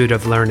Pursuit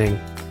of Learning.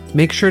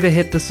 Make sure to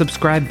hit the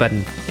subscribe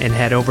button and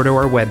head over to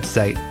our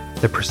website,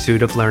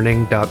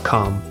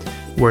 thepursuitoflearning.com,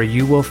 where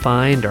you will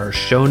find our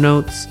show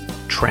notes,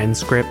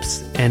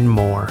 transcripts, and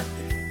more.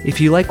 If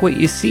you like what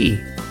you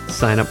see,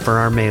 sign up for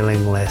our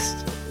mailing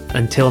list.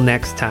 Until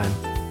next time,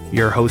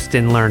 your host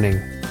in learning,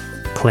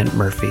 Clint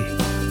Murphy.